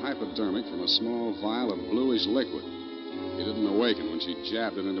filling a hypodermic from a small vial of bluish liquid. He didn't awaken when she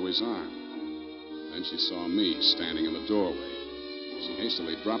jabbed it into his arm. Then she saw me standing in the doorway. She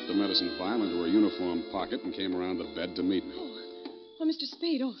hastily dropped the medicine vial into her uniform pocket and came around the bed to meet me. Oh, Mr.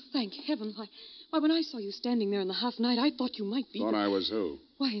 Spade, thank heaven. Why, when I saw you standing there in the half night, I thought you might be... Thought I was who?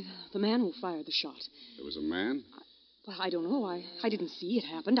 Why, the man who fired the shot. There was a man? I don't know. I didn't see it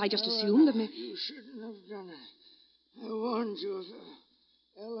happen. I just assumed that... You shouldn't have done it. I warned you,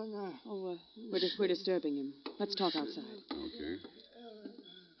 Eleanor. Oh, we're disturbing him. Let's talk outside. Okay.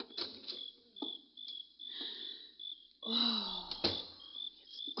 Oh,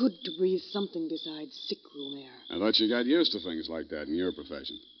 it's good to breathe something besides sick room air. I thought you got used to things like that in your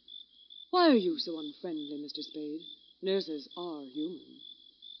profession. Why are you so unfriendly, Mr. Spade? Nurses are human,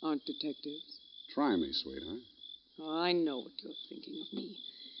 aren't detectives? Try me, sweetheart. Oh, I know what you're thinking of me.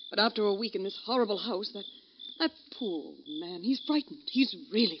 But after a week in this horrible house, that poor old man, he's frightened. He's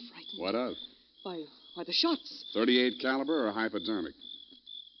really frightened. What of? Why, the shots. 38 caliber or hypodermic?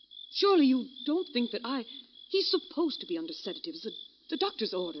 Surely you don't think that He's supposed to be under sedatives. The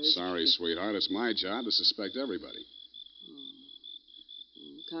doctor's orders. Sorry, sweetheart. It's my job to suspect everybody.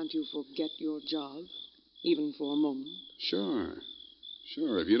 Can't you forget your job? even for a moment? Sure.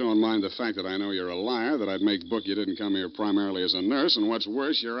 Sure, if you don't mind the fact that I know you're a liar, that I'd make book you didn't come here primarily as a nurse, and what's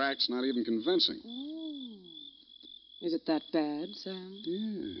worse, your act's not even convincing. Oh. Is it that bad, Sam?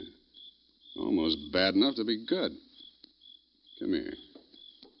 Yeah. Almost bad enough to be good. Come here.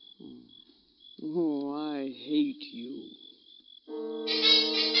 Oh, I hate you.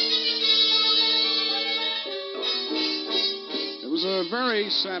 It was a very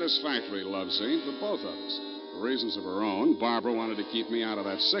satisfactory love scene for both of us. For reasons of her own, Barbara wanted to keep me out of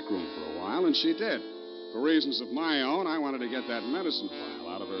that sick room for a while, and she did. For reasons of my own, I wanted to get that medicine file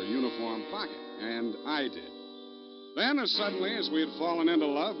out of her uniform pocket, and I did. Then, as suddenly as we had fallen into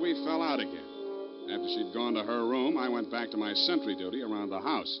love, we fell out again. After she'd gone to her room, I went back to my sentry duty around the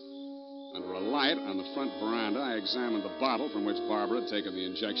house. Under a light on the front veranda, I examined the bottle from which Barbara had taken the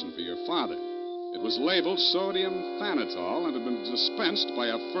injection for your father. It was labeled sodium thanatol and had been dispensed by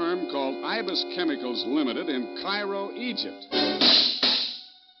a firm called Ibis Chemicals Limited in Cairo, Egypt.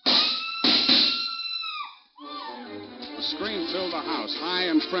 The scream filled the house, high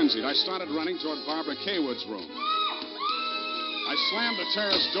and frenzied. I started running toward Barbara Kaywood's room. I slammed the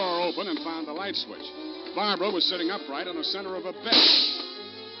terrace door open and found the light switch. Barbara was sitting upright in the center of a bed.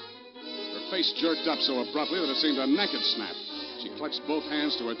 Her face jerked up so abruptly that it seemed her neck had snapped. She clutched both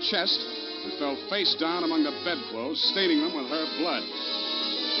hands to her chest and fell face down among the bedclothes, staining them with her blood.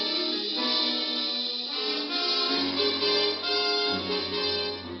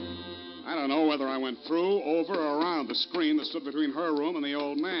 I don't know whether I went through, over, or around the screen that stood between her room and the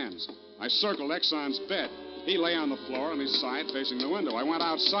old man's. I circled Exxon's bed. He lay on the floor on his side facing the window. I went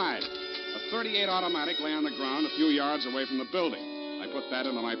outside. A .38 automatic lay on the ground a few yards away from the building. I put that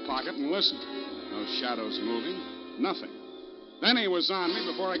into my pocket and listened. No shadows moving. Nothing. Then he was on me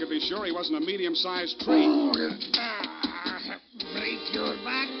before I could be sure he wasn't a medium-sized tree. Break your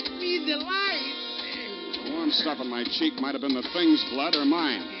back. Be the light. The warm stuff on my cheek might have been the thing's blood or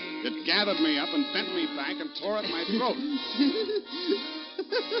mine. It gathered me up and bent me back and tore at my throat.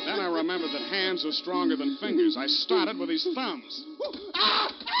 Then I remembered that hands are stronger than fingers. I started with his thumbs.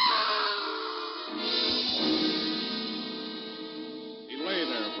 He lay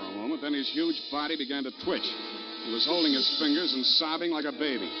there for a moment, then his huge body began to twitch. He was holding his fingers and sobbing like a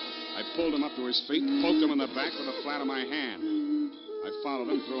baby. I pulled him up to his feet, poked him in the back with the flat of my hand. I followed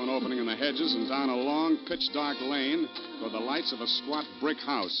him through an opening in the hedges and down a long, pitch-dark lane toward the lights of a squat brick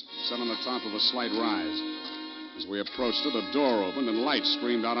house set on the top of a slight rise. As we approached it, the door opened and light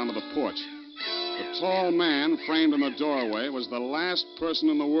streamed out onto the porch. The tall man framed in the doorway was the last person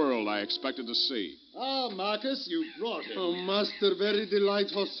in the world I expected to see. Ah, Marcus, you brought him. Oh, master, very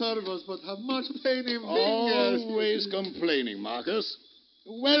delightful service, but have much pain in fingers. Always complaining, Marcus.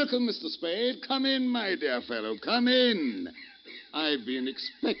 Welcome, Mr. Spade. Come in, my dear fellow. Come in. I've been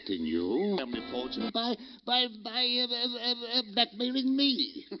expecting you. Family fortune by blackmailing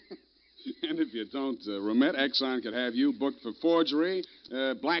me. And if you don't remit, Exxon could have you booked for forgery,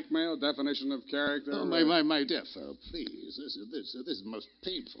 blackmail, definition of character. Oh, my dear fellow, please. This is most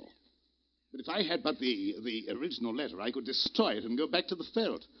painful. But if I had but the original letter, I could destroy it and go back to the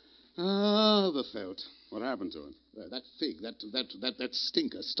Felt. Ah, the Felt. What happened to it? That Figg, that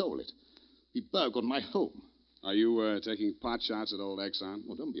stinker stole it. He burgled my home. Are you taking pot shots at old Exxon?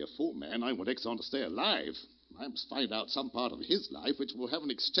 Well, don't be a fool, man. I want Exxon to stay alive. I must find out some part of his life which will have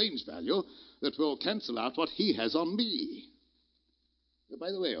an exchange value that will cancel out what he has on me.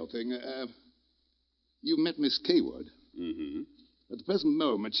 By the way, old thing, you met Miss Kaywood. Mm-hmm. At the present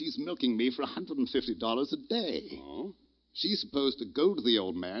moment, she's milking me for $150 a day. Oh? She's supposed to goad the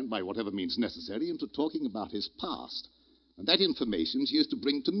old man, by whatever means necessary, into talking about his past. And that information she is to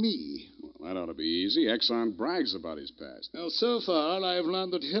bring to me. Well, that ought to be easy. Exxon brags about his past. Now, so far, I've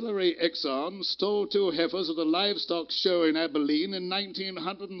learned that Hillary Exxon stole 2 heifers at a livestock show in Abilene in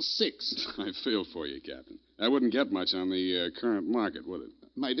 1906. I feel for you, Captain. That wouldn't get much on the current market, would it?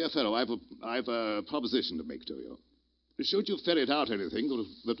 My dear fellow, I've a proposition to make to you. Should you ferret out anything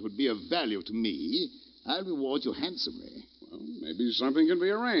that would be of value to me, I'll reward you handsomely. Well, maybe something can be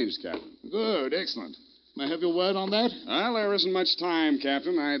arranged, Captain. Good, excellent. May I have your word on that? Well, there isn't much time,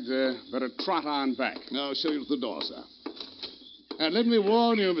 Captain. I'd better trot on back. I'll show you to the door, sir. And let me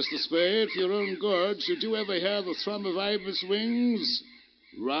warn you, Mr. Spade, for your own good, should you ever hear the thrum of Ibis wings,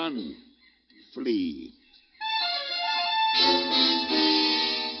 run, flee.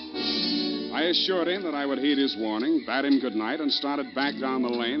 I assured him that I would heed his warning, bade him good night, and started back down the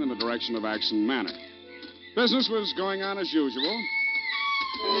lane in the direction of Action Manor. Business was going on as usual.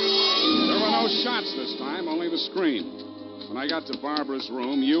 There were no shots this time, only the scream. When I got to Barbara's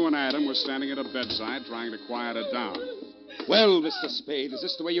room, you and Adam were standing at her bedside trying to quiet her down. Well, Mr. Spade, is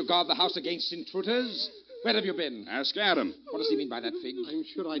this the way you guard the house against intruders? Where have you been? Ask Adam. What does he mean by that, Figg? I'm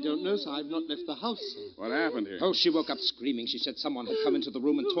sure I don't know, sir. I've not left the house, sir. What happened here? Oh, she woke up screaming. She said someone had come into the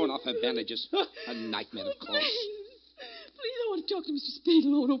room and torn off her bandages. A nightmare, of course. Please, I want to talk to Mr. Spade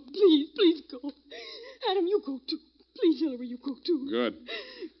alone. Oh, please go. Adam, you go too. Please, Hillary, you go too. Good.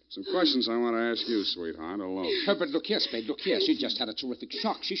 Some questions I want to ask you, sweetheart, alone. Oh, but look here, Spade, look here. She just had a terrific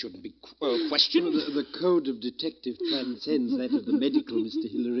shock. She shouldn't be questioned. The code of detective transcends that of the medical,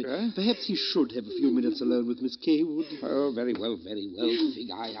 Mr. Hillary. Perhaps he should have a few minutes alone with Miss Kaywood. Oh, very well, Figg.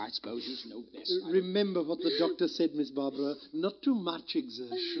 I suppose you know best. Remember what the doctor said, Miss Barbara. Not too much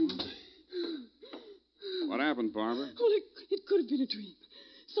exertion. What happened, Barbara? Well, it could have been a dream.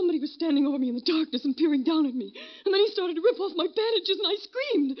 Somebody was standing over me in the darkness and peering down at me. And then he started to rip off my bandages, and I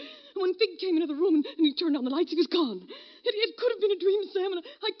screamed. And when Figg came into the room and he turned on the lights, he was gone. It could have been a dream, Sam, and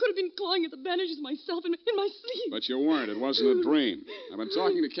I could have been clawing at the bandages myself in my sleep. But you weren't. It wasn't a dream. I've been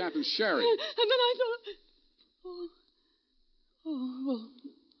talking to Captain Sherry. And then I thought... Oh, well,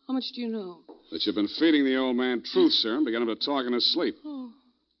 how much do you know? That you've been feeding the old man truth serum to get him to talk in his sleep. Oh,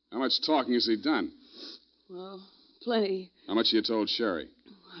 How much talking has he done? well, plenty. How much you told Sherry?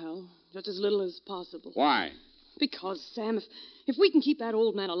 Well, just as little as possible. Why? Because, Sam, if we can keep that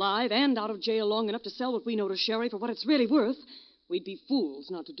old man alive and out of jail long enough to sell what we know to Sherry for what it's really worth, we'd be fools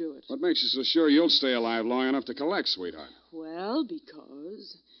not to do it. What makes you so sure you'll stay alive long enough to collect, sweetheart? Well,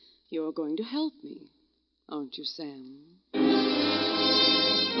 because you're going to help me, aren't you, Sam?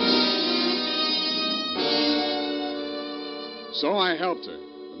 So I helped her,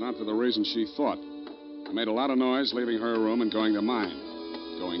 but not for the reason she thought. I made a lot of noise leaving her room and going to mine.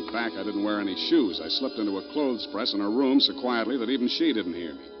 Going back, I didn't wear any shoes. I slipped into a clothes press in her room so quietly that even she didn't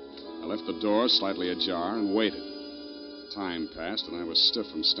hear me. I left the door slightly ajar and waited. Time passed, and I was stiff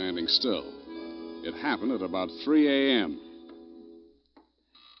from standing still. It happened at about 3 a.m.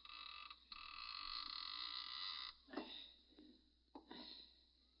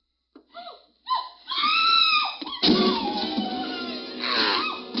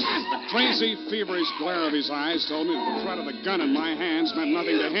 Crazy, feverish glare of his eyes told me that the threat of the gun in my hands meant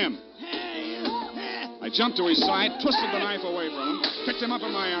nothing to him. I jumped to his side, twisted the knife away from him, picked him up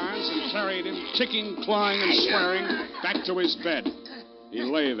in my arms, and carried him, kicking, clawing, and swearing, back to his bed. He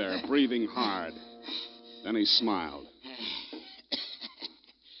lay there, breathing hard. Then he smiled.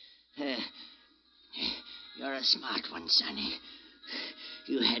 You're a smart one, Sonny.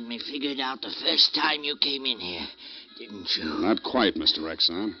 You had me figured out the first time you came in here, didn't you? Not quite, Mr.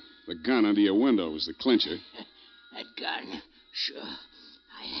 Exxon. The gun under your window was the clincher. That gun? Sure.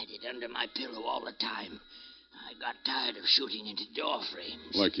 I had it under my pillow all the time. I got tired of shooting into door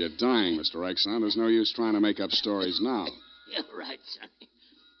frames. Look, you're dying, Mr. Exxon. There's no use trying to make up stories now. You're right, Sonny.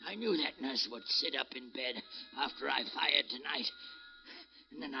 I knew that nurse would sit up in bed after I fired tonight.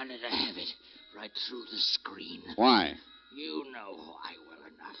 And then I let her have it right through the screen. Why? You know why well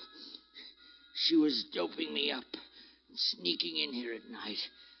enough. She was doping me up and sneaking in here at night,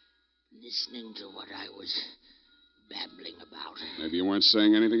 listening to what I was babbling about. Maybe you weren't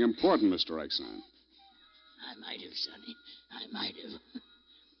saying anything important, Mr. Exxon. I might have, Sonny. I might have.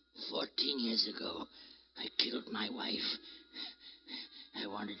 14 years ago, I killed my wife. I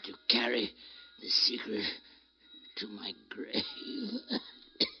wanted to carry the secret to my grave.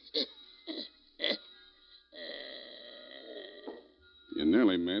 You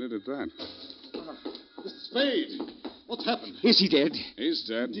nearly made it at that. Mr. Spade, what's happened? Is he dead? He's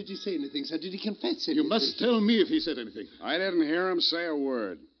dead. Did he say anything, sir? Did he confess anything? You must tell me if he said anything. I didn't hear him say a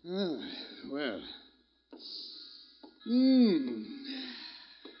word. Ah, well.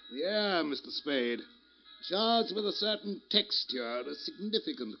 Yeah, Mr. Spade. Charged with a certain texture, a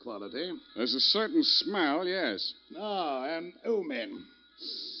significant quality. There's a certain smell, yes. Ah, and omen.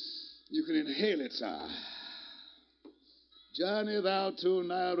 You can inhale it, sir. Journey thou to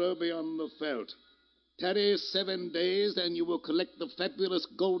Nairobi on the veldt. Tarry 7 days, and you will collect the fabulous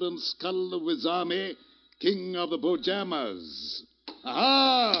golden skull of Wizami, king of the Bojamas.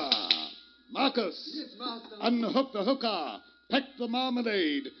 Aha! Marcus! Yes, master. Unhook the hooker. Pack the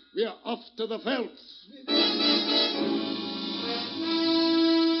marmalade. We are off to the veldt.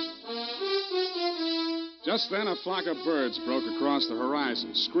 Just then, a flock of birds broke across the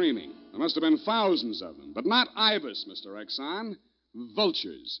horizon, screaming. There must have been thousands of them, but not ibis, Mr. Exxon.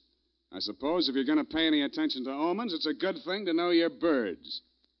 Vultures. I suppose if you're going to pay any attention to omens, it's a good thing to know your birds.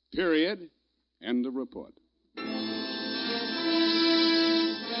 Period. End of report.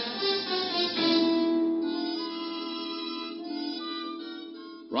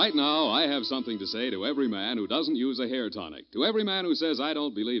 Right now, I have something to say to every man who doesn't use a hair tonic, to every man who says I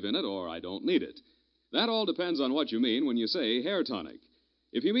don't believe in it or I don't need it. That all depends on what you mean when you say hair tonic.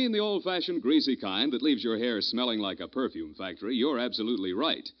 If you mean the old-fashioned greasy kind that leaves your hair smelling like a perfume factory, you're absolutely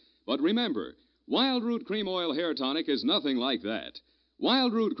right. But remember, Wild Root Cream Oil Hair Tonic is nothing like that.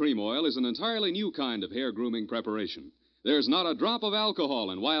 Wild Root Cream Oil is an entirely new kind of hair grooming preparation. There's not a drop of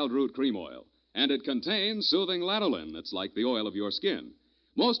alcohol in Wild Root Cream Oil, and it contains soothing lanolin that's like the oil of your skin.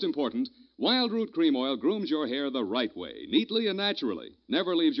 Most important, Wild Root Cream Oil grooms your hair the right way, neatly and naturally,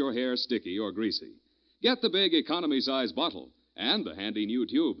 never leaves your hair sticky or greasy. Get the big economy-size bottle and the handy new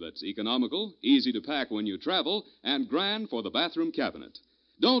tube that's economical, easy to pack when you travel, and grand for the bathroom cabinet.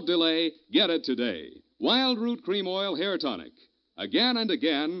 Don't delay, get it today. Wild Root Cream Oil Hair Tonic. Again and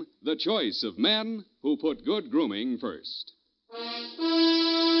again, the choice of men who put good grooming first.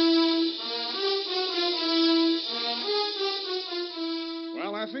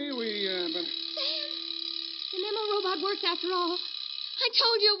 Well, Effie, Sam, the memo robot works after all. I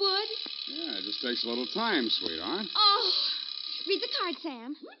told you it would. Yeah, it just takes a little time, sweetheart. Oh, read the card,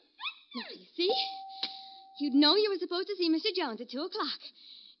 Sam. Now, you see? You'd know you were supposed to see Mr. Jones at 2 o'clock.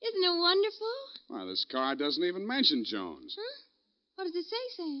 Isn't it wonderful? Well, this card doesn't even mention Jones. Huh? What does it say,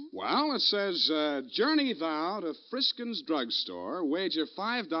 Sam? Well, it says, journey thou to Friskin's drugstore, wager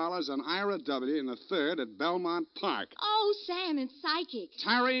 $5 on Ira W. in the 3rd at Belmont Park. Oh, Sam, it's psychic.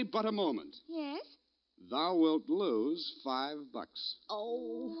 Tarry but a moment. Yes? Thou wilt lose $5.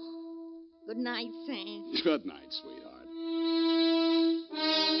 Oh, good night, Sam. Good night, sweetheart.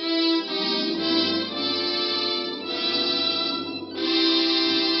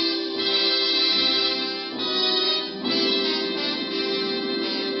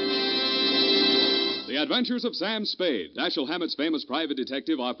 The Adventures of Sam Spade, Dashiell Hammett's famous private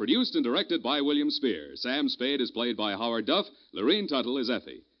detective, are produced and directed by William Spear. Sam Spade is played by Howard Duff. Lorene Tuttle is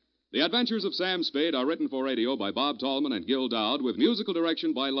Effie. The Adventures of Sam Spade are written for radio by Bob Tallman and Gil Dowd, with musical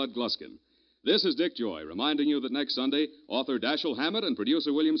direction by Lud Gluskin. This is Dick Joy, reminding you that next Sunday, author Dashiell Hammett and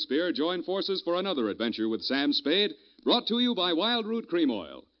producer William Spear join forces for another adventure with Sam Spade, brought to you by Wild Root Cream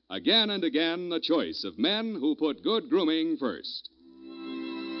Oil. Again and again, the choice of men who put good grooming first.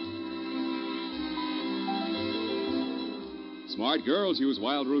 Smart girls use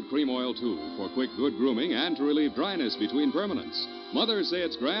Wild Root Cream Oil, too, for quick, good grooming and to relieve dryness between permanents. Mothers say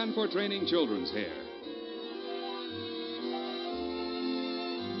it's grand for training children's hair.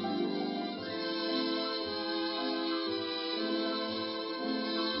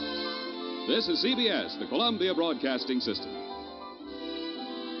 This is CBS, the Columbia Broadcasting System.